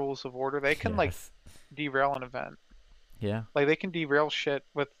Robert's Rules of Order, they can like Yes. derail an event. Yeah. Like they can derail shit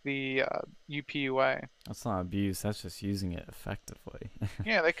with the UPUA. That's not abuse. That's just using it effectively.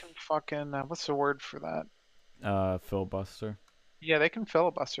 Yeah, they can fucking what's the word for that? Filibuster. Yeah, they can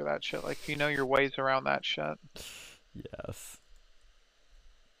filibuster that shit. Like if you know your ways around that shit. Yes.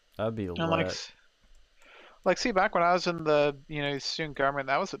 That'd be And lit. like see back when I was in the student government,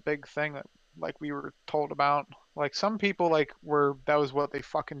 that was a big thing that like we were told about. Like some people like were that was what they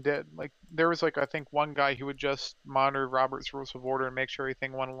fucking did. Like there was like I think one guy who would just monitor Robert's Rules of Order and make sure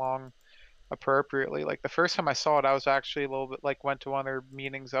everything went along appropriately. Like the first time I saw it, I was actually a little bit like went to one of their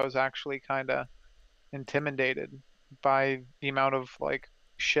meetings. I was actually kind of intimidated by the amount of like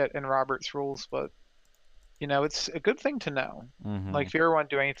shit in Robert's rules, but it's a good thing to know. Mm-hmm. Like if you ever want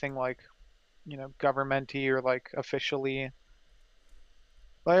to do anything like, governmenty or like officially,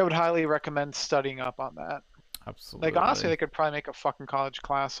 I would highly recommend studying up on that. Like honestly, Absolutely. they could probably make a fucking college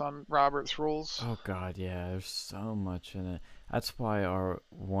class on Robert's rules. Oh god, yeah. There's so much in it. That's why our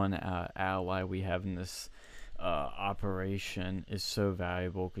one ally we have in this operation is so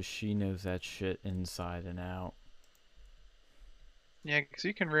valuable, because she knows that shit inside and out. Yeah, because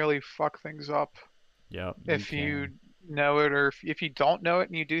you can really fuck things up Yep, you if you can. know it, or if you don't know it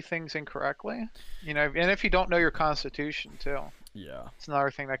and you do things incorrectly. And if you don't know your constitution too. Yeah. It's another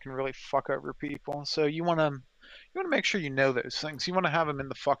thing that can really fuck over people. So you want to make sure you know those things. You want to have them in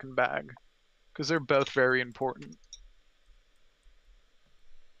the fucking bag because they're both very important.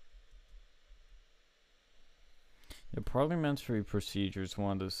 Yeah, parliamentary procedure is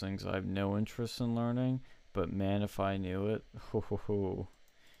one of those things I have no interest in learning, but man, if I knew it,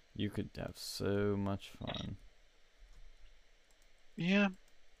 you could have so much fun. Yeah,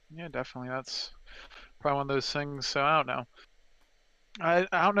 yeah, definitely. That's probably one of those things. So I don't know. I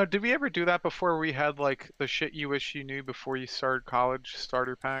don't know. Did we ever do that before? We had like the shit you wish you knew before you started college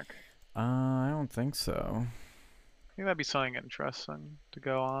starter pack. I don't think so. I think that'd be something interesting to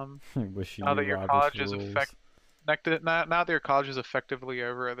go on. I wish you Now knew that your Robert's college is rules. now that your college is effectively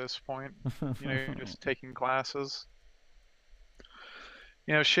over at this point. You're just taking classes.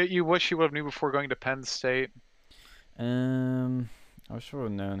 Shit you wish you would have knew before going to Penn State. I wish I would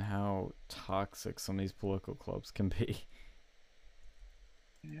have known how toxic some of these political clubs can be.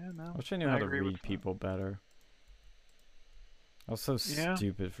 Yeah, I no, wish I knew I how to agree with read that. people better. I was so Yeah,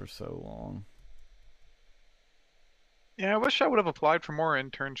 stupid for so long. yeah, I wish I would have applied for more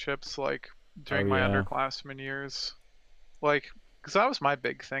internships like Oh during my yeah. underclassmen years. Like, because that was my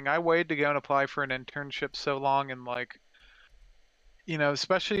big thing. I waited to go and apply for an internship so long, and like,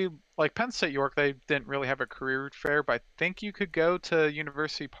 especially like Penn State York, they didn't really have a career fair, but I think you could go to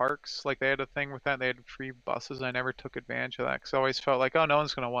University Parks. Like they had a thing with that. They had free buses. I never took advantage of that because I always felt like, oh, no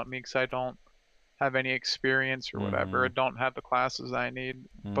one's gonna want me because I don't have any experience or whatever. I Mhm. don't have the classes I need.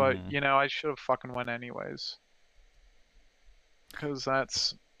 But Mhm. I should have fucking went anyways because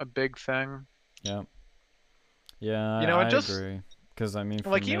that's a big thing. Yep. Yeah, And I just agree. Because I mean,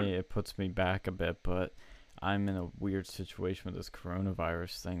 for like even me, it puts me back a bit, but I'm in a weird situation with this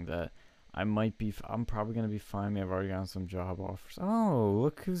coronavirus thing that I might be. I'm probably gonna be fine. I've already gotten some job offers. Oh,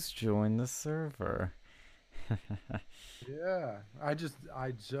 look who's joined the server. Yeah, I just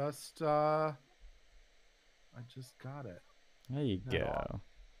got it. There you No, go.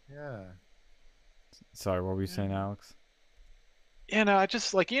 yeah. Sorry, what were you yeah. saying, Alex? I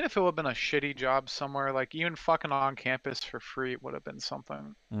just like even if it would have been a shitty job somewhere, like even fucking on campus for free, it would have been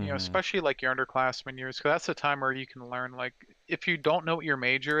something. Mhm. Especially like your underclassmen years, because that's the time where you can learn. Like if you don't know what your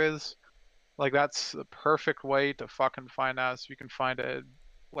major is, like that's the perfect way to fucking find out so you can find a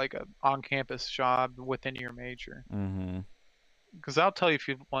on campus job within your major. Mhm. because I'll tell you if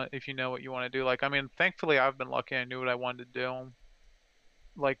you want, if you know what you want to do. Like, I mean, thankfully I've been lucky. I knew what I wanted to do.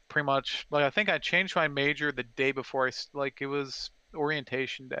 Like pretty much, like I think I changed my major the day before like it was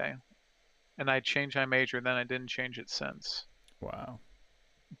orientation day, and I changed my major. Then I didn't change it since. Wow.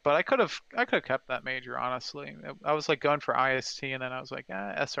 But I could have kept that major honestly. I was like going for IST, and then I was like,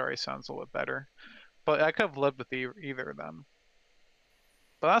 SRA sounds a little bit better. But I could have lived with either of them.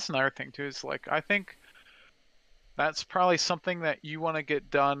 But that's another thing too. Is like I think that's probably something that you want to get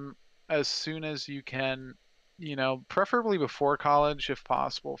done as soon as you can. You know, preferably before college if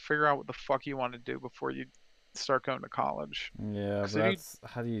possible. Figure out what the fuck you want to do before you start going to college. Yeah, Because but if you that's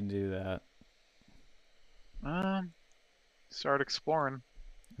how do you do that? start exploring.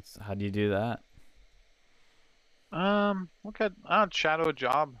 How do you do that? Look at shadow a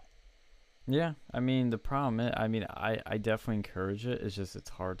job. Yeah, I mean the problem is, I definitely encourage it. It's just it's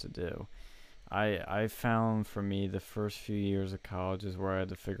hard to do. I found for me the first few years of college is where I had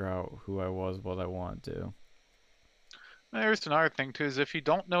to figure out who I was, what I want to do. There's another thing too, is if you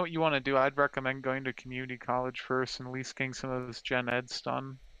don't know what you want to do, I'd recommend going to community college first and at least getting some of this gen eds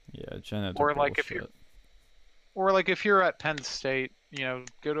done. Yeah, gen eds are Or like if you're bullshit. or like if you're at Penn State,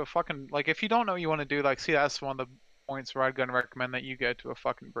 go to a fucking like if you don't know what you want to do, like see that's one of the points where I'd gonna recommend that you go to a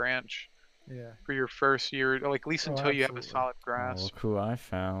fucking branch Yeah. for your first year, like at least Oh, until you have a absolutely. solid Oh, grasp. look who I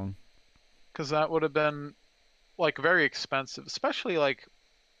found. Because that would have been like very expensive, especially like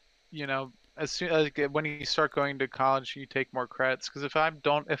as soon as when you start going to college, you take more credits. Because if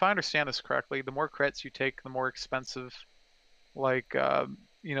I understand this correctly, the more credits you take, the more expensive. Like,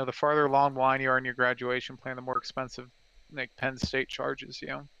 the farther along the line you are in your graduation plan, the more expensive like Penn State charges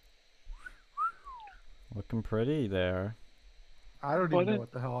you. Looking pretty there. I don't even But know it,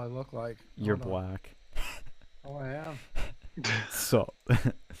 what the hell I look like. You're Hold on. black. Oh, I am. So,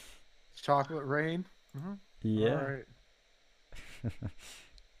 Chocolate rain. All yeah. right.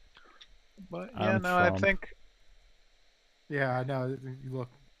 but yeah, I'm no, I Trump. think Yeah, I know.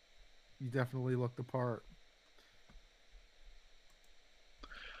 You definitely look the part.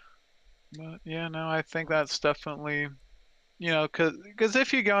 But yeah, no, I think that's definitely, because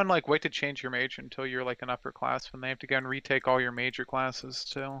if you go and like wait to change your major until you're like an upperclassman, they have to go and retake all your major classes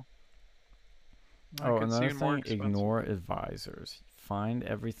too. Oh, Like it's another even more thing, expensive. ignore advisors. Find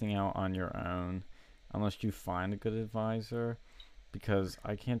everything out on your own unless you find a good advisor, because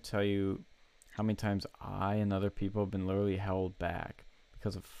I can't tell you how many times I and other people have been literally held back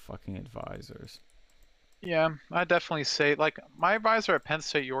because of fucking advisors. Yeah, I definitely say like my advisor at Penn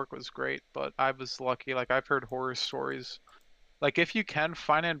State York was great, but I was lucky. Like I've heard horror stories. Like if you can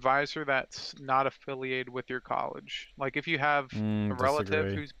find an advisor that's not affiliated with your college. Like if you have a relative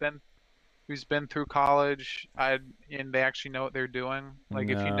Disagree. who's been through college, and they actually know what they're doing. Like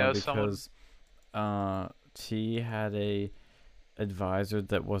if you No, know someone. because T had a advisor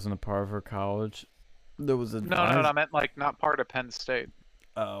that wasn't a part of her college. That was No, no, no, advised. I meant like not part of Penn State.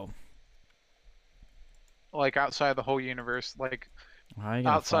 Oh, Like outside the whole universe, like how are you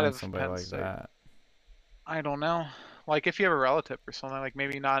gonna outside find of somebody Penn like State. that? I don't know. Like if you have a relative or something, like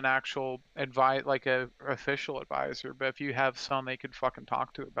maybe not an actual advice, like a official advisor, but if you have someone they could fucking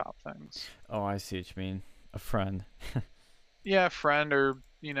talk to about things. Oh, I see what you mean. A friend. Yeah, a friend or,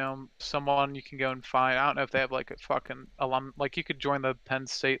 someone you can go and find. I don't know if they have like a fucking like you could join the Penn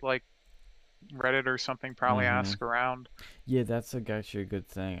State like Reddit or something, probably Mm-hmm. ask around. Yeah, that's actually a good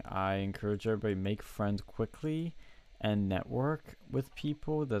thing. I encourage everybody to make friends quickly and network with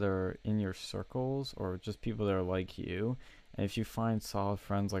people that are in your circles or just people that are like you. And if you find solid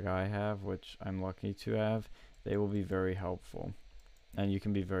friends like I have, which I'm lucky to have, they will be very helpful. And you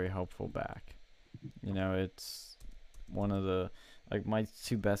can be very helpful back. It's one of the like my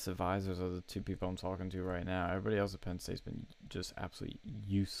two best advisors are the two people I'm talking to right now. Everybody else at Penn State's been just absolutely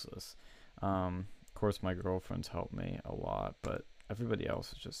useless. Of course, my girlfriend's helped me a lot, but everybody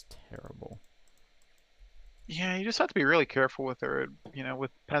else is just terrible. Yeah, you just have to be really careful with their,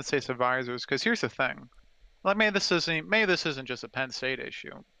 with Penn State's advisors. Because here's the thing. Like maybe this isn't just a Penn State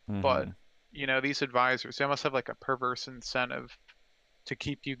issue, but Mm-hmm. these advisors, they must have like a perverse incentive to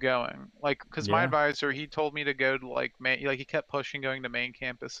keep you going. Like, because my Yeah, advisor, he told me to go to like main, like he kept pushing going to main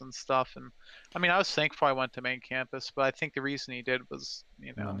campus and stuff. And I mean, I was thankful I went to main campus, but I think the reason he did was,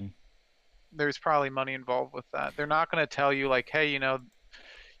 money. there's probably money involved with that. They're not going to tell you like, hey,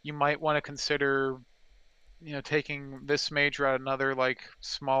 you might want to consider, taking this major at another like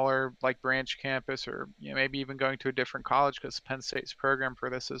smaller like branch campus, or maybe even going to a different college because Penn State's program for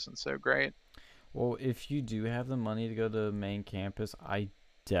this isn't so great. Well, if you do have the money to go to the main campus, I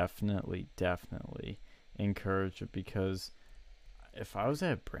definitely encourage it because if I was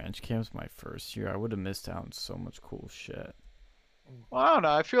at branch camps my first year, I would have missed out on so much cool shit. Well, I don't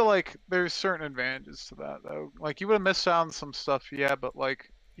know. I feel like there's certain advantages to that though. Like you would have missed out on some stuff, yeah, but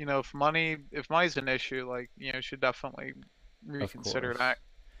like, if money's an issue, like, you should definitely Of reconsider that course.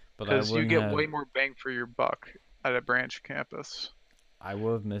 But I because you wouldn't get way have. more bang for your buck at a branch campus. I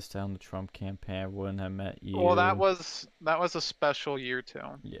would have missed out on the Trump campaign. I wouldn't have met Well, that you. was that was a special year too.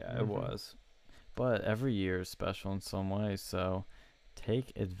 Yeah, it Mm-hmm. was. But every year is special in some way, so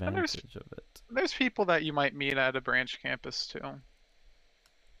take And advantage of it. there's people that you might meet at a branch campus too.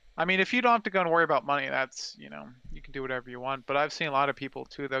 I mean, if you don't have to go and worry about money, that's, you can do whatever you want. But I've seen a lot of people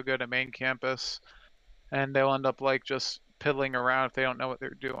too, they'll go to main campus and they'll end up like just piddling around if they don't know what they're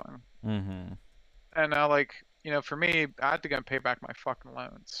doing. Mm-hmm. And now, like, for me, I had to go and pay back my fucking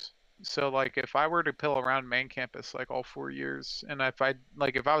loans. So, like, if I were to pill around main campus like all 4 years, and if I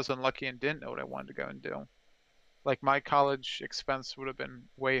was unlucky and didn't know what I wanted to go and do, like, my college expense would have been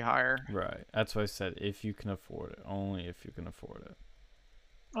way higher. Right. That's why I said if you can afford it. Only if you can afford it.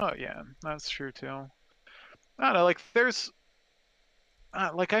 Oh, yeah, that's true too. I don't know, like,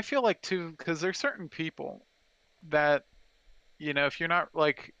 I feel like too, because there's certain people that, if you're not,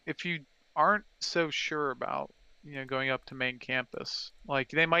 like, if you aren't so sure about, going up to main campus, like,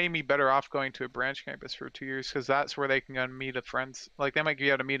 they might be better off going to a branch campus for 2 years because that's where they can go and meet a friends. Like, they might be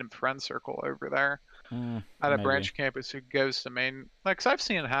able to meet a friend circle over there at a Maybe. branch campus who goes to main. Like, 'cause I've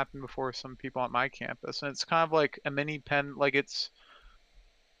seen it happen before with some people at my campus, and it's kind of like a mini pen. Like,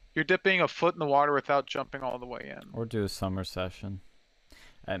 you're dipping a foot in the water without jumping all the way in. Or do a summer session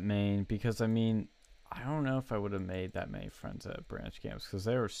at Maine. Because, I mean, I don't know if I would have made that many friends at branch camps because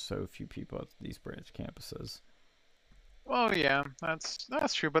there are so few people at these branch campuses. Well, yeah,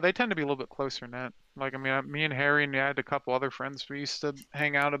 that's true, but they tend to be a little bit closer knit. Like, I mean, me and Harry and I had a couple other friends. We used to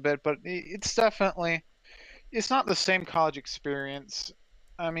hang out a bit, but it's not the same college experience.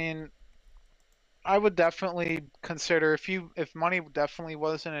 I mean, I would definitely consider if money definitely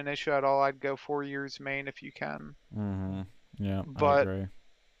wasn't an issue at all, I'd go 4 years Maine if you can. Mm-hmm. Yeah, I But agree.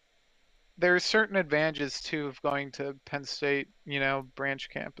 there's certain advantages too of going to Penn State, branch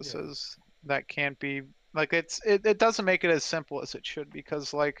Yeah. campuses that can't be like it doesn't make it as simple as it should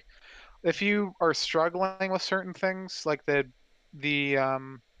because like if you are struggling with certain things like the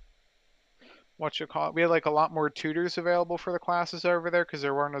what you call it, we had like a lot more tutors available for the classes over there because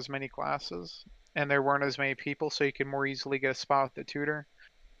there weren't as many classes and there weren't as many people, so you can more easily get a spot with the tutor.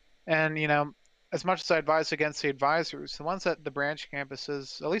 And as much as I advise against the advisors, the ones at the branch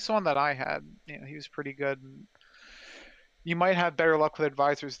campuses, at least the one that I had, he was pretty good. And you might have better luck with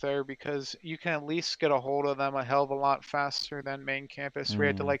advisors there because you can at least get a hold of them a hell of a lot faster than main campus. We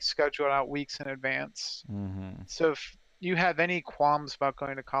had to Mm. like schedule it out weeks in advance. Mm-hmm. So if you have any qualms about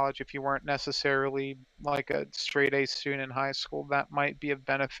going to college, if you weren't necessarily like a straight A student in high school, that might be of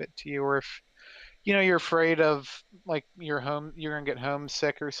benefit to you. Or if you're afraid of like you're gonna get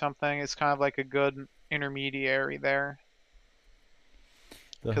homesick or something, it's kind of like a good intermediary there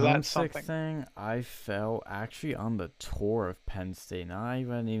The because that's homesick something. thing, I felt actually on the tour of Penn State. And I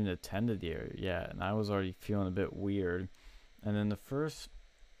hadn't even attended the area yet, and I was already feeling a bit weird. And then the first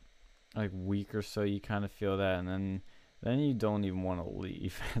like week or so, you kind of feel that, and then you don't even want to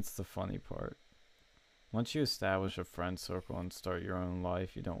leave. That's the funny part. Once you establish a friend circle and start your own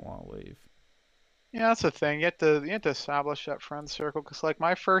life, you don't want to leave. Yeah, that's the thing. You have to establish that friend circle because like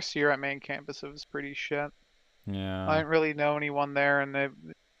my first year at main campus, it was pretty shit. I Yeah. didn't really know anyone there, and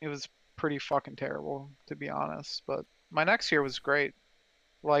it was pretty fucking terrible to be honest. But my next year was great.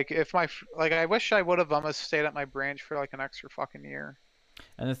 Like if like I wish I would have almost stayed at my branch for like an extra fucking year.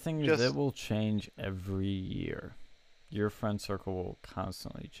 And the thing is, it Just will change every year. Your friend circle will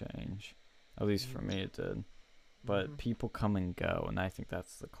constantly change. At least for me, it did. But Mm-hmm. people come and go, and I think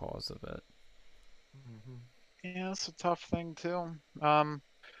that's the cause of it. Mm-hmm. yeah, it's a tough thing too. I don't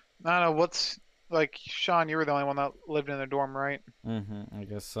know what's like Sean. You were the only one that lived in a dorm, right? I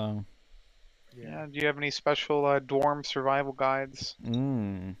guess so. Yeah. Yeah. Do you have any special dorm survival guides?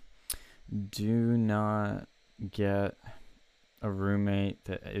 Mm. Do not get a roommate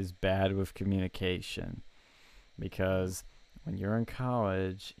that is bad with communication, because when you're in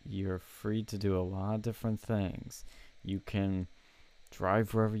college, you're free to do a lot of different things. You can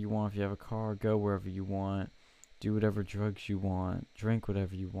drive wherever you want if you have a car, go wherever you want, do whatever drugs you want, drink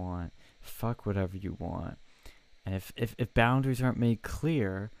whatever you want, fuck whatever you want. And if boundaries aren't made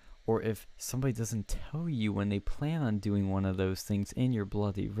clear, or if somebody doesn't tell you when they plan on doing one of those things in your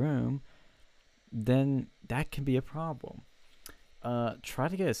bloody room, then that can be a problem. Try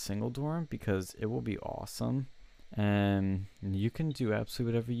to get a single dorm because it will be awesome, and you can do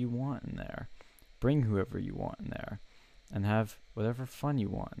absolutely whatever you want in there. Bring whoever you want in there, and have whatever fun you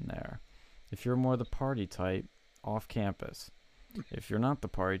want in there. If you're more the party type, off campus. If you're not the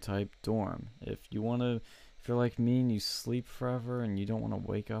party type, dorm. If you're like me and you sleep forever and you don't want to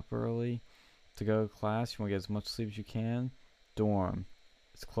wake up early to go to class, you want to get as much sleep as you can, dorm.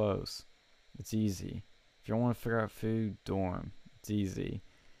 It's close. It's easy. If you don't want to figure out food, dorm. It's easy.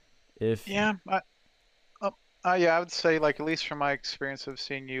 If Yeah, yeah, I would say like at least from my experience of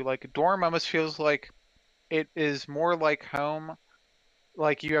seeing you, like a dorm almost feels like it is more like home.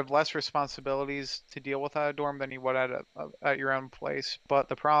 Like you have less responsibilities to deal with at a dorm than you would at your own place. But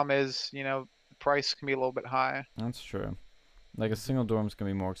the problem is, the price can be a little bit high. That's true. Like a single dorm's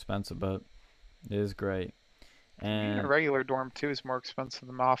gonna be more expensive, but it is great. Even a And regular dorm too is more expensive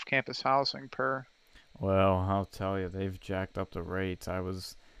than off-campus housing per. well, I'll tell you, they've jacked up the rates.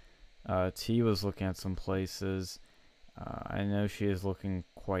 T was looking at some places. I know she is looking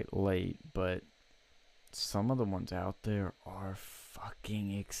quite late, but some of the ones out there are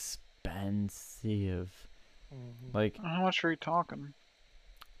fucking expensive. Like How much are you talking?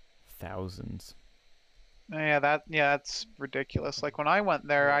 thousands. That's ridiculous. Like when I went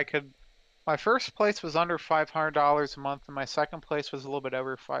there, my first place was under $500 a month, and my second place was a little bit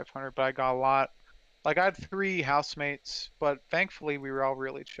over 500, but I got a lot. Like I had three housemates, but thankfully we were all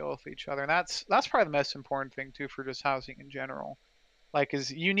really chill with each other, and that's probably the most important thing too for just housing in general. Like,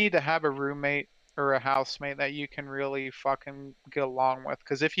 is you need to have a roommate or a housemate that you can really fucking get along with,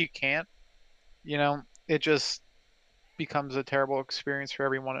 because if you can't, it just becomes a terrible experience for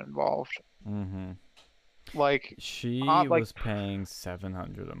everyone involved. Mm-hmm. Like, She like was paying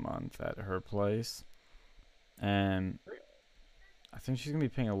 $700 a month at her place, and I think she's gonna be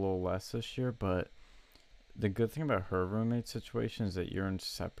paying a little less this year. But the good thing about her roommate situation is that you're in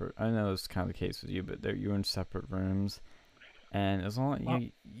separate. I know it's kind of the case with you, but you're in separate rooms, and as long Well,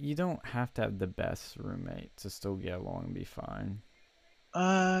 you don't have to have the best roommate to still get along and be fine.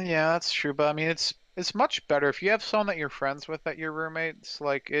 yeah, that's true. But I mean, it's much better if you have someone that you're friends with that your roommates.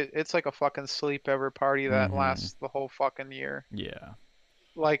 Like it's like a fucking sleepover party that Mm-hmm. lasts the whole fucking year. Yeah.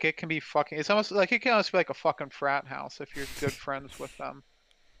 Like it can be fucking. It's almost like it can almost be like a fucking frat house if you're good friends with them.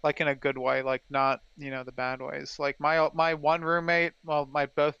 Like in a good way, like not the bad ways. Like my one roommate, well, my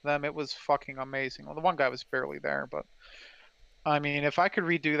both of them, it was fucking amazing. Well, the one guy was barely there, but I mean, if I could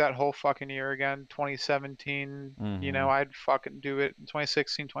redo that whole fucking year again, 2017, Mm-hmm. I'd fucking do it.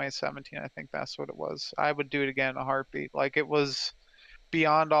 2016, 2017, I think that's what it was. I would do it again in a heartbeat. Like it was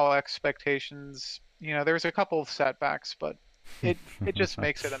beyond all expectations. There was a couple of setbacks, but it just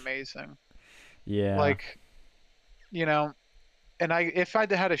makes it amazing. Yeah. Like, you know, and if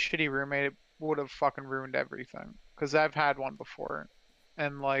I'd had a shitty roommate, it would have fucking ruined everything. Because I've had one before,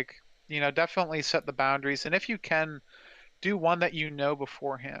 and like, definitely set the boundaries. And if you can do one that you know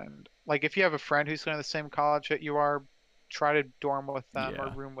beforehand. Like if you have a friend who's going to the same college that you are, try to dorm with them or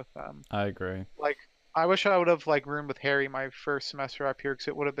Yeah. room with them. I agree. Like I wish I would have like roomed with Harry my first semester up here because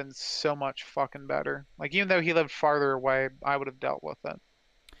it would have been so much fucking better. Like even though he lived farther away, I would have dealt with it.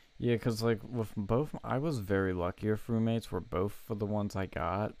 Yeah, cause like with both, I was very lucky with roommates. Where both of the ones I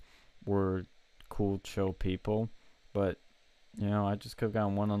got were cool, chill people. But I just could have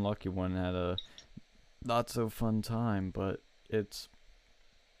gotten one unlucky one and had a not so fun time. But it's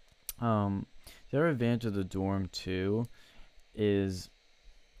the other advantage of the dorm too is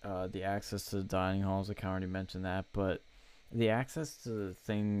the access to the dining halls. I kind of already mentioned that, but the access to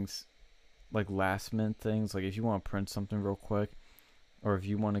things like last minute things, like if you want to print something real quick, or if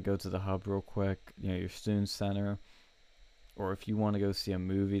you want to go to the hub real quick, your student center, or if you want to go see a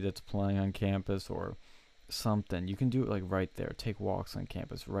movie that's playing on campus or something, you can do it like right there. Take walks on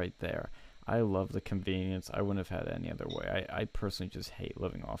campus right there. I love the convenience. I wouldn't have had it any other way. I personally just hate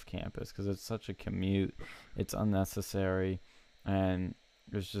living off campus because it's such a commute. It's unnecessary, and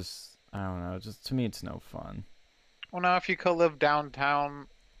it's just I don't know. Just to me, it's no fun. Well, now if you could live downtown,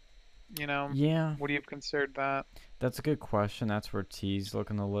 you know, Yeah, would you have considered that? that's a good question. That's where T's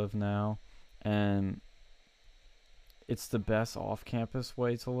looking to live now, and it's the best off-campus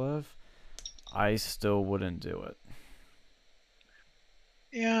way to live. I still wouldn't do it.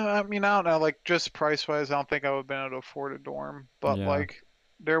 Yeah, I mean, I don't know. Like just price wise, I don't think I would have been able to afford a dorm, but Yeah, like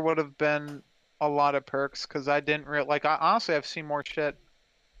there would have been a lot of perks because I didn't really like. I honestly, I've seen more shit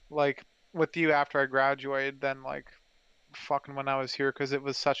like with you after I graduated than like fucking when I was here because it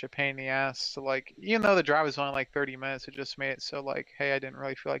was such a pain in the ass. So like, even though the drive was only like 30 minutes, it just made it so like, hey, I didn't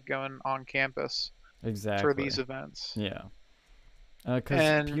really feel like going on campus for exactly. these events. Yeah. Because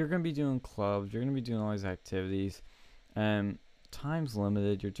And you're going to be doing clubs, you're going to be doing all these activities, and time's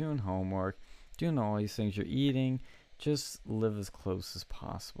limited. You're doing homework, doing all these things, you're eating. Just live as close as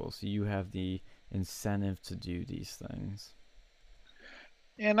possible so you have the incentive to do these things.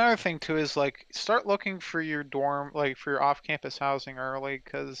 Another thing too is like start looking for your dorm, like for your off-campus housing early,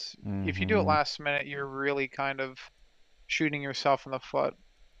 because if you do it Mm-hmm. last minute, you're really kind of shooting yourself in the foot.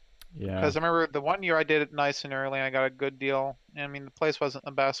 Yeah. Because I remember the one year I did it nice and early, and I got a good deal. And I mean, the place wasn't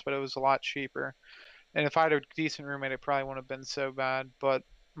the best, but it was a lot cheaper. And if I had a decent roommate, it probably wouldn't have been so bad. But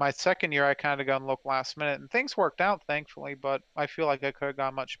my second year, I kind of got and looked last minute, and things worked out, thankfully. But I feel like I could have got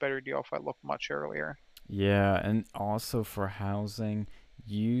a much better deal if I looked much earlier. Yeah, and also for housing,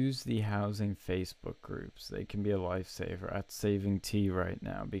 use the housing Facebook groups. They can be a lifesaver at Saving Tea right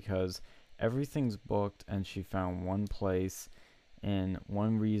now because everything's booked and she found one place in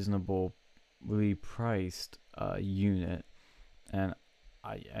one reasonably priced unit. And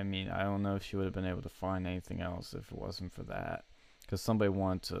I mean, I don't know if she would have been able to find anything else if it wasn't for that. Because somebody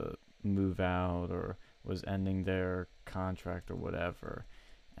wanted to move out or was ending their contract or whatever.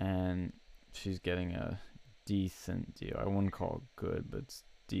 And she's getting a decent deal. I wouldn't call it good, but it's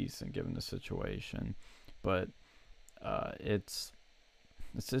decent given the situation. But it's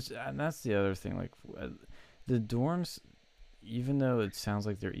just, and that's the other thing. Like the dorms, even though it sounds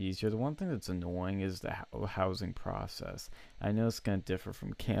like they're easier, the one thing that's annoying is the housing process. I know it's going to differ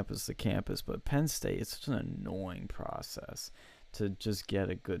from campus to campus, but Penn State, it's such an annoying process to just get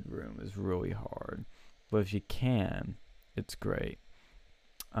a good room is really hard. But if you can, it's great.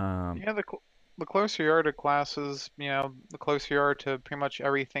 Um, Yeah, the closer you are to classes, the closer you are to pretty much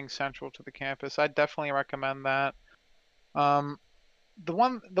everything central to the campus. I definitely recommend that. Um, the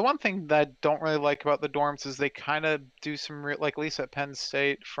one thing that I don't really like about the dorms is they kind of do some like at least at Penn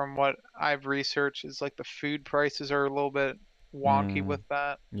State, from what I've researched, is like the food prices are a little bit wonky mm, with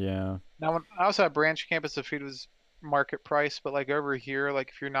that. yeah. Now, when I was at Branch campus, the food was market price, but like over here, like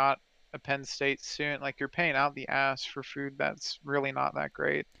if you're not a Penn State student, like you're paying out the ass for food that's really not that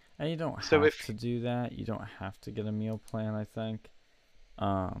great. And you don't So have if to do that. You don't have to get a meal plan, I think.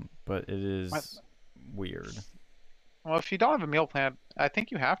 But it my- is weird. well, if you don't have a meal plan, I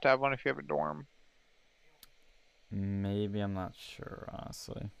think you have to have one if you have a dorm. Maybe I'm not sure,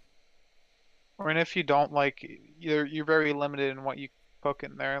 honestly. Or and if you don't, like you're very limited in what you cook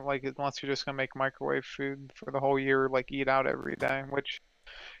in there. Like unless you're just gonna make microwave food for the whole year, like eat out every day. Which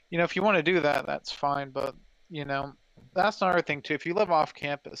if you want to do that, that's fine. But you know, that's another thing too. If you live off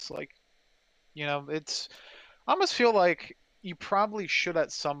campus, like it's I almost feel like you probably should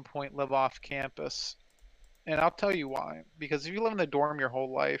at some point live off campus. And I'll tell you why. Because if you live in the dorm your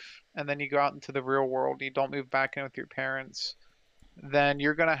whole life and then you go out into the real world and you don't move back in with your parents, then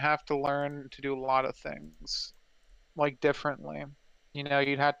you're gonna have to learn to do a lot of things like differently. You'd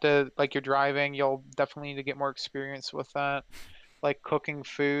have to like you're driving, you'll definitely need to get more experience with that. Like cooking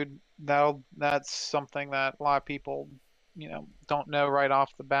food, that's something that a lot of people, don't know right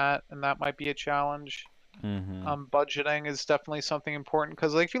off the bat, and that might be a challenge. Mm-hmm. Budgeting is definitely something important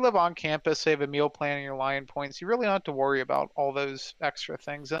because, like, if you live on campus, say, have a meal plan and your line points, you really don't have to worry about all those extra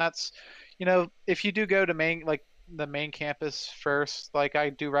things. And that's, if you do go to the main campus first, like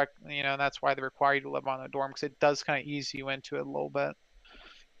I do and that's why they require you to live on a dorm because it does kind of ease you into it a little bit.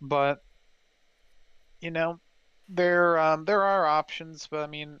 But you know, there are options. But I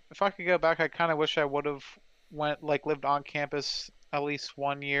mean, if I could go back, I kind of wish I would have lived on campus at least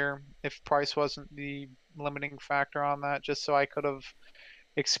one year if price wasn't the limiting factor on that, just so I could have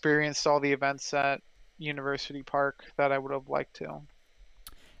experienced all the events at University Park that I would have liked to.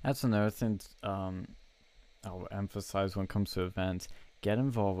 That's another thing I'll emphasize when it comes to events. Get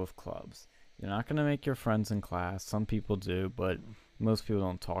involved with clubs. You're not going to make your friends in class. Some people do, but most people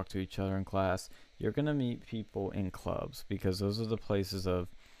don't talk to each other in class. You're going to meet people in clubs because those are the places of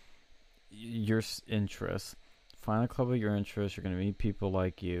your interests. Find a club of your interest. You're going to meet people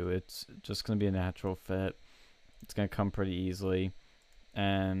like you. It's just going to be a natural fit. It's going to come pretty easily.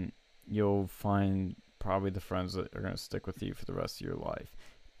 And you'll find probably the friends that are going to stick with you for the rest of your life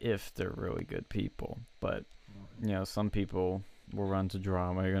if they're really good people. But, some people will run to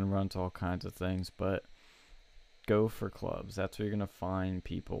drama. You're going to run to all kinds of things. But go for clubs. That's where you're going to find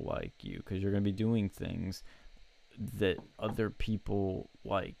people like you because you're going to be doing things that other people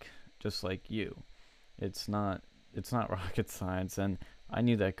like, just like you. It's not rocket science, and I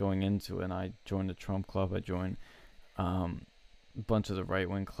knew that going into it. And I joined the Trump Club. I joined a bunch of the right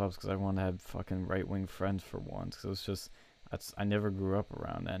wing clubs because I wanted to have fucking right wing friends for once. Cause it was just I never grew up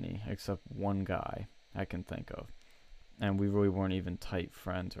around any except one guy I can think of, and we really weren't even tight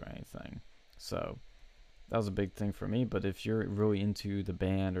friends or anything. So that was a big thing for me. But if you're really into the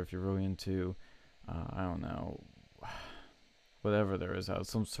band or if you're really into I don't know, whatever there is out,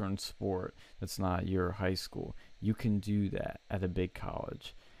 some certain sport that's not your high school, you can do that at a big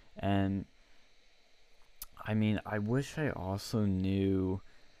college. And I mean, I wish I also knew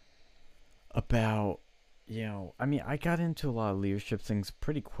about, I mean, I got into a lot of leadership things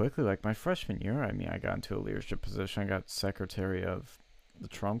pretty quickly. Like my freshman year, I mean, I got into a leadership position. I got secretary of the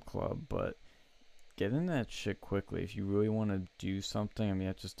Trump Club, but get in that shit quickly. If you really want to do something, I mean,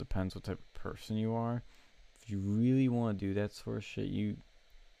 it just depends what type of person you are. If you really want to do that sort of shit, you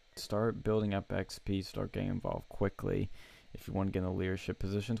start building up XP, start getting involved quickly if you want to get in leadership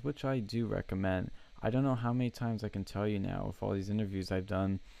positions, which I do recommend. I don't know how many times I can tell you now with all these interviews I've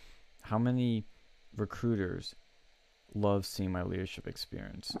done, how many recruiters love seeing my leadership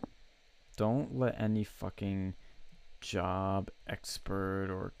experience. Don't let any fucking job expert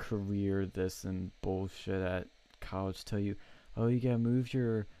or career this and bullshit at college tell you, oh, you gotta move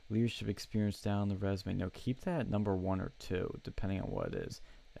your leadership experience down the resume. No, keep that at number 1 or 2, depending on what it is.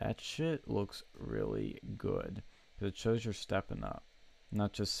 That shit looks really good because it shows you're stepping up,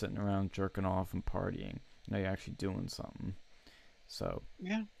 not just sitting around jerking off and partying. No, you're actually doing something. So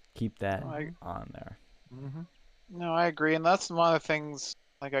Yeah. keep that No, on there. no, I agree, and that's one of the things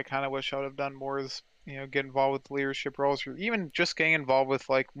like I kind of wish I would have done more is get involved with leadership roles, or even just getting involved with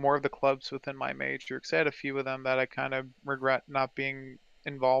like more of the clubs within my major. Because I had a few of them that I kind of regret not being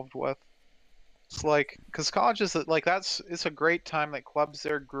involved with. It's like because college is like it's a great time. Like clubs,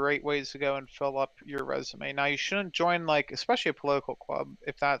 they're great ways to go and fill up your resume. Now you shouldn't join like especially a political club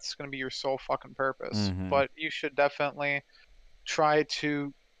if that's going to be your sole fucking purpose. Mm-hmm. But you should definitely try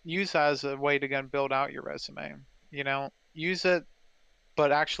to use that as a way to again build out your resume. Use it,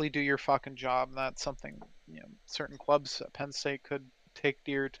 but actually do your fucking job. And that's something certain clubs at Penn State could take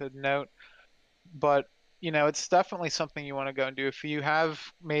dear to note. But it's definitely something you want to go and do. If you have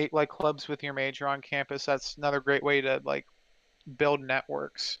made like clubs with your major on campus, that's another great way to like build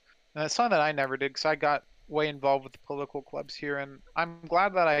networks. And it's something that I never did because I got way involved with the political clubs here, and I'm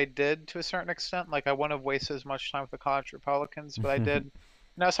glad that I did to a certain extent. Like I wouldn't have wasted as much time with the college Republicans, but I did.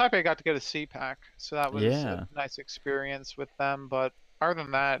 And I was happy I got to go to CPAC, so that was a Yeah. nice experience with them. But other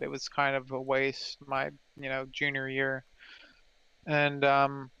than that, it was kind of a waste my junior year. And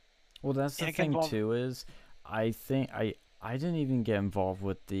Well, that's the yeah, get thing involved. too is I think I didn't even get involved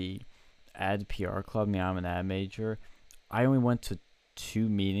with the ad PR club. I mean, I'm an ad major. I only went to 2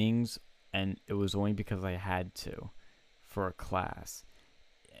 meetings, and it was only because I had to for a class.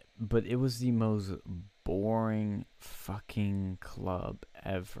 But it was the most boring fucking club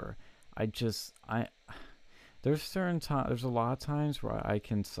ever. I there's a lot of times where I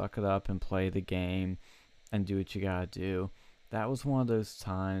can suck it up and play the game and do what you gotta do. That was one of those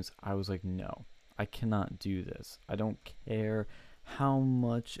times I was like, no, I cannot do this. I don't care how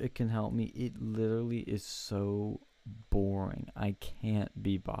much it can help me. It literally is so boring. I can't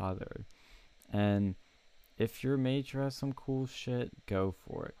be bothered. And if your major has some cool shit, go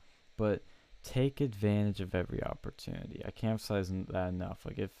for it. But take advantage of every opportunity. I can't emphasize that enough.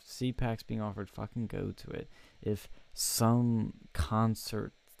 Like if CPAC's being offered, fucking go to it. If some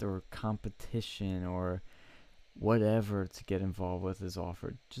concert or competition or whatever to get involved with is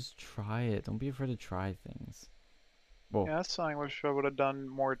offered, just try it. Don't be afraid to try things. Well, Yeah, that's something I wish I would have done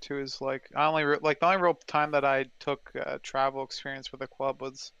more too. Is like I only like the only real time that I took travel experience with a club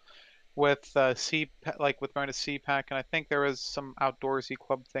was with like with going to CPAC, and I think there was some outdoorsy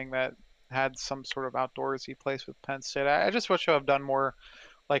club thing that had some sort of outdoorsy place with Penn State. I just wish I would have done more,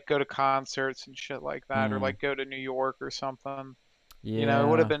 like go to concerts and shit like that, or mm, like go to New York or something. It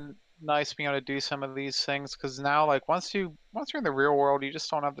would have yeah, been nice being able to do some of these things because now, like once you're in the real world, you just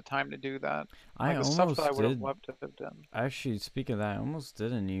don't have the time to do that. I Like the stuff that I almost would have did. loved to have done. Actually, speaking of that, I almost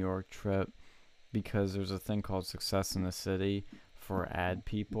did a New York trip because there's a thing called Success in the City for ad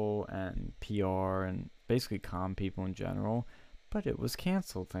people and PR and basically com people in general. But it was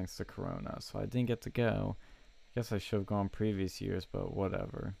canceled thanks to Corona, so I didn't get to go. Guess I should have gone previous years, but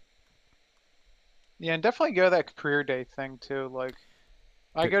whatever. Yeah, and definitely go to that career day thing too. Like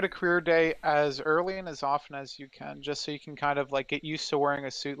I Th- go to career day as early and as often as you can, just so you can kind of like get used to wearing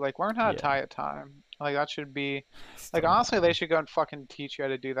a suit. Like learn how to yeah, tie a tie. Like that should be I like still honestly, they don't. should go and fucking teach you how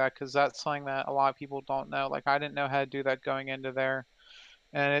to do that because that's something that a lot of people don't know. Like I didn't know how to do that going into there,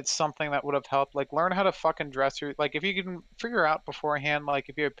 and it's something that would have helped. Like learn how to fucking dress your like if you can figure out beforehand. Like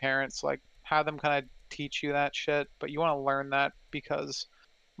if you have parents, like have them kind of teach you that shit. But you want to learn that because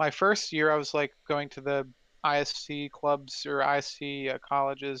my first year I was like going to the ISC clubs or ISC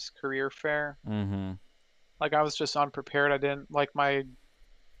colleges career fair. Mm-hmm. Like I was just unprepared. I didn't like my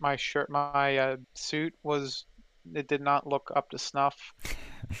shirt, my suit was it did not look up to snuff.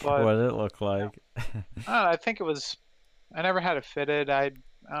 But What did it look you know, like? I don't know, I think it was I never had it fitted. I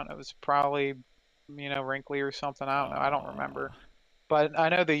don't know. It was probably wrinkly or something. I don't know. I don't remember. Oh, But I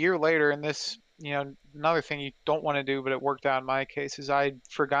know the year later in this another thing you don't want to do, but it worked out in my case, is I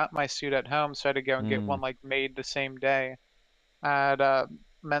forgot my suit at home, so I had to go and get Mm, one like made the same day at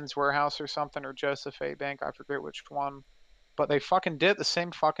Men's Warehouse or something, or Joseph A. Bank, I forget which one. But they fucking did it the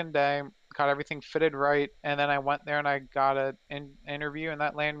same fucking day, got everything fitted right, and then I went there and I got an interview, and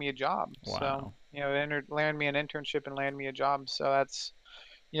that landed me a job. So, wow. landed me an internship and landed me a job. So that's,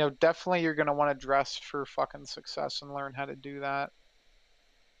 definitely you're gonna want to dress for fucking success and learn how to do that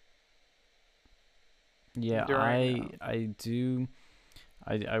Yeah, during. I do.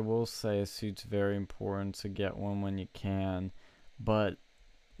 I will say a suit's very important to get one when you can, but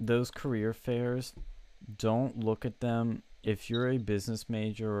those career fairs, don't look at them if you're a business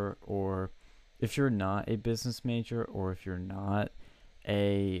major, or if you're not a business major, or if you're not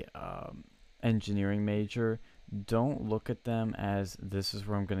a engineering major. Don't look at them as this is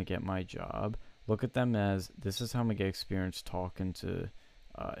where I'm going to get my job. Look at them as this is how I'm going to get experience talking to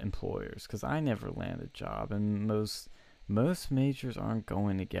employers, because I never land a job, and most majors aren't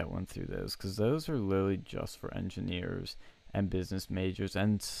going to get one through those, because those are literally just for engineers and business majors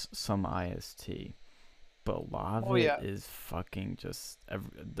and some IST. But a lot of Oh it yeah. is fucking just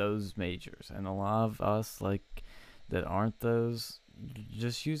those majors, and a lot of us like that aren't those.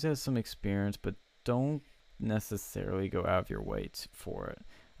 Just use it as some experience, but don't necessarily go out of your way for it.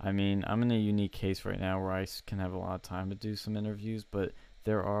 I mean, I'm in a unique case right now where I can have a lot of time to do some interviews, but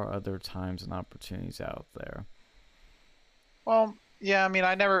there are other times and opportunities out there. Well, yeah, I mean,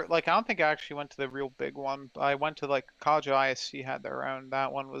 I never, like, I don't think I actually went to the real big one, but I went to, like, College of ISC had their own.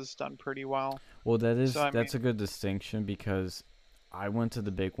 That one was done pretty well. Well, So, I that's mean, a good distinction, because I went to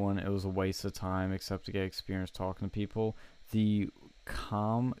the big one. It was a waste of time except to get experience talking to people. The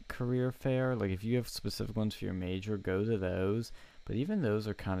career fair, like if you have specific ones for your major, go to those. But even those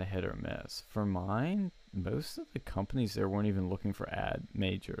are kind of hit or miss. For mine, most of the companies there weren't even looking for ad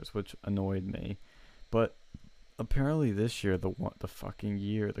majors, which annoyed me. But apparently this year, the fucking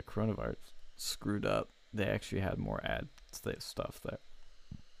year the coronavirus screwed up, they actually had more ad stuff there.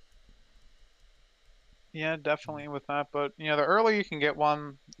 yeah, definitely with that. But, the earlier you can get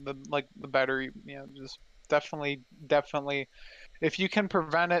one, the better, just definitely, if you can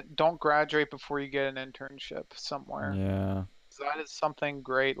prevent it, don't graduate before you get an internship somewhere. Yeah. So that is something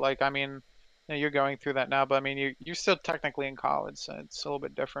great. Like, I mean, you're going through that now, but I mean, you're still technically in college, so it's a little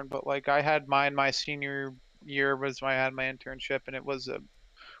bit different. But like, I had mine my senior year was when I had my internship, and it was a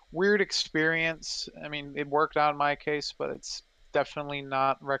weird experience. I mean, it worked out in my case, but it's definitely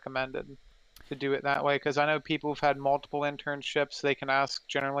not recommended to do it that way, because I know people who've had multiple internships. They can ask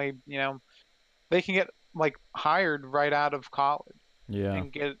generally, they can get like hired right out of college Yeah.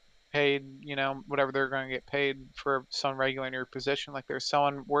 and get paid, whatever they're going to get paid for some regular in your position. Like there's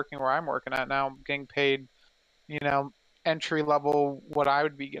someone working where I'm working at now getting paid, you know, entry level what I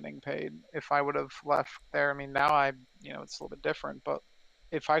would be getting paid if I would have left there. I mean, now it's a little bit different, but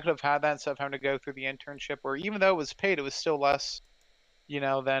if I could have had that instead of having to go through the internship, or even though it was paid, it was still less,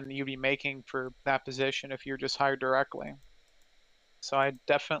 than you'd be making for that position if you're just hired directly. So I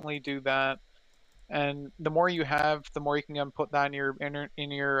definitely do that. And the more you have, the more you can put that in your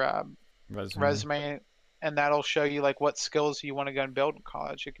Resume. resume, and that'll show you like what skills you want to go and build in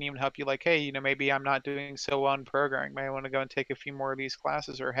college. It can even help you like, hey, maybe I'm not doing so well in programming. Maybe I want to go and take a few more of these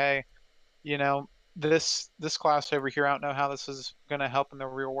classes, or hey, you know, this class over here, I don't know how this is going to help in the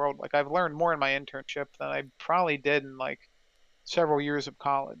real world. Like I've learned more in my internship than I probably did in like several years of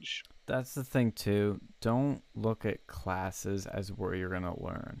college. That's the thing too. Don't look at classes as where you're gonna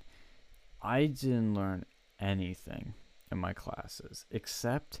learn. I didn't learn anything in my classes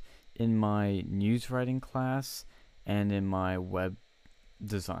except in my news writing class and in my web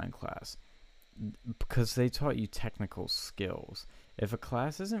design class, because they taught you technical skills. If a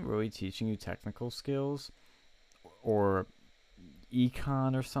class isn't really teaching you technical skills, or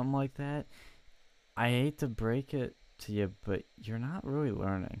econ or something like that, I hate to break it to you, but you're not really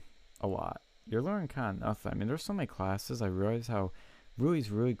learning a lot. You're learning kind of nothing. I mean, there's so many classes. I realized how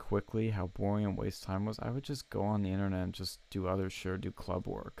really quickly how boring and waste time was. I would just go on the internet and just do other shit, do club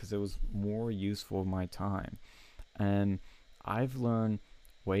work, because it was more useful of my time. And I've learned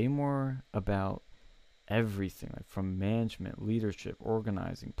way more about everything, like from management, leadership,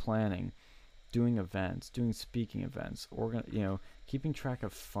 organizing, planning, doing events, doing speaking events, keeping track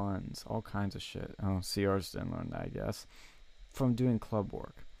of funds, all kinds of shit. Oh, CRs didn't learn that, I guess, from doing club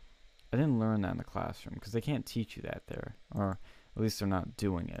work. I didn't learn that in the classroom because they can't teach you that there, or at least they're not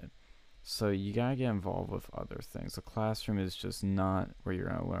doing it. So you gotta get involved with other things. The classroom is just not where you're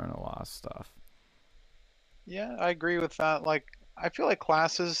gonna learn a lot of stuff. Yeah, I agree with that. Like, I feel like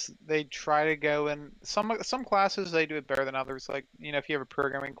classes they try to go in some classes they do it better than others. Like, if you have a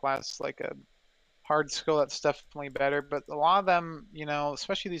programming class, like hard skill, that's definitely better. But a lot of them, you know,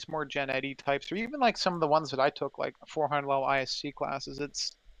 especially these more Gen Ed types, or even like some of the ones that I took, like 400 level ISC classes,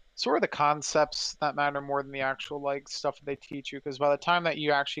 it's sort of the concepts that matter more than the actual like stuff that they teach you. Because by the time that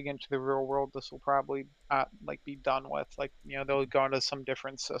you actually get into the real world, this will probably like be done with. Like, you know, they'll go into some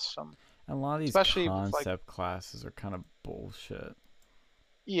different system. And a lot of these Especially with like, concept classes are kind of bullshit.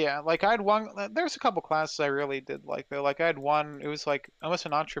 yeah, like I had one. There's a couple classes I really did like though. Like I had one. It was like almost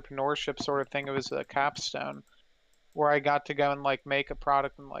an entrepreneurship sort of thing. It was a capstone where I got to go and like make a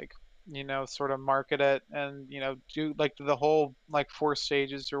product and like, you know, sort of market it and, you know, do like the whole like 4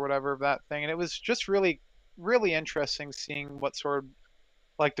 stages or whatever of that thing. And it was just really, really interesting seeing what sort of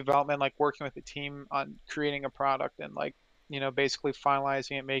like development, like working with a team on creating a product and like, you know, basically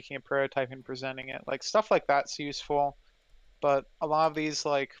finalizing it, making a prototype and presenting it. Like stuff like that's useful. But a lot of these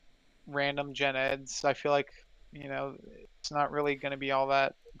like random gen eds, I feel like, you know, it's not really going to be all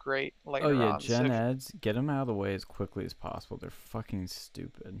that great Oh later yeah, on. So Gen if, Eds, get them out of the way as quickly as possible. They're fucking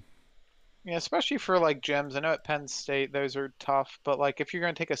stupid. yeah, especially for like gyms. I know at Penn State those are tough, but like if you're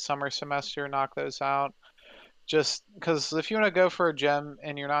going to take a summer semester, knock those out. Just because if you want to go for a gym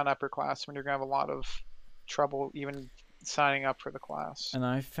and you're not an upperclassman, you're going to have a lot of trouble even signing up for the class. And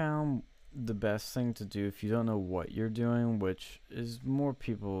I found the best thing to do if you don't know what you're doing, which is more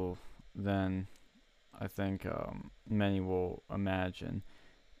people than I think many will imagine,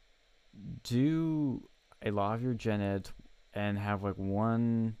 do a lot of your gen eds and have like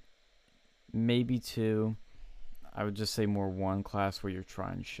one, maybe two, I would just say more one class where you're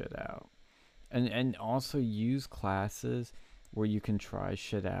trying shit out. And also use classes where you can try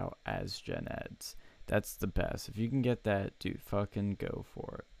shit out as gen eds. That's the best. If you can get that, dude, fucking go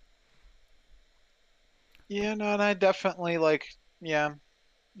for it. Yeah, no, and I definitely like, yeah,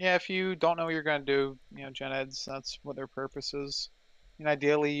 yeah. If you don't know what you're gonna do, you know, gen eds, that's what their purpose is. And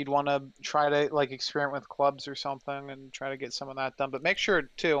ideally, you'd want to try to like experiment with clubs or something and try to get some of that done. But make sure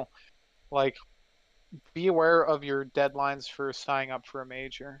too, like, be aware of your deadlines for signing up for a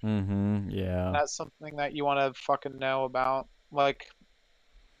major. Yeah. That's something that you want to fucking know about. Like,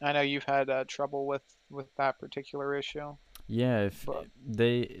 I know you've had trouble with that particular issue, Yeah, if but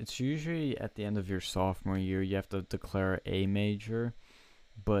it's usually at the end of your sophomore year, you have to declare a major,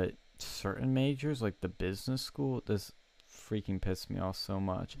 but certain majors like the business school, this freaking pissed me off so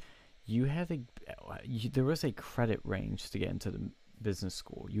much. You had there was a credit range to get into the business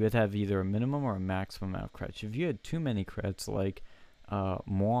school. You had to have either a minimum or a maximum amount of credits. If you had too many credits, like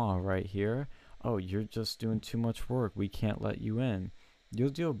moi right here, oh, you're just doing too much work. We can't let you in. You'll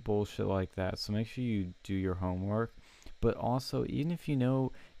deal with bullshit like that. So make sure you do your homework. But also, even if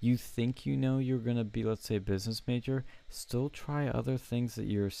you think you're going to be, let's say, a business major, still try other things that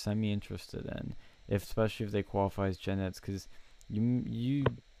you're semi-interested in, especially if they qualify as gen eds, because you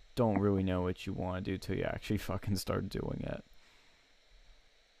don't really know what you want to do till you actually fucking start doing it.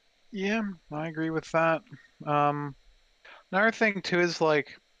 yeah, I agree with that. Um, Another thing too is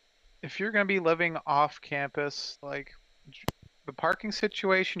like if you're gonna be living off campus, like the parking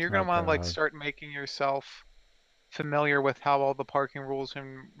situation, you're Oh gonna want to like god. start making yourself familiar with how all the parking rules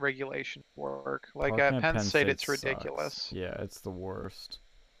and regulations work. Like Parking at at Penn Penn State, State it's sucks. ridiculous. Yeah, it's the worst.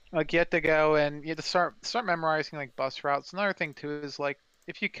 Like you have to go and you have to start memorizing like bus routes. Another thing too is like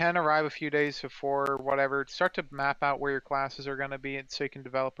if you can arrive a few days before or whatever, start to map out where your classes are gonna be, and so you can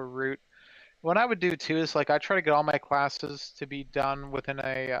develop a route. What I would do too is like I try to get all my classes to be done within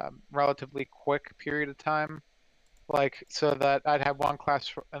a relatively quick period of time, like so that I'd have one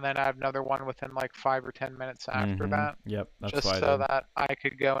class and then I have another one within like 5 or 10 minutes after that, Yep, that's what just I so did. that I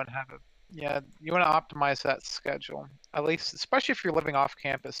could go and have a, yeah, you want to optimize that schedule, at least, especially if you're living off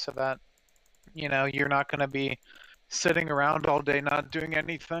campus, so that, you know, you're not going to be sitting around all day not doing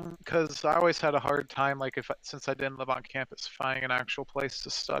anything. Because I always had a hard time, like if since I didn't live on campus, finding an actual place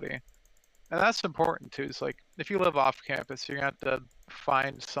to study. And that's important too. Is like if you live off campus, you're gonna have to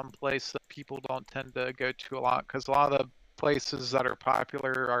find some place that people don't tend to go to a lot, because a lot of the places that are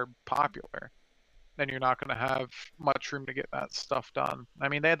popular, and you're not gonna have much room to get that stuff done. I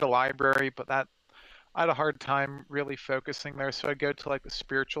mean, they had the library, but that I had a hard time really focusing there, so I go to like the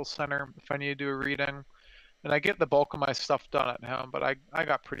spiritual center if I need to do a reading, and I get the bulk of my stuff done at home. But I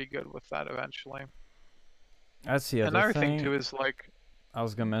got pretty good with that eventually. That's the other Another thing thing too is like, I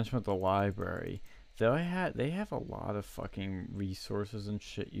was gonna mention with the library. They have a lot of fucking resources and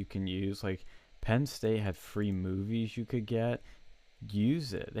shit you can use. Like Penn State had free movies you could get.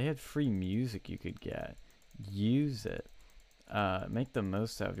 Use it. They had free music you could get. Use it. Make the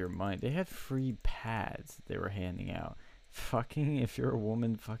most out of your money. They had free pads they were handing out. Fucking, if you're a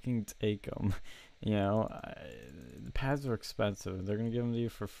woman, fucking take them. You know, the pads are expensive. They're gonna give them to you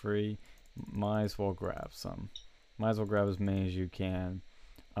for free. might as well grab some. Might as well grab as many as you can.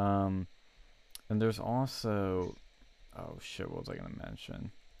 And there's also, oh shit, what was I gonna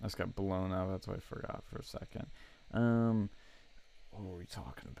mention? I just got blown up. That's why I forgot for a second. What were we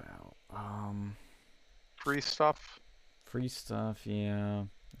talking about? Free stuff. Free stuff, yeah.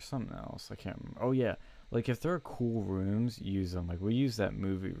 There's something else. I can't remember. Oh yeah, like if there are cool rooms, use them. Like we used that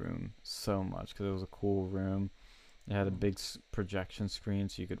movie room so much because it was a cool room. It had a big projection screen,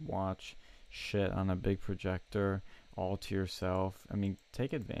 so you could watch shit on a big projector all to yourself. I mean,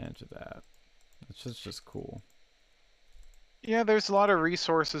 take advantage of that. It's just cool. Yeah, there's a lot of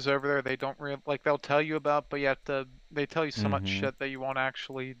resources over there they don't really like they'll tell you about, but yet they tell you so much Mm-hmm. shit that you won't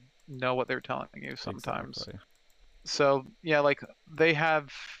actually know what they're telling you sometimes. Exactly. So yeah, like they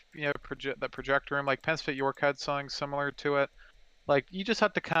have the projector room, like Penn State York had something similar to it. Like you just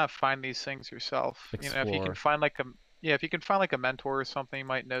have to kind of find these things yourself. You know, if you can Explore. find like a if you can find like a mentor or something, you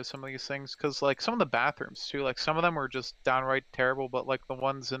might know some of these things. Because like some of the bathrooms too, like some of them were just downright terrible, but like the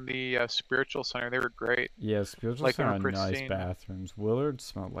ones in the spiritual center, they were great. Yeah, spiritual Like they center were are nice pristine. bathrooms. Willard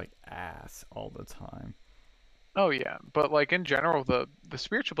smelled like ass all the time. Oh yeah, but like in general, the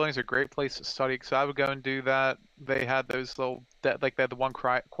spiritual building is a great place to study because I would go and do that. They had those little that like they had the one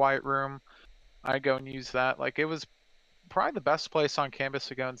quiet room. I'd go and use that. Like it was probably the best place on campus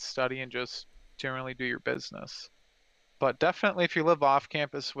to go and study and just generally do your business. But definitely if you live off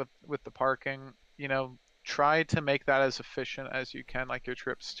campus with the parking, try to make that as efficient as you can, like your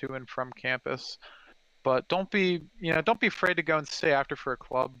trips to and from campus. But don't be afraid to go and stay after for a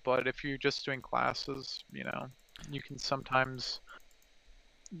club. But if you're just doing classes, you can sometimes,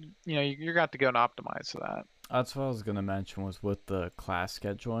 you're going to have to go and optimize that. That's what I was gonna mention was with the class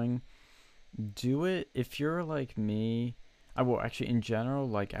scheduling. Do it if you're like me. I will actually, in general,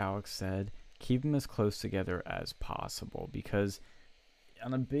 like Alex said, keep them as close together as possible because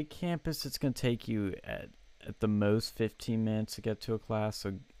on a big campus, it's gonna take you at the most 15 minutes to get to a class.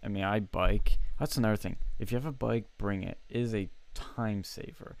 So I mean, I bike. That's another thing. If you have a bike, bring it. It is a time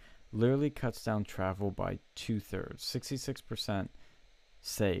saver. Literally cuts down travel by 2/3, 66%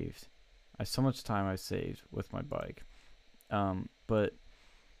 saved. So much time I saved with my bike. But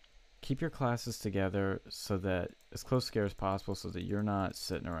keep your classes together so that as close together as possible so that you're not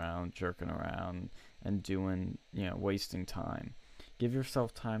sitting around jerking around and doing wasting time. Give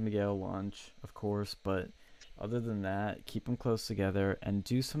yourself time to get a lunch, of course, but other than that, keep them close together and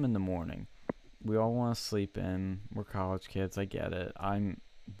do some in the morning. We all want to sleep in. We're college kids. I get it. I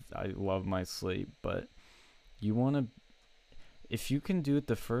love my sleep, but you want to. If you can do it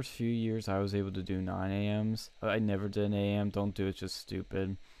the first few years, I was able to do 9 a.m.s. I never did an a.m. Don't do it. It's just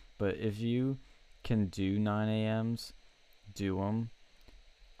stupid. But if you can do 9 a.m.s, do them.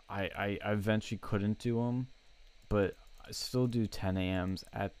 I eventually couldn't do them, but I still do 10 a.m.s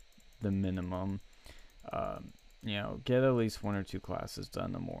at the minimum. Get at least 1 or 2 classes done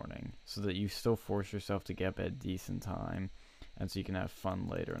in the morning so that you still force yourself to get up at a decent time and so you can have fun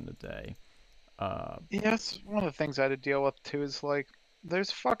later in the day. Yes, one of the things I had to deal with too is like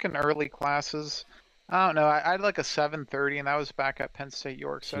there's fucking early classes. I don't know. I had like a 7:30, and that was back at Penn State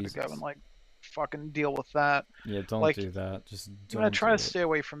York, so I had to go Jesus. and like fucking deal with that. Yeah, don't Like, do that. Just I'm gonna don't try do to it. stay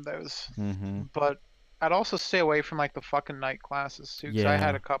away from those, Mm-hmm. but I'd also stay away from like the fucking night classes too, because I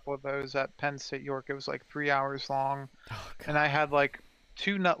had Yeah. a couple of those at Penn State York. It was like 3 hours long, Oh, and I God. had like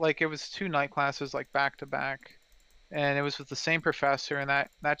it was two night classes like back to back, and it was with the same professor, and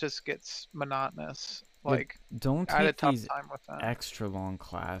that just gets monotonous. Yeah, Like don't I had a take tough these time with that. extra long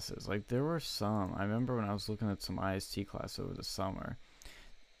classes. Like, there were some. I remember when I was looking at some IST class over the summer.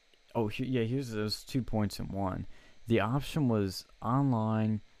 Oh, here's those 2 points in one. The option was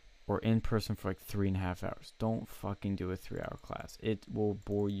online or in person for like 3.5 hours. Don't fucking do a 3-hour class. It will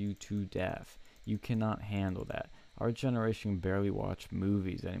bore you to death. You cannot handle that. Our generation can barely watch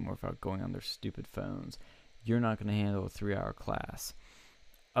movies anymore without going on their stupid phones. You're not going to handle a 3-hour class.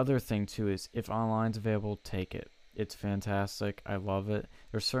 Other thing too is if online's available, take it. It's fantastic. I love it.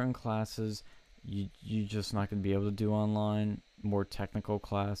 There's certain classes you just not going to be able to do online. More technical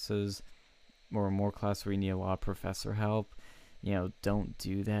classes or more classes where you need a lot of professor help. Don't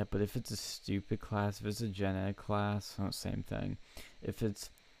do that. But if it's a stupid class, if it's a gen ed class, same thing. If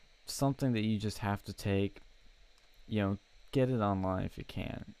it's something that you just have to take, get it online if you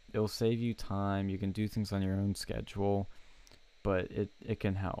can. It'll save you time. You can do things on your own schedule, but it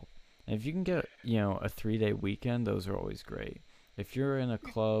can help. And if you can get, a 3-day weekend, those are always great. If you're in a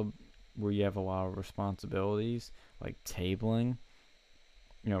club where you have a lot of responsibilities, like tabling,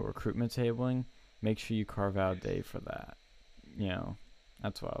 recruitment tabling, make sure you carve out a day for that.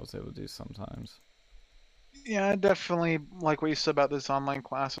 That's what I was able to do sometimes. Yeah, I definitely like what you said about those online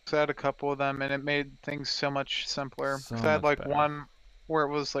classes. I had a couple of them, and it made things so much simpler. Because So I had much like better. one where it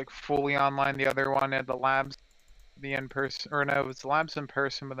was like fully online, the other one had the labs, the in person, or no, it was the labs in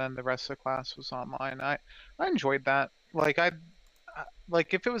person, but then the rest of the class was online. I enjoyed that. Like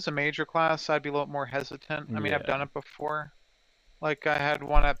if it was a major class, I'd be a little more hesitant. I mean, I've done Yeah. it before. Like I had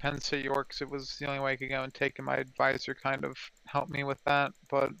one at Penn State York 'cause it was the only way I could go and take, and my advisor kind of helped me with that.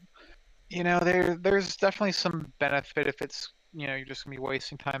 But there's definitely some benefit if it's, you're just gonna be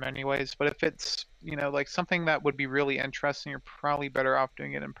wasting time anyways. But if it's, like something that would be really interesting, you're probably better off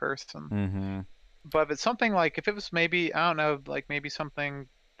doing it in person. Mm-hmm. But if it's something like, if it was maybe, I don't know, like maybe something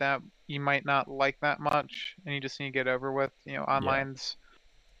that you might not like that much and you just need to get over with, Yeah. online's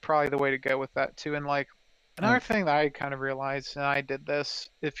probably the way to go with that too. And like another And thing that I kind of realized, and I did this,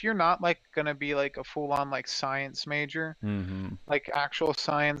 if you're not like gonna be like a full on like science major, mm-hmm. like actual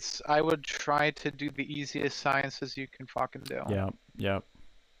science, I would try to do the easiest sciences you can fucking do. Yep. Yep.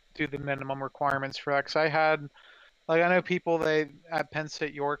 Do the minimum requirements for that. 'Cause I had, like, I know people, they at Penn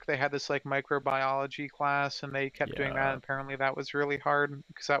State York, they had this like microbiology class, and they kept doing that. Yeah. And apparently that was really hard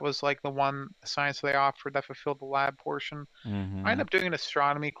because that was like the one science they offered that fulfilled the lab portion. I Mm-hmm. ended up doing an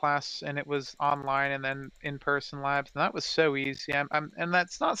astronomy class, and it was online and then in-person labs, and that was so easy. And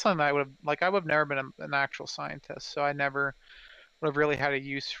that's not something that I would have, like, I would have never been an actual scientist, so I never would have really had a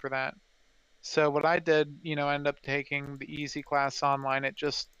use for that. So what I did, I ended up taking the easy class online. It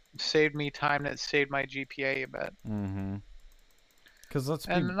just saved me time, and it saved my GPA a bit. Mm-hmm. Cause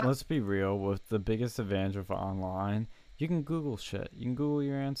And not, let's be real. With the biggest advantage of online, you can Google shit. You can Google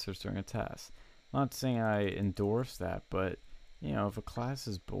your answers during a test. I'm not saying I endorse that, but if a class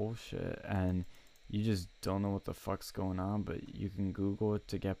is bullshit and you just don't know what the fuck's going on, but you can Google it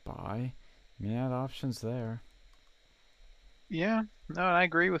to get by, I mean that option's there. yeah, no, I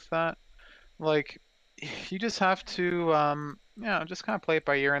agree with that. Like, you just have to, just kind of play it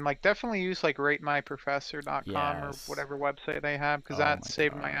by ear, and like definitely use like ratemyprofessor.com or Yes. whatever website they have, because Oh that my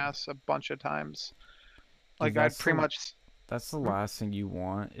saved my god. ass a bunch of times. Dude, Like I'd pretty much, that's the Hmm? last thing you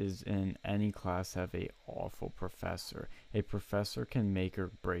want is in any class have a awful professor. A professor can make or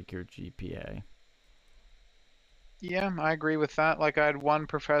break your GPA. Yeah, I agree with that. Like I had one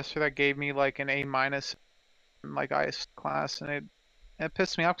professor that gave me like an A minus in like IS class, and it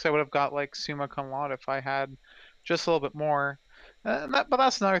pissed me off because I would have got like summa cum laude if I had just a little bit more. But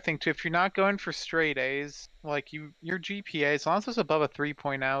that's another thing too. If you're not going for straight A's, like your GPA, as long as it's above a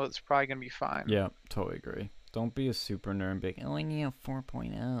 3.0, it's probably gonna be fine. Yeah, totally agree. Don't be a super nerd and be like, oh, I need a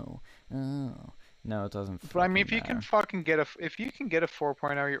 4.0. Oh. No, it doesn't But I mean, fucking matter. if you can get a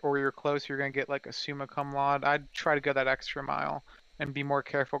 4.0 or you're close, you're gonna get like a summa cum laude. I'd try to go that extra mile and be more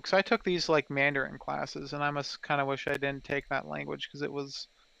careful because I took these like Mandarin classes, and I must kind of wish I didn't take that language because it was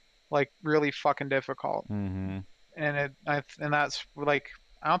like really fucking difficult. Mm-hmm. And that's like,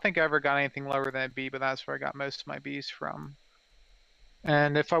 I don't think I ever got anything lower than a B, but that's where I got most of my B's from.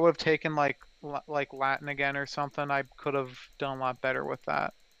 And if I would have taken like Latin again or something, I could have done a lot better with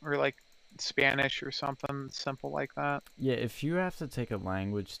that, or like Spanish or something simple like that. Yeah, if you have to take a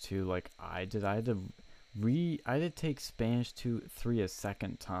language too, like I had to I did take Spanish 2 3 a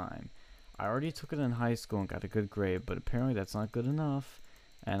second time. I already took it in high school and got a good grade, but apparently that's not good enough,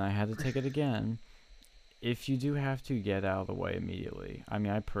 and I had to take it again. If you do have to, get out of the way immediately. I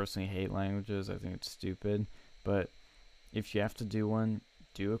mean, I personally hate languages. I think it's stupid, but if you have to do one,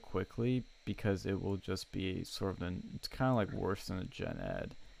 do it quickly because it will just be sort of it's kind of like worse than a gen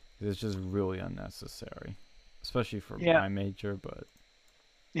ed. It's just really unnecessary, especially for Yeah, my major. But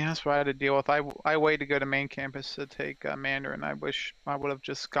yeah, that's what I had to deal with. I waited to go to main campus to take Mandarin. I wish I would have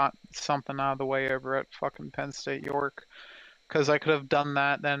just got something out of the way over at fucking Penn State York, because I could have done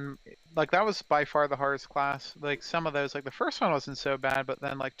that then. Like that was by far the hardest class. Like some of those, like the first one wasn't so bad, but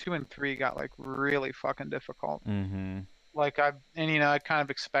then like 2 and 3 got like really fucking difficult. mm-hmm. Like I kind of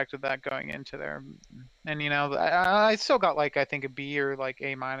expected that going into there. And I still got like, I think a B or like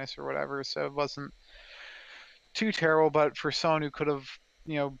A minus or whatever, so it wasn't too terrible. But for someone who could have,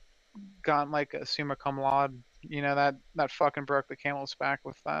 you know, gotten like a summa cum laude, that fucking broke the camel's back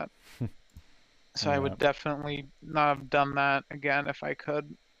with that. So I Yeah, would definitely not have done that again if I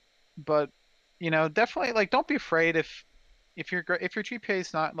could. But definitely, like, don't be afraid if your GPA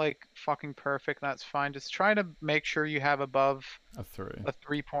is not like fucking perfect, that's fine. Just try to make sure you have above a 3. a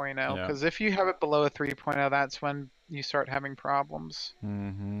 3.0, Yeah. because if you have it below a 3.0, that's when you start having problems.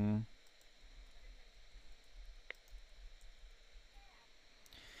 Mm-hmm.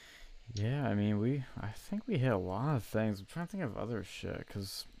 Yeah, I mean, I think we hit a lot of things. I'm trying to think of other shit,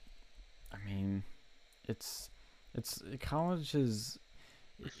 cause I mean, it's college is,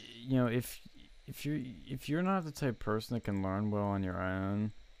 if if you're not the type of person that can learn well on your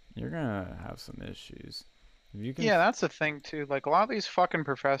own, you're gonna have some issues. If you can, Yeah, that's the thing too. Like a lot of these fucking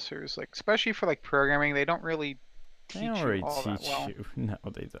professors, like especially for like programming, they don't really they don't teach you really all that teach well. you. No,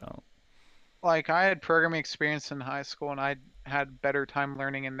 they don't. Like I had programming experience in high school and I had better time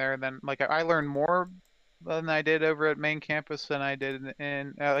learning in there than like I learned more than I did over at main campus than I did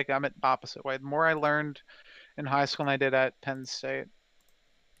in like I'm at the opposite way. The more I learned in high school than I did at Penn State.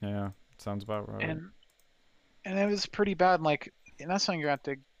 Yeah, sounds about right. And and it was pretty bad. Like, and that's something you have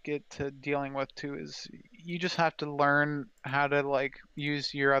to get to dealing with too. Is you just have to learn how to like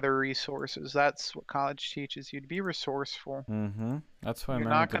use your other resources. That's what college teaches you to be resourceful. Mm-hmm. That's what I You're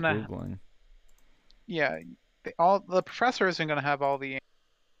meant with not the gonna, googling. yeah, all the professor isn't gonna have all the.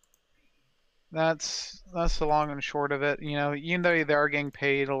 That's the long and short of it. You know, even though they are getting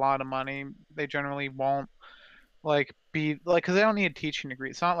paid a lot of money, they generally won't like be like because they don't need a teaching degree.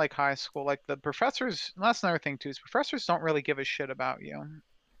 It's not like high school. Like the professors, and that's another thing too, is professors don't really give a shit about you.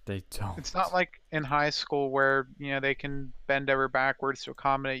 They It's not don't. like in high school where, you know, they can bend over backwards to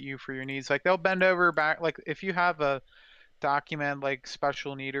accommodate you for your needs. Like they'll bend over back like if you have a document like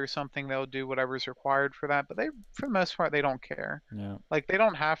special need or something, they'll do whatever's required for that. But they for the most part they don't care. Yeah, Like they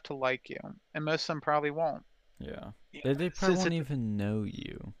don't have to like you. And most of them probably won't. yeah. Yeah. They probably Since won't it even know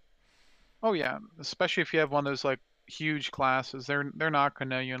you. oh yeah, especially if you have one of those like huge classes. They're not gonna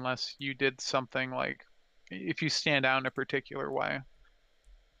know you unless you did something like if you stand out in a particular way.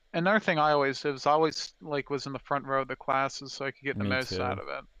 Another thing I always did was I always like was in the front row of the classes so I could get the Me most out too. of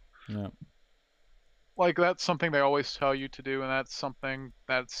it. Yeah. Like that's something they always tell you to do, and that's something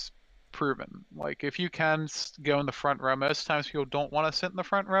that's proven. Like if you can go in the front row, most times people don't want to sit in the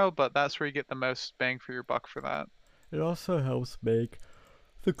front row, but that's where you get the most bang for your buck for that. It also helps make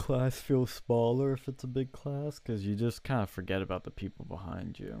the class feel smaller if it's a big class, because you just kind of forget about the people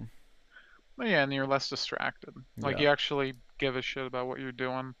behind you. But yeah, and you're less distracted. Like Yeah. you actually give a shit about what you're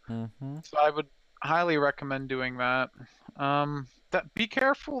doing. Mm-hmm. So I would highly recommend doing that. That be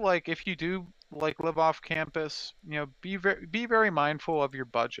careful. Like if you do like live off campus, you know, be very mindful of your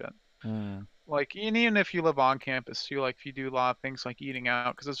budget. Mm. Like and even if you live on campus too, like if you do a lot of things like eating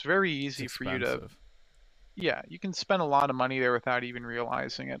out, because it's very It's easy for you to, expensive. yeah, you can spend a lot of money there without even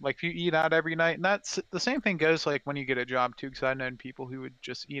realizing it. Like if you eat out every night, and that's the same thing goes like when you get a job too, because I've known people who would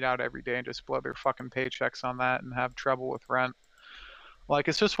just eat out every day and just blow their fucking paychecks on that and have trouble with rent. Like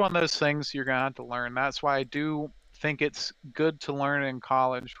it's just one of those things you're gonna have to learn. That's why I do think it's good to learn in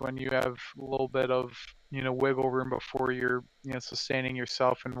college when you have a little bit of, you know, wiggle room before you're, you know, sustaining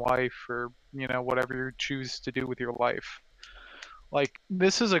yourself in life or, you know, whatever you choose to do with your life. Like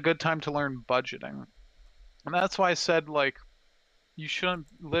this is a good time to learn budgeting. And that's why I said like you shouldn't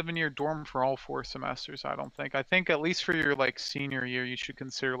live in your dorm for all 4 semesters, I don't think. I think at least for your like senior year you should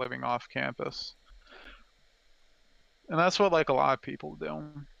consider living off campus. And that's what like a lot of people do.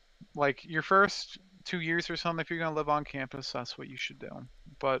 Like your first 2 years or something, if you're gonna live on campus, that's what you should do.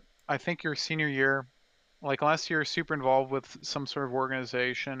 But I think your senior year, like unless you're super involved with some sort of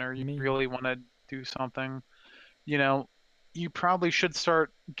organization or you Me. really want to do something, you know, you probably should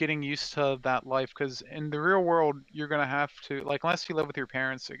start getting used to that life because in the real world, you're gonna have to like unless you live with your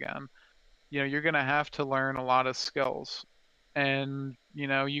parents again, you know, you're gonna have to learn a lot of skills. And, you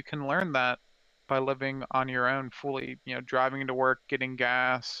know, you can learn that by living on your own fully, you know, driving to work, getting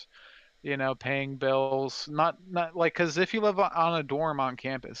gas, you know, paying bills. Not like because if you live on a dorm on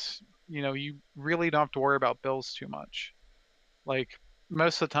campus, you know, you really don't have to worry about bills too much. Like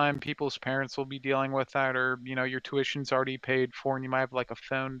most of the time, people's parents will be dealing with that, or you know, your tuition's already paid for, and you might have like a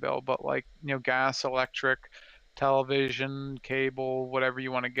phone bill. But like you know, gas, electric, television, cable, whatever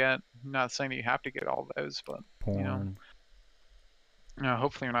you want to get. I'm not saying that you have to get all those, but Porn. you know,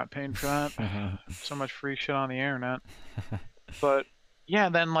 hopefully you're not paying for that. So much free shit on the internet. But yeah,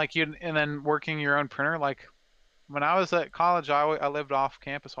 then like you and then working your own printer. Like when I was at college, I lived off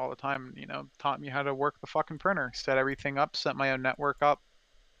campus all the time. You know, taught me how to work the fucking printer, set everything up, set my own network up.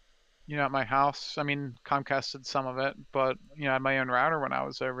 You know, at my house. I mean, Comcast did some of it, but you know, I had my own router when I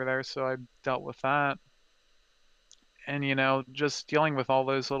was over there, so I dealt with that. And you know, just dealing with all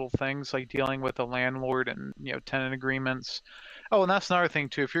those little things, like dealing with the landlord and you know, tenant agreements. Oh, and that's another thing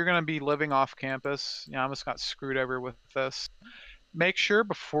too. If you're gonna be living off campus, you know, I almost got screwed over with this. Make sure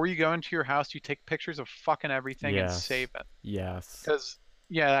before you go into your house, you take pictures of fucking everything and Yes. save it. Yes. Because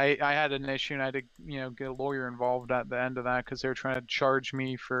yeah, I had an issue and I had to you know get a lawyer involved at the end of that because they were trying to charge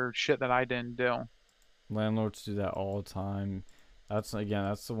me for shit that I didn't do. Landlords do that all the time. That's again,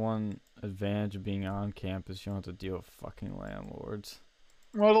 that's the one advantage of being on campus. You don't have to deal with fucking landlords.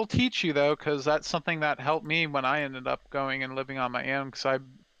 Well, it'll teach you though, because that's something that helped me when I ended up going and living on my own. Because I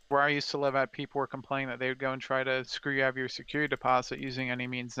where I used to live at, people were complaining that they would go and try to screw you out of your security deposit using any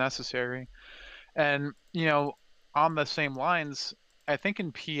means necessary. And, on the same lines, I think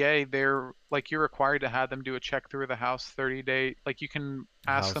in PA, they're like, you're required to have them do a check through the house 30 day. Like, you can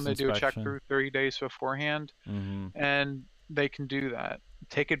ask them House to do a check inspection. through 30 days beforehand, Mm-hmm. and they can do that.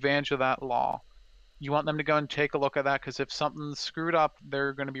 Take advantage of that law. You want them to go and take a look at that, because if something's screwed up,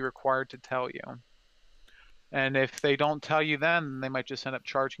 they're going to be required to tell you. And if they don't tell you then, they might just end up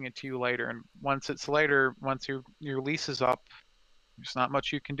charging it to you later. And once it's later, once your lease is up, there's not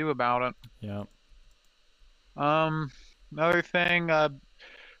much you can do about it. Yep. Another thing,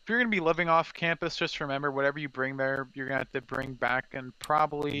 if you're gonna be living off campus, just remember whatever you bring there, you're gonna have to bring back, and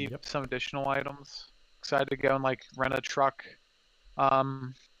probably Yep. some additional items. Excited to go and like rent a truck.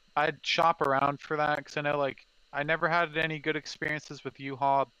 I'd shop around for that, because I know like I never had any good experiences with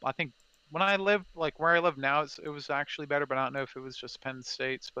U-Haul. I think when I lived like where I live now, it was actually better, but I don't know if it was just Penn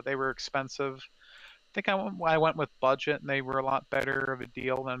State's, but they were expensive. I think I went with budget, and they were a lot better of a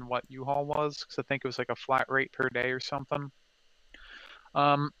deal than what U-Haul was, because I think it was like a flat rate per day or something.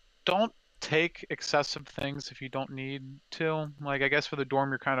 Don't take excessive things if you don't need to. Like, I guess for the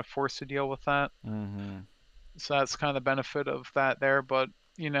dorm, you're kind of forced to deal with that. Mm-hmm. So that's kind of the benefit of that there. But,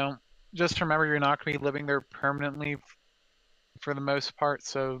 just remember you're not going to be living there permanently for the most part.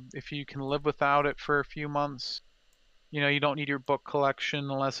 So if you can live without it for a few months, you don't need your book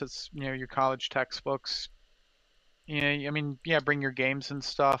collection unless it's, your college textbooks. I mean, yeah, bring your games and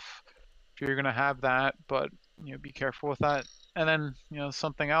stuff if you're going to have that, but, be careful with that. And then,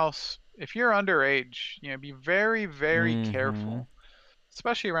 something else, if you're underage, be very, very Mm-hmm. careful,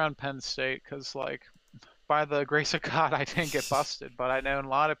 especially around Penn State, because, like, by the grace of God, I didn't get busted, but I know a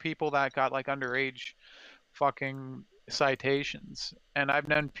lot of people that got, like, underage fucking citations. And I've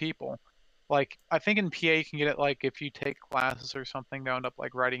known people, like, I think in PA you can get it, like, if you take classes or something, they'll end up,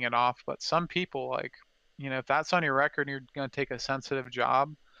 like, writing it off. But some people, like, if that's on your record and you're going to take a sensitive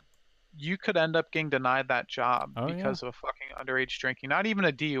job, you could end up getting denied that job Oh, yeah. because of a fucking underage drinking. Not even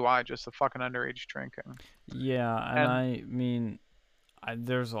a DUI, just a fucking underage drinking. Yeah, and And I mean,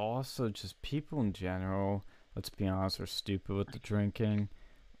 there's also just people in general, let's be honest, are stupid with the drinking.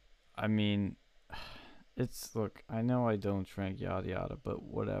 I mean, look, I know I don't drink, yada yada, but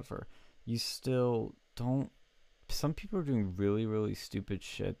whatever. You still don't. Some people are doing really, really stupid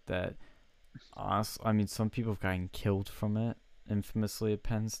shit that, honestly, I mean, some people have gotten killed from it, infamously at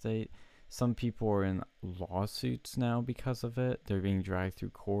Penn State. Some people are in lawsuits now because of it. They're being dragged through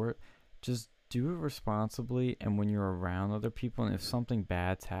court. Just do it responsibly, and when you're around other people, and if something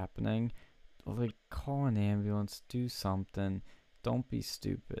bad's happening, like, call an ambulance, do something. Don't be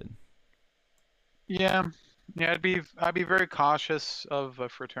stupid. yeah, I'd be very cautious of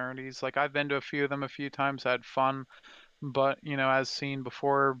fraternities. Like, I've been to a few of them a few times, had fun, but as seen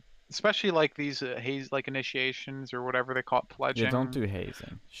before, especially like these haze, like initiations or whatever they call it, Yeah, don't pledging. do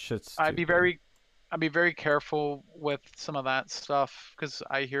hazing. Shit's I'd be stupid. very careful with some of that stuff, because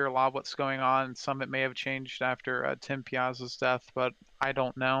I hear a lot of what's going on. Some it may have changed after Tim Piazza's death, but I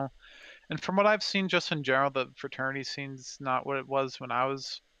don't know. And from what I've seen, just in general, the fraternity scene's not what it was when I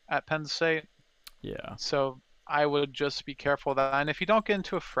was at Penn State. Yeah, So I would just be careful of that. And if you don't get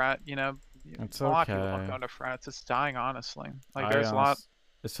into a frat, it's a lot of people don't go okay. into frats. It's dying, honestly. Like, I there's a lot.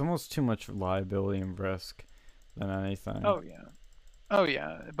 It's almost too much liability and risk than anything. Oh yeah. Oh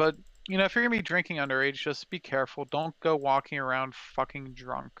yeah. But if you're gonna be drinking underage, just be careful. Don't go walking around fucking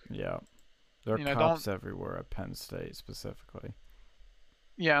drunk. Yeah, there are Don't. cops everywhere at Penn State specifically.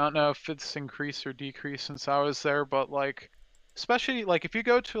 Yeah, I don't know if it's increased or decreased since I was there, but like, especially like if you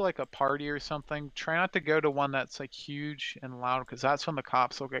go to like a party or something, try not to go to one that's like huge and loud, because that's when the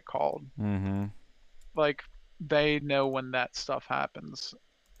cops will get called. Mm-hmm. Like, they know when that stuff happens.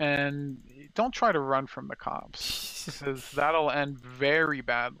 And don't try to run from the cops, because that'll end very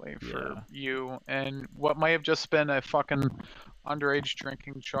badly for Yeah. you. And what might have just been a fucking underage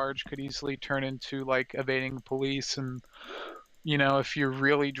drinking charge could easily turn into like evading the police. And if you're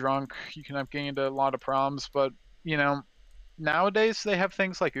really drunk, you can have gained a lot of problems. But nowadays they have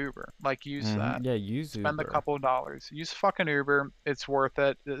things like Uber. Like, use that. Yeah, use Spend a Uber. couple of dollars. Use fucking Uber. It's worth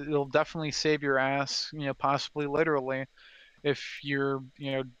it. It'll definitely save your ass, possibly literally, if you're,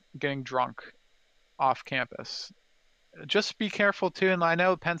 getting drunk off campus. Just be careful too. And I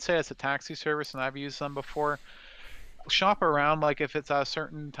know Penn State has a taxi service, and I've used them before. Shop around, like, if it's at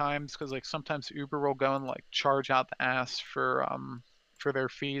certain times, because like sometimes Uber will go and like charge out the ass for their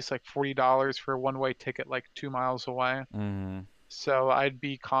fees, like $40 for a one-way ticket, like 2 miles away. Mm-hmm. So I'd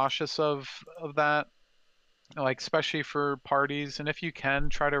be cautious of that, like, especially for parties. And if you can,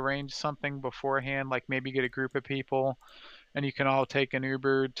 try to arrange something beforehand, like maybe get a group of people and you can all take an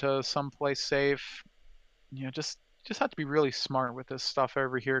Uber to someplace safe. Just have to be really smart with this stuff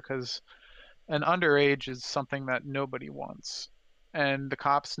over here because an underage is something that nobody wants, and the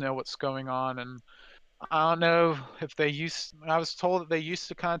cops know what's going on. And I don't know if they used. I was told that they used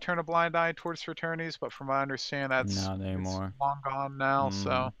to kind of turn a blind eye towards fraternities, but from what I understand, Not it's anymore. long gone now. Mm.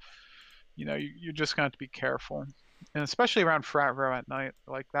 So you're just gonna have to be careful, and especially around frat row at night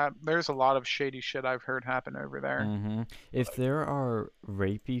like that. There's a lot of shady shit I've heard happen over there. Mm-hmm. If there are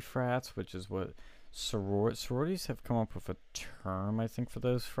rapey frats, which is what sororities have come up with a term, I think, for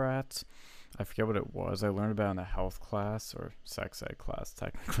those frats. I forget what it was. I learned about it in a health class or sex ed class,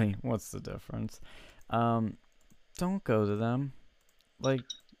 technically. What's the difference? Um, don't go to them. Like,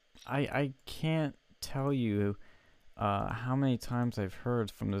 I can't tell you how many times I've heard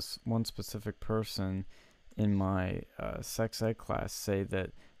from this one specific person in my sex ed class say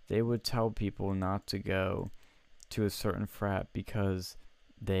that they would tell people not to go to a certain frat because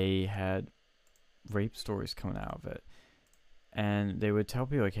they had rape stories coming out of it. And they would tell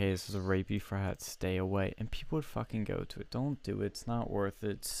people, like, hey, this is a rapey frat, stay away. And people would fucking go to it. Don't do it. It's not worth it.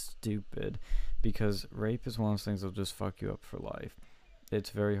 It's stupid. Because rape is one of those things that'll just fuck you up for life.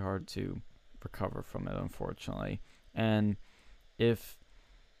 It's very hard to recover from it, unfortunately. And if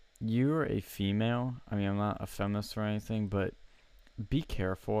you're a female, I mean, I'm not a feminist or anything, but be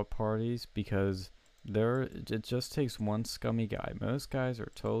careful at parties because it just takes one scummy guy. Most guys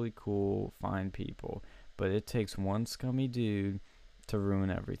are totally cool, fine people, but it takes one scummy dude to ruin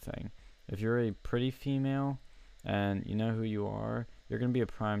everything. If you're a pretty female and you know who you are, you're going to be a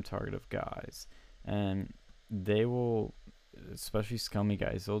prime target of guys. And they will, especially scummy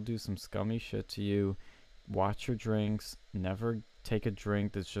guys, they'll do some scummy shit to you. Watch your drinks. Never take a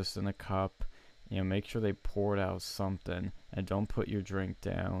drink that's just in a cup. Make sure they pour it out something, and don't put your drink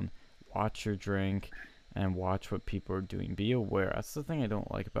down. Watch your drink and watch what people are doing. Be aware. That's the thing I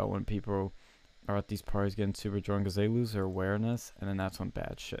don't like about when people are at these parties getting super drunk, because they lose their awareness, and then that's when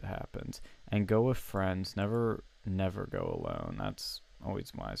bad shit happens. And go with friends. Never go alone. That's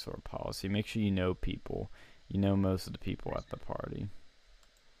always my sort of policy. Make sure you know people. You know most of the people at the party.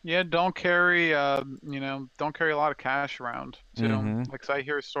 Yeah, don't carry don't carry a lot of cash around too. Mm-hmm. Like, 'cause I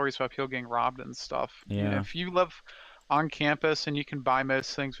hear stories about people getting robbed and stuff. Yeah. If you live on campus and you can buy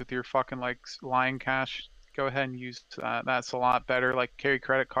most things with your fucking like lying cash, go ahead and use that. That's a lot better. Like, carry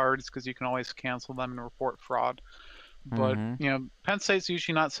credit cards because you can always cancel them and report fraud. But Mm-hmm. Penn State's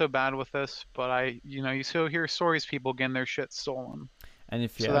usually not so bad with this. But you still hear stories people getting their shit stolen. And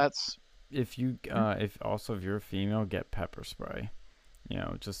if So that's if you're a female, get pepper spray.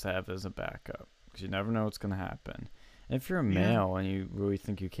 Just to have as a backup, because you never know what's gonna happen. And if you're a male and you really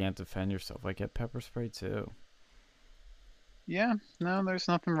think you can't defend yourself, like, get pepper spray too. Yeah, no, there's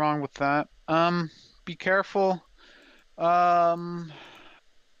nothing wrong with that. Be careful. Um,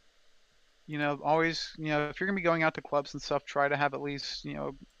 always, if you're gonna be going out to clubs and stuff, try to have at least,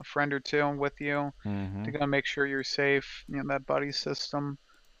 a friend or two with you Mm-hmm. to go make sure you're safe. That buddy system.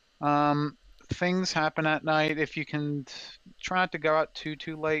 Um, Things happen at night. If you can, try not to go out too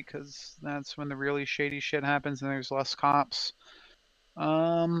late, because that's when the really shady shit happens and there's less cops.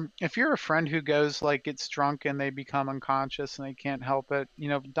 If you're a friend who goes, like, gets drunk and they become unconscious and they can't help it,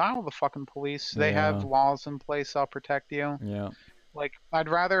 dial the fucking police. They have Yeah. laws in place that'll protect you. Yeah. Like, I'd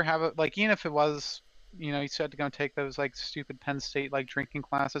rather have it, like, even if it was, you said to go take those, like, stupid Penn State, like, drinking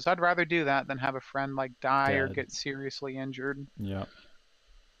classes, I'd rather do that than have a friend, like, die or Dead. get seriously injured. Yeah.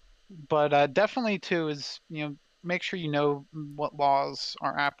 But definitely, too, is, make sure you know what laws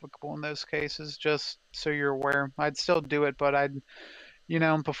are applicable in those cases, just so you're aware. I'd still do it, but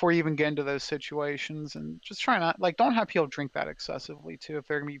before you even get into those situations, and just try not, like, don't have people drink that excessively too. If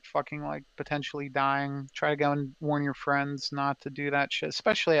they're gonna be fucking, like, potentially dying, try to go and warn your friends not to do that shit,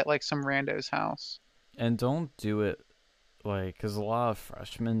 especially at, like, some rando's house. And don't do it, like, because a lot of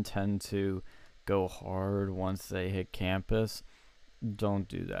freshmen tend to go hard once they hit campus. Don't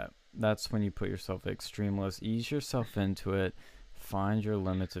do that. That's when you put yourself at extreme lows. Ease yourself into it. Find your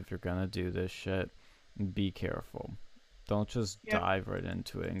limits if you're gonna do this shit. Be careful. Don't just dive right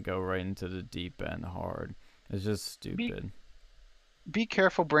into it and go right into the deep end hard. It's just stupid. Be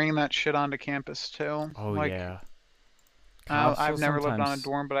careful bringing that shit onto campus too. Oh, like, yeah. I've never lived on a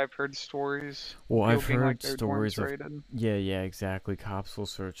dorm, but I've heard stories. Well, I've being, heard like, their stories dorms of raided. yeah, exactly. Cops will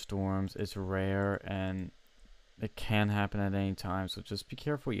search dorms. It's rare and it can happen at any time. So just be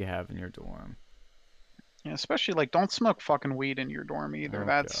careful what you have in your dorm. Yeah, especially, like, don't smoke fucking weed in your dorm either. Oh,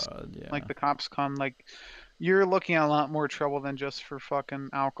 That's God, yeah. like, the cops come, like, you're looking at a lot more trouble than just for fucking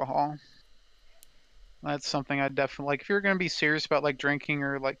alcohol. That's something I definitely, like, if you're gonna be serious about, like, drinking,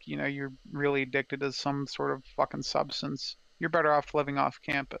 or, like, you're really addicted to some sort of fucking substance, you're better off living off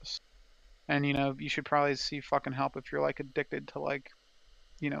campus. And you should probably see fucking help if you're like addicted to like,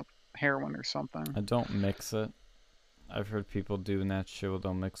 heroin or something. I don't mix it. I've heard people doing that shit where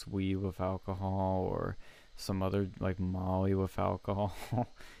they'll mix weed with alcohol or some other like Molly with alcohol.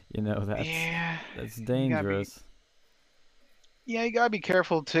 That's Yeah, that's you gotta be, dangerous. yeah, you gotta be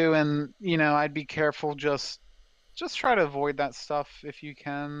careful too. And I'd be careful. Just try to avoid that stuff if you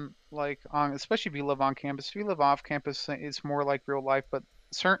can. Like especially if you live on campus. If you live off campus, it's more like real life. But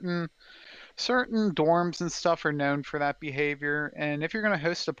certain dorms and stuff are known for that behavior. And if you're gonna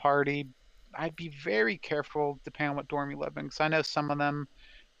host a party, I'd be very careful depending on what dorm you live in, because I know some of them,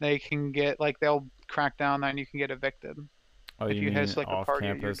 they can get like they'll crack down and you can get evicted Oh, if you you mean host like a off party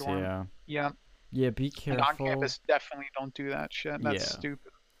at your campus? dorm. Yeah. Yeah, Yeah, be and on careful. campus definitely don't do that shit. That's Yeah.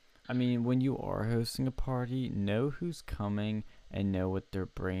 stupid. I mean, when you are hosting a party, know who's coming and know what they're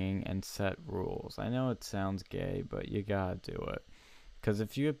bringing and set rules. I know it sounds gay, but you gotta do it. Because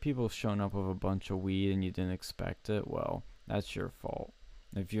if you have people showing up with a bunch of weed and you didn't expect it, well, that's your fault.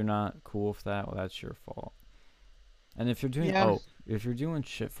 If you're not cool with that, well, that's your fault. And if you're doing Yeah, if you're doing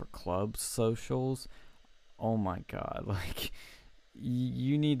shit for clubs, socials, oh my god, like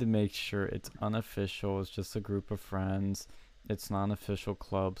you need to make sure it's unofficial. It's just a group of friends. It's not an official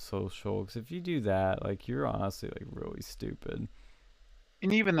club social. Because if you do that, like you're honestly like really stupid.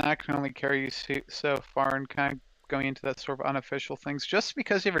 and even that can only carry you so far, and kind of going into that sort of unofficial things. Just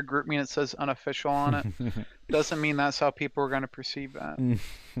because you have a group me that says unofficial on it doesn't mean that's how people are going to perceive that.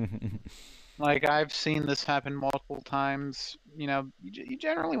 Like I've seen this happen multiple times. You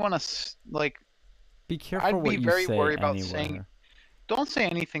generally want to like. Be careful I'd what be you very say worried about saying. anywhere. Don't say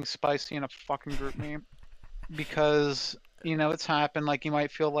anything spicy in a fucking group me, because it's happened. Like you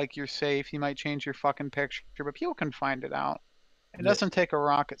might feel like you're safe. You might change your fucking picture, but people can find it out. It Yeah. doesn't take a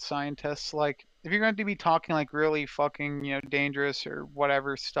rocket scientist. Like if you're going to be talking like really fucking dangerous or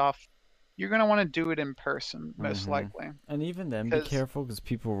whatever stuff, you're going to want to do it in person most Mhm. likely. And even then, be Because careful because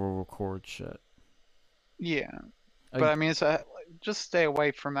people will record shit. yeah, but Like, I mean just stay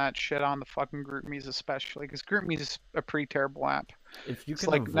away from that shit on the fucking GroupMe's, especially because GroupMe is a pretty terrible app. if you It's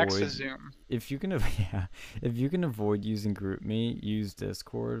can like next to avoid, Zoom. if you can, yeah, if you can avoid using GroupMe, use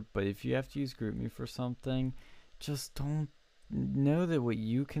Discord. But if you have to use GroupMe for something, just don't know that what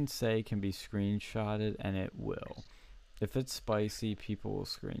you can say can be screenshotted, and it will. If it's spicy, people will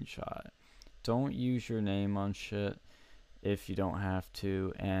screenshot it. Don't use your name on shit if you don't have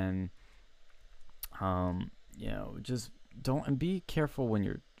to, and just don't, and be careful when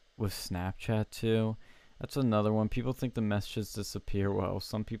you're with Snapchat too. That's another one. People think the messages disappear. Well,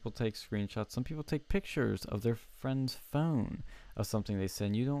 some people take screenshots. Some people take pictures of their friend's phone of something they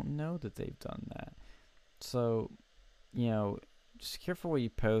send. You don't know that they've done that. So, just careful what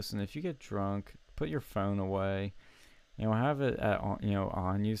you post. And if you get drunk, put your phone away. Have it on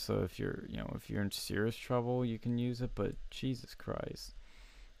you. So if you're in serious trouble, you can use it. But Jesus Christ,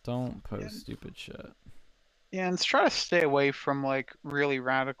 don't post stupid shit. Yeah, and try to stay away from like really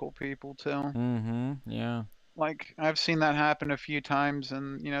radical people too. Mm-hmm. Yeah. Like I've seen that happen a few times,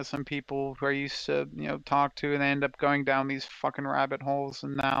 and some people who I used to talk to, and they end up going down these fucking rabbit holes,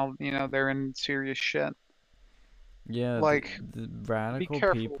 and now they're in serious shit. Yeah, Like the be radical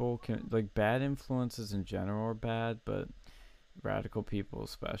careful. people can, like, bad influences in general are bad, but radical people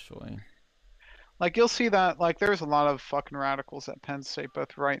especially. Like you'll see that like there's a lot of fucking radicals at Penn State,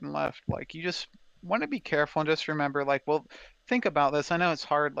 both right and left. Like you just want to be careful and just remember, like, well, think about this. I know it's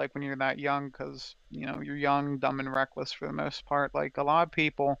hard, like when you're that young, because you're young, dumb, and reckless for the most part. Like a lot of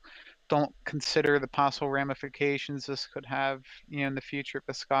people don't consider the possible ramifications this could have, in the future if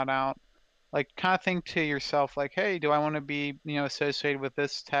this got out. Like kind of think to yourself, like, hey, do I want to be, associated with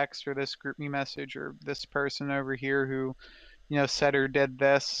this text or this group me message or this person over here who said or did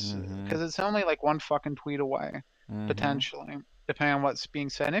this, Mm-hmm. because it's only like one fucking tweet away, Mm-hmm. potentially, depending on what's being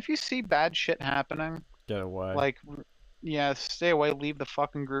said. And if you see bad shit happening, Get away. like, yeah, stay away, leave the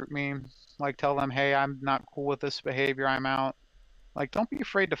fucking group me. Like, tell them, hey, I'm not cool with this behavior, I'm out. Like, don't be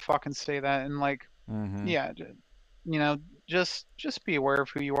afraid to fucking say that. And, like, Mm-hmm. yeah, you know, just be aware of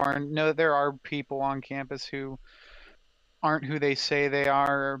who you are and know there are people on campus who aren't who they say they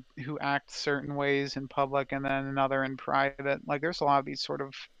are, or who act certain ways in public and then another in private. Like there's a lot of these sort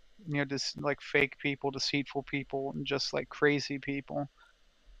of just like fake people, deceitful people, and just like crazy people.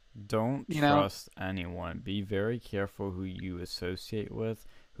 Don't You know? trust anyone. Be very careful who you associate with,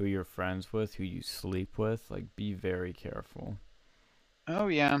 who you're friends with, who you sleep with. Like, be very careful. Oh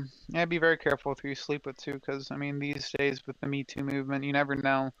yeah. Yeah, be very careful with who you sleep with too, because I mean these days with the Me Too movement, you never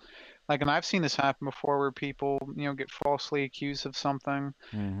know. Like, and I've seen this happen before where people, get falsely accused of something,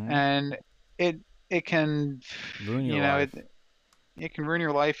 Mm-hmm. and it it can, Ruin your you know, life. it can ruin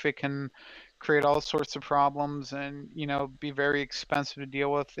your life. It can create all sorts of problems and, be very expensive to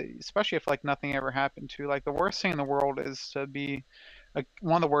deal with, especially if like nothing ever happened to you. Like the worst thing in the world is to be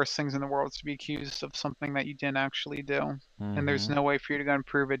one of the worst things in the world is to be accused of something that you didn't actually do. And there's Mm-hmm. no way for you to go and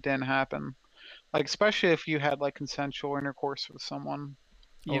prove it didn't happen. Like especially if you had like consensual intercourse with someone,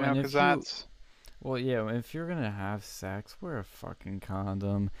 Oh, and because if you, that's well, yeah, if you're gonna have sex, wear a fucking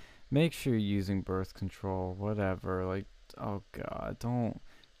condom. Make sure you're using birth control, whatever. Like, oh god,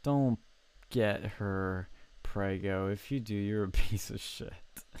 don't get her prego. If you do, you're a piece of shit.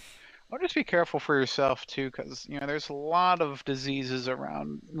 Or just be careful for yourself too, because there's a lot of diseases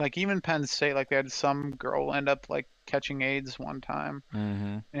around. Like even Penn State, like they had some girl end up like catching AIDS one time,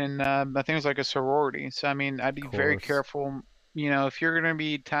 Mm-hmm. and I think it was like a sorority. So I mean, I'd Of be very course. careful. If you're gonna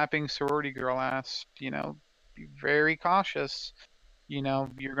be tapping sorority girl ass, be very cautious.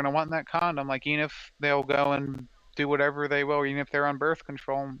 You're gonna want that condom. Like even if they'll go and do whatever they will, even if they're on birth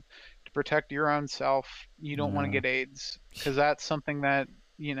control to protect your own self, you don't want to Yeah. get AIDS because that's something that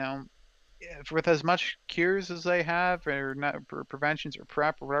you know with as much cures as they have, or not, or preventions or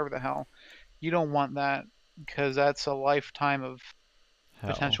prep or whatever the hell, you don't want that because that's a lifetime of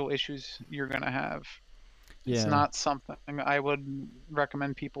Hell. potential issues you're gonna have. It's Yeah. not something I would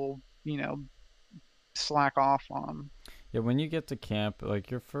recommend people, slack off on. Yeah, when you get to camp, like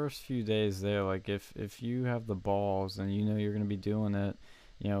your first few days there, like if you have the balls and you know you're gonna be doing it,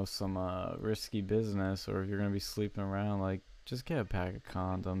 some risky business, or if you're gonna be sleeping around, like just get a pack of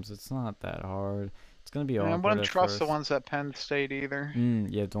condoms. It's not that hard. It's gonna be And I awkward wouldn't at trust the first. ones at Penn State either,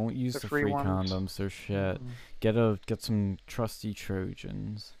 Yeah, don't use the the free free ones. condoms. They're shit. Mm. Get some trusty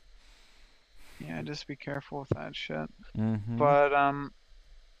Trojans. Yeah, just be careful with that shit. Mm-hmm. But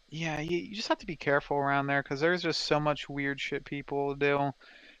yeah, you just have to be careful around there because there's just so much weird shit people do,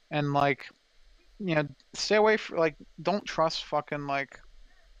 and like stay away from like don't trust fucking like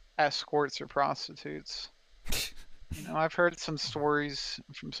escorts or prostitutes. I've heard some stories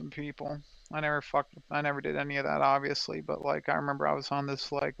from some people. I never did any of that obviously, but like I remember I was on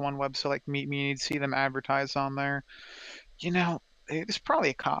this like one website like Meet Me and you'd see them advertised on there. You know, it's probably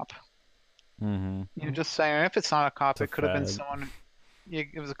a cop. Mm-hmm. Just saying, if it's not a cop, It's a it could have been fed. someone.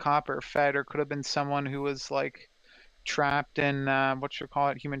 It was a cop or a fed, or could have been someone who was like trapped in what you call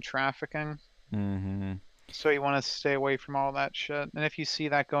it, human trafficking. Mm-hmm. So you want to stay away from all that shit. And if you see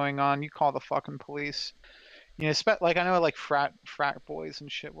that going on, you call the fucking police. Like I know like frat boys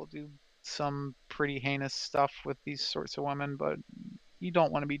and shit will do some pretty heinous stuff with these sorts of women, but you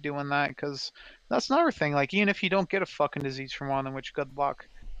don't want to be doing that because that's another thing. Like even if you don't get a fucking disease from one of them, which good luck,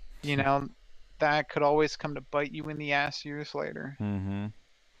 you know, that could always come to bite you in the ass years later. Mm-hmm.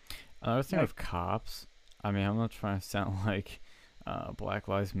 Another thing Like with cops, I mean, I'm not trying to sound like Black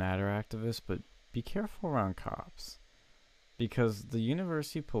Lives Matter activist, but be careful around cops because the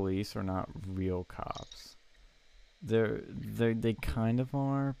university police are not real cops. They kind of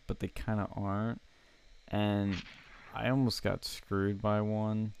are, but they kind of aren't. And I almost got screwed by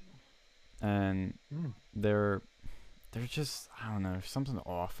one, and Mm. they're they're just, I don't know, there's something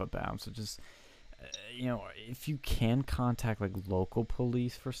off about them. So just if you can contact like local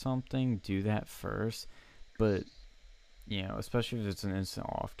police for something, do that first. But especially if it's an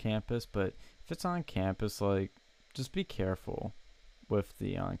incident off campus. But if it's on campus, like just be careful with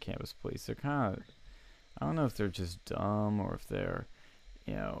the on-campus police. They're kind of, I don't know if they're just dumb or if they're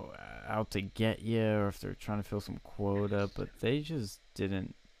out to get you or if they're trying to fill some quota, but they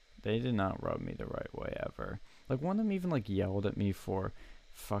did not rub me the right way ever. Like one of them even like yelled at me for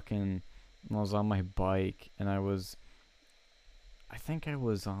fucking when I was on my bike and I think I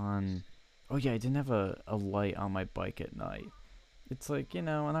was on, oh yeah, I didn't have a light on my bike at night. It's like, and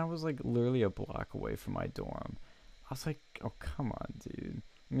I was like literally a block away from my dorm. I was like, oh come on, dude.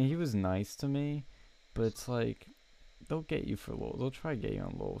 I mean, he was nice to me, but it's like they'll try to get you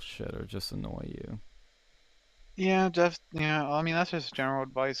on little shit or just annoy you. yeah, just yeah. I mean that's just general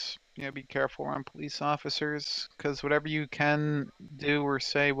advice. Be careful around police officers because whatever you can do or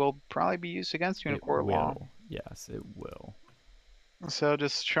say will probably be used against you in a It court of law. will. Yes, it will. So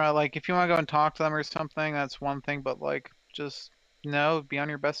just try like if you want to go and talk to them or something, that's one thing, but like just be on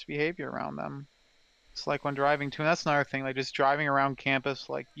your best behavior around them. It's like when driving too, and that's another thing, like just driving around campus,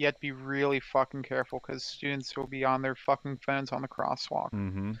 like you have to be really fucking careful because students will be on their fucking phones on the crosswalk.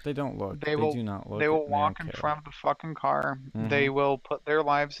 Mm-hmm. They don't look. They They will do not they look. will And they walk don't in care. front of the fucking car. Mm-hmm. They will put their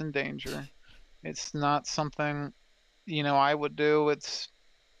lives in danger. It's not something, I would do. It's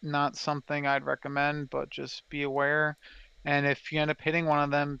not something I'd recommend, but just be aware. And if you end up hitting one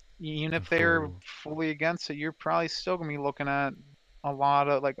of them, even if they're Ooh. fully against it, you're probably still gonna be looking at a lot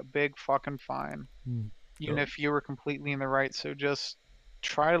of like a big fucking fine, Mm. even Oh. if you were completely in the right. So just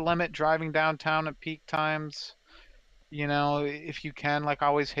try to limit driving downtown at peak times. You know, if you can. Like I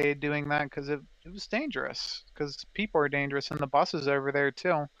always hated doing that because it was dangerous. Because people are dangerous and the buses over there too.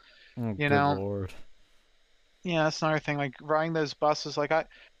 Oh, You good know, lord. yeah, that's another thing. Like riding those buses, like I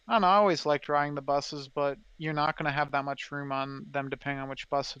don't know, I always liked riding the buses, but you're not going to have that much room on them depending on which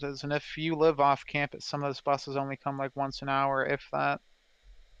bus it is. And if you live off campus, some of those buses only come like once an hour, if that.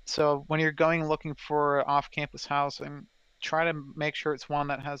 So when you're going looking for off-campus housing, try to make sure it's one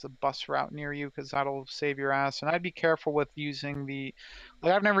that has a bus route near you because that'll save your ass. And I'd be careful with using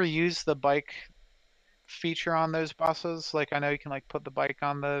like I've never used the bike feature on those buses. Like I know you can like put the bike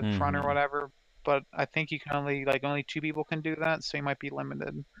on the front or Mm-hmm. whatever, but I think you can only two people can do that, so you might be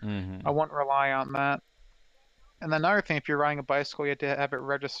limited. Mm-hmm. I wouldn't rely on that. And then another thing, if you're riding a bicycle, you have to have it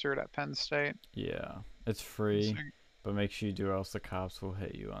registered at Penn State. Yeah. It's So, free, but make sure you do or else the cops will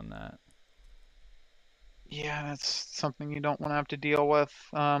hit you on that. yeah, that's something you don't want to have to deal with.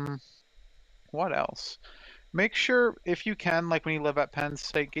 What else? Make sure if you can, like when you live at Penn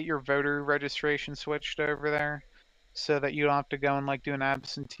State, get your voter registration switched over there so that you don't have to go and like do an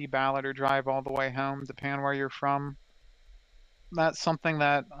absentee ballot or drive all the way home, depending on where you're from. That's something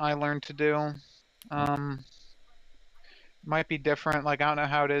that I learned to do. Um, might be different. Like I don't know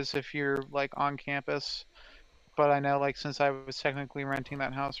how it is if you're like on campus, but I know like since I was technically renting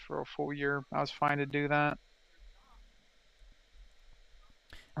that house for a full year, I was fine to do that.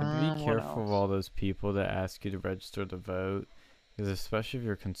 And be What careful of else? all those people that ask you to register to vote, because especially if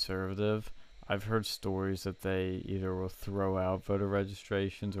you're conservative, I've heard stories that they either will throw out voter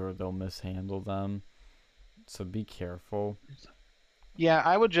registrations or they'll mishandle them. So be careful. Yeah,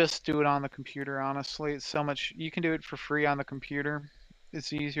 I would just do it on the computer, honestly. It's so much, you can do it for free on the computer.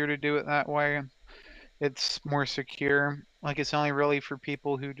 It's easier to do it that way. It's more secure. Like it's only really for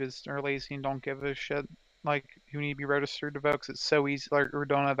people who just are lazy and don't give a shit. Like who need to be registered to vote 'cause it's so easy, like or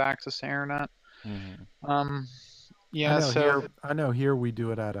don't have access to internet. Mm-hmm. Um, yeah, so I know here we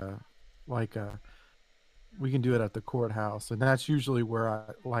do it at a like a we can do it at the courthouse, and that's usually where I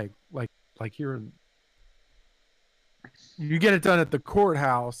like here in you get it done at the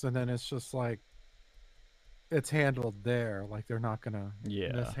courthouse, and then it's just like it's handled there. Like they're not gonna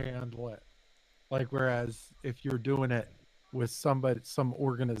Yeah. mishandle it. Like whereas if you're doing it with some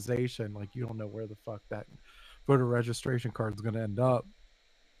organization, like you don't know where the fuck that voter registration card's gonna end up.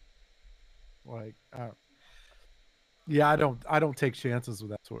 Like, yeah, I don't take chances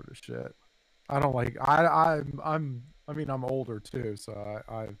with that sort of shit. I don't like I mean I'm older too, so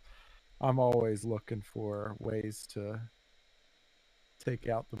I'm always looking for ways to take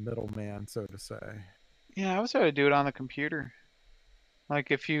out the middleman, so to say. yeah, I was able to do it on the computer. Like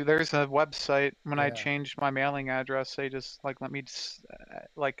if you there's a website when I Yeah. changed my mailing address, they just like let me just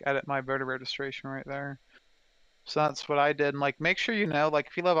like edit my voter registration right there. So that's what I did. And like make sure you know like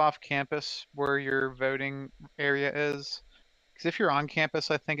if you live off campus where your voting area is. Because if you're on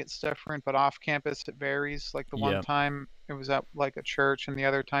campus, I think it's different, but off campus it varies. Like the one Yep. time it was at like a church, and the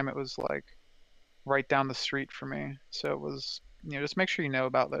other time it was like right down the street for me. So it was, just make sure you know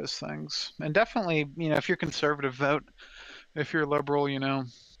about those things. And definitely, if you're conservative, vote. If you're liberal, you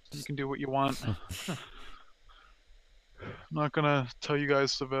can do what you want. I'm not gonna tell you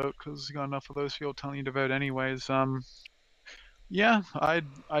guys to vote because you got enough of those people telling you to vote anyways. Yeah,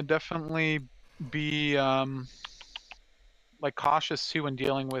 I'd definitely be like cautious too when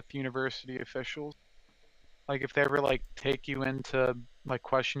dealing with university officials. Like if they ever like take you in to like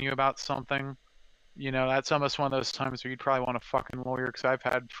question you about something, that's almost one of those times where you'd probably want a fucking lawyer because I've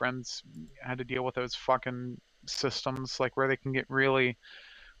had friends had to deal with those fucking systems like where they can get really,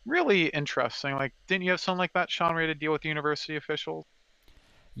 really interesting. Like, didn't you have something like that, Sean, where you had to deal with university officials?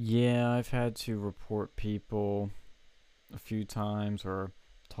 Yeah, I've had to report people a few times or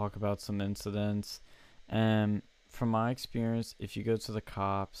talk about some incidents. And from my experience, if you go to the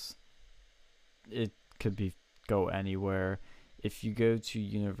cops, it could be go anywhere. If you go to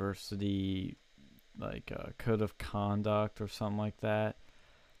university, like code of conduct or something like that,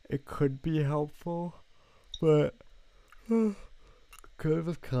 it could be helpful. But code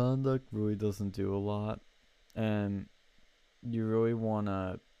of conduct really doesn't do a lot, and you really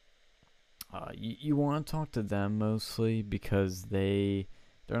wanna you want to talk to them mostly because they're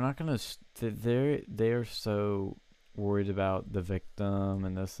not gonna they're so worried about the victim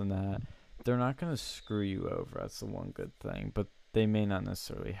and this and that. They're not gonna screw you over. That's the one good thing, but they may not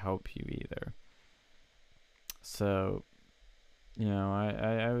necessarily help you either. So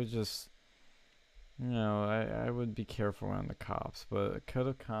I would just I would be careful around the cops, but code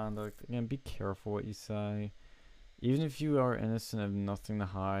of conduct, again, be careful what you say. even if you are innocent of nothing to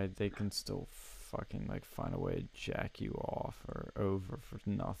hide, they can still fucking like find a way to jack you off or over for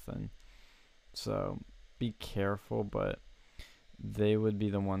nothing. So be careful, but they would be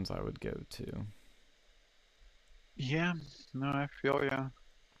the ones I would go to. Yeah, no, I feel ya.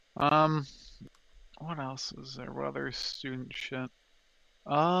 What else is there? What other student shit?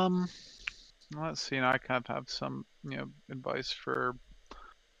 Um, let's see. Now I kind of have some, advice for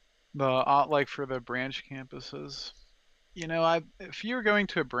the like for the branch campuses. If you're going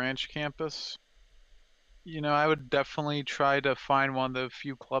to a branch campus, I would definitely try to find one of the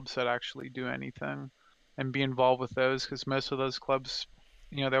few clubs that actually do anything and be involved with those because most of those clubs,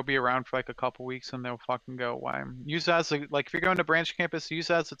 they'll be around for like a couple weeks and they'll fucking go away. Use that as like if you're going to branch campus, use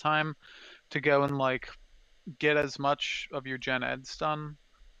that as a time to go and like get as much of your gen eds done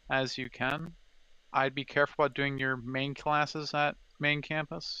as you can. I'd be careful about doing your main classes at main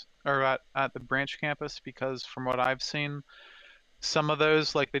campus or at the branch campus because from what I've seen, some of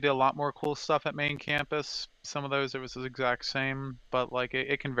those like they did a lot more cool stuff at main campus. Some of those it was the exact same, but like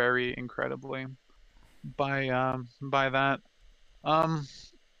it can vary incredibly by that. Um,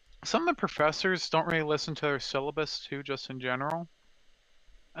 some of the professors don't really listen to their syllabus too, just in general.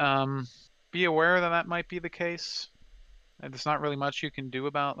 Um, be aware that that might be the case. And there's not really much you can do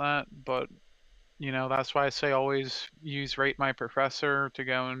about that, but that's why I say always use Rate My Professor to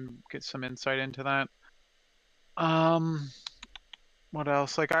go and get some insight into that. Um, what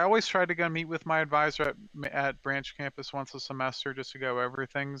else? Like I always try to go meet with my advisor at branch campus once a semester just to go over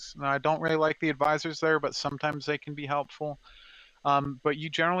things. And I don't really like the advisors there, but sometimes they can be helpful. But you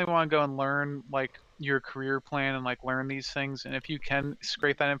generally want to go and learn like your career plan and like learn these things. And if you can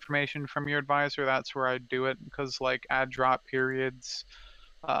scrape that information from your advisor, that's where I do it because like add drop periods,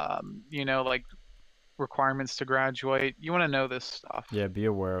 like requirements to graduate. You want to know this stuff. Yeah, be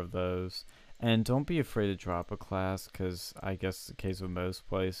aware of those. And don't be afraid to drop a class, because I guess the case with most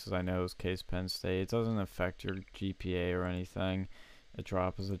places, I know is case Penn State, it doesn't affect your GPA or anything. A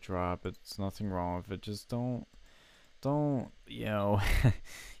drop is a drop. It's nothing wrong with it. Just don't,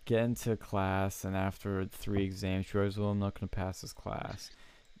 get into class and after 3 exams, you realize, well, I'm not going to pass this class.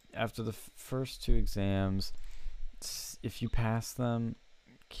 After the first 2 exams, if you pass them,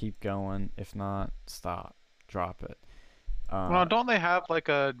 keep going. If not, stop. Drop it. Well, don't they have like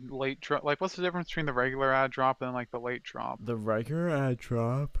a late drop? Like, what's the difference between the regular ad drop and like the late drop? The regular ad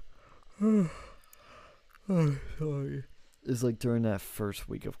drop sorry, is like during that first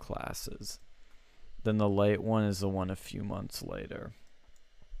week of classes. Then the late one is the one a few months later.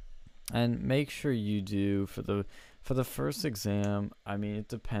 And make sure you do for the first exam. I mean, it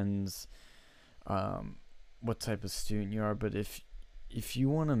depends what type of student you are, but if you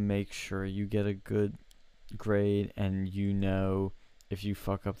want to make sure you get a good grade and if you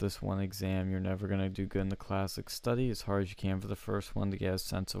fuck up this one exam, you're never going to do good in the class, like study as hard as you can for the first one to get a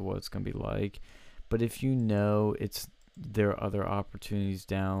sense of what it's going to be like. But if there are other opportunities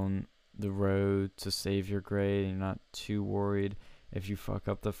down the road to save your grade and you're not too worried if you fuck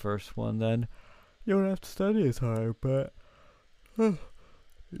up the first one, then you don't have to study as hard. But you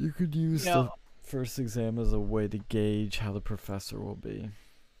could use the first exam as a way to gauge how the professor will be.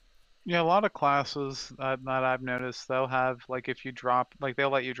 Yeah, a lot of classes that I've noticed, they'll have like if you drop, like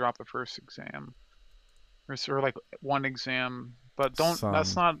they'll let you drop the first exam or like one exam, but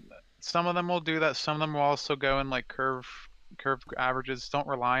that's not. Some of them will do that. Some of them will also go in like curve averages. Don't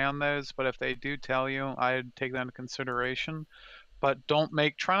rely on those, but if they do tell you, I'd take that into consideration. But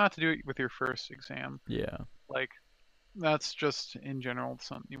try not to do it with your first exam. Yeah. Like that's just in general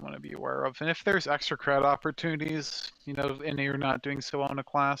something you want to be aware of. And if there's extra credit opportunities, and you're not doing so well in a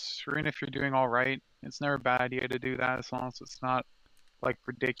class, or even if you're doing all right, it's never a bad idea to do that as long as it's not like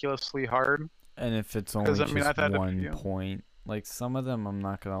ridiculously hard. And if it's only just 1 point, like some of them, I'm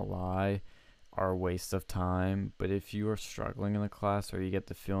not gonna lie, are a waste of time. But if you are struggling in a class or you get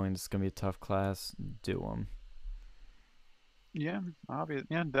the feeling it's gonna be a tough class, do them. Yeah, obvious.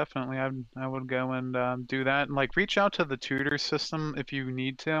 Yeah, definitely. I would go and do that and like reach out to the tutor system if you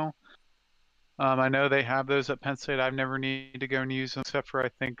need to. I know they have those at Penn State. I've never needed to go and use them except for I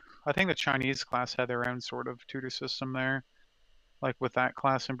think the Chinese class had their own sort of tutor system there, like with that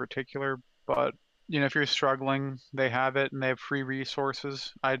class in particular. But if you're struggling, they have it and they have free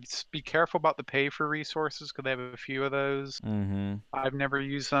resources. I'd be careful about the pay for resources because they have a few of those. Mm-hmm. I've never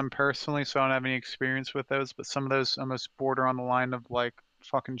used them personally, so I don't have any experience with those, but some of those almost border on the line of like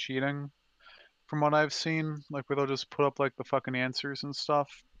fucking cheating from what I've seen, like where they'll just put up like the fucking answers and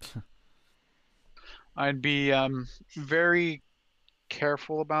stuff. I'd be very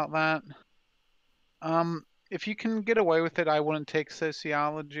careful about that. If you can get away with it, I wouldn't take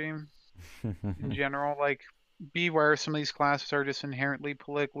sociology in general. Like, be aware some of these classes are just inherently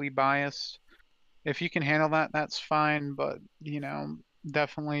politically biased. If you can handle that, that's fine. But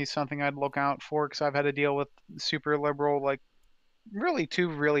definitely something I'd look out for because I've had to deal with super liberal, like really two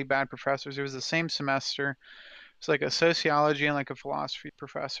really bad professors. It was the same semester. It's like a sociology and like a philosophy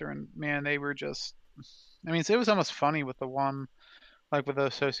professor, and man, they were just. I mean, it was almost funny with the one, like with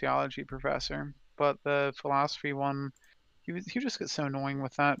the sociology professor, but the philosophy one, he just gets so annoying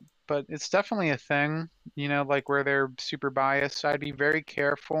with that. But it's definitely a thing, like where they're super biased. I'd be very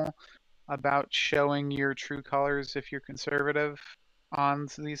careful about showing your true colors if you're conservative on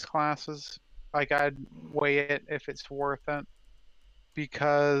these classes. Like I'd weigh it if it's worth it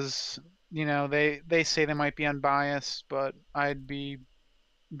because they say they might be unbiased, but I'd be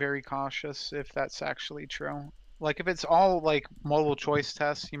very cautious if that's actually true. Like if it's all like multiple choice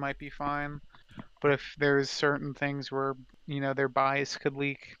tests, you might be fine. But if there's certain things where, their bias could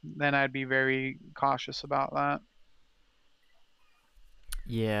leak, then I'd be very cautious about that.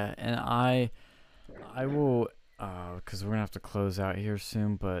 Yeah, and I will, because we're gonna have to close out here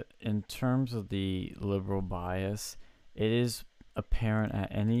soon. But in terms of the liberal bias, it is apparent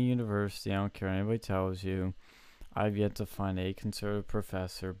at any university. I don't care what anybody tells you. I've yet to find a conservative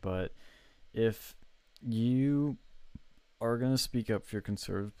professor, but if you are gonna speak up for your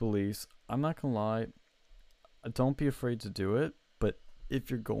conservative beliefs, I'm not gonna lie. Don't be afraid to do it. But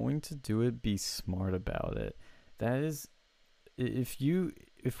if you're going to do it, be smart about it. That is, if you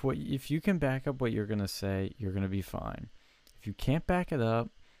can back up what you're gonna say, you're gonna be fine. If you can't back it up,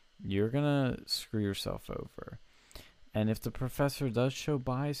 you're gonna screw yourself over. And if the professor does show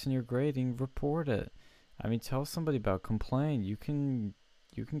bias in your grading, report it. I mean, tell somebody about it, complain. You can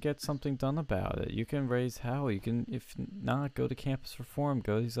get something done about it. You can raise hell. You can, if not, go to campus reform,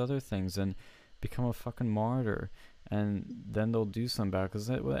 go to these other things, and become a fucking martyr. And then they'll do something about it. Because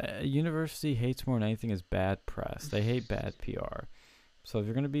a university hates more than anything is bad press. They hate bad PR. So if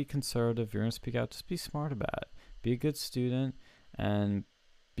you're going to be conservative, you're going to speak out, just be smart about it. Be a good student and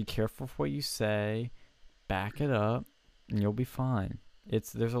be careful with what you say. Back it up, and you'll be fine.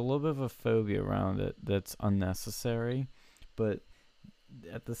 There's a little bit of a phobia around it that's unnecessary, but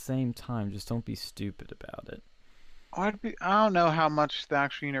at the same time, just don't be stupid about it. I don't know how much the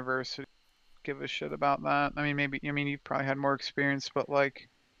actual university give a shit about that. I mean, maybe, you've probably had more experience, but like,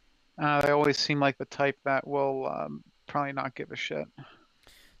 they always seem like the type that will probably not give a shit.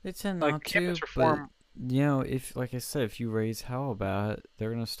 They tend Like not to, campus but reform. if, like I said, if you raise hell about it,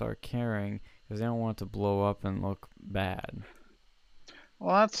 they're gonna start caring because they don't want it to blow up and look bad.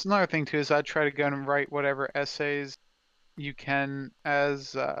 Well, that's another thing too, is I try to go and write whatever essays you can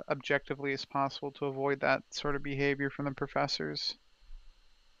as objectively as possible to avoid that sort of behavior from the professors.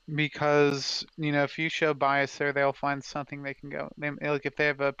 Because, if you show bias there, they'll find something they can go. Like if they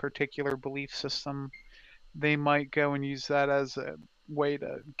have a particular belief system, they might go and use that as a way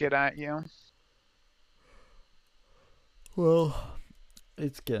to get at you. Well,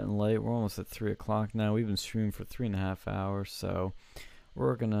 it's getting late. We're almost at 3 o'clock now. We've been streaming for 3.5 hours, so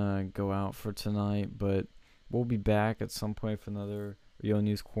we're gonna go out for tonight. But we'll be back at some point for another Real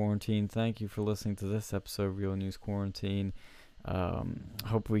News Quarantine. Thank you for listening to this episode of Real News Quarantine.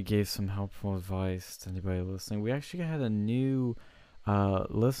 Hope we gave some helpful advice to anybody listening. We actually had a new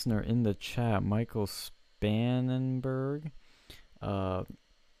listener in the chat, Michael Spannenberg.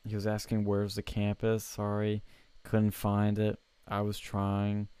 He was asking where's the campus. Sorry, couldn't find it. I was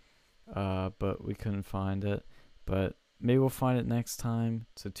trying, but we couldn't find it. But maybe we'll find it next time.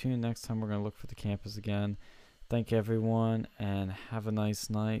 So tune in next time. We're gonna look for the campus again. Thank everyone and have a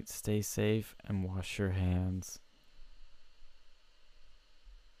nice night. Stay safe and wash your hands.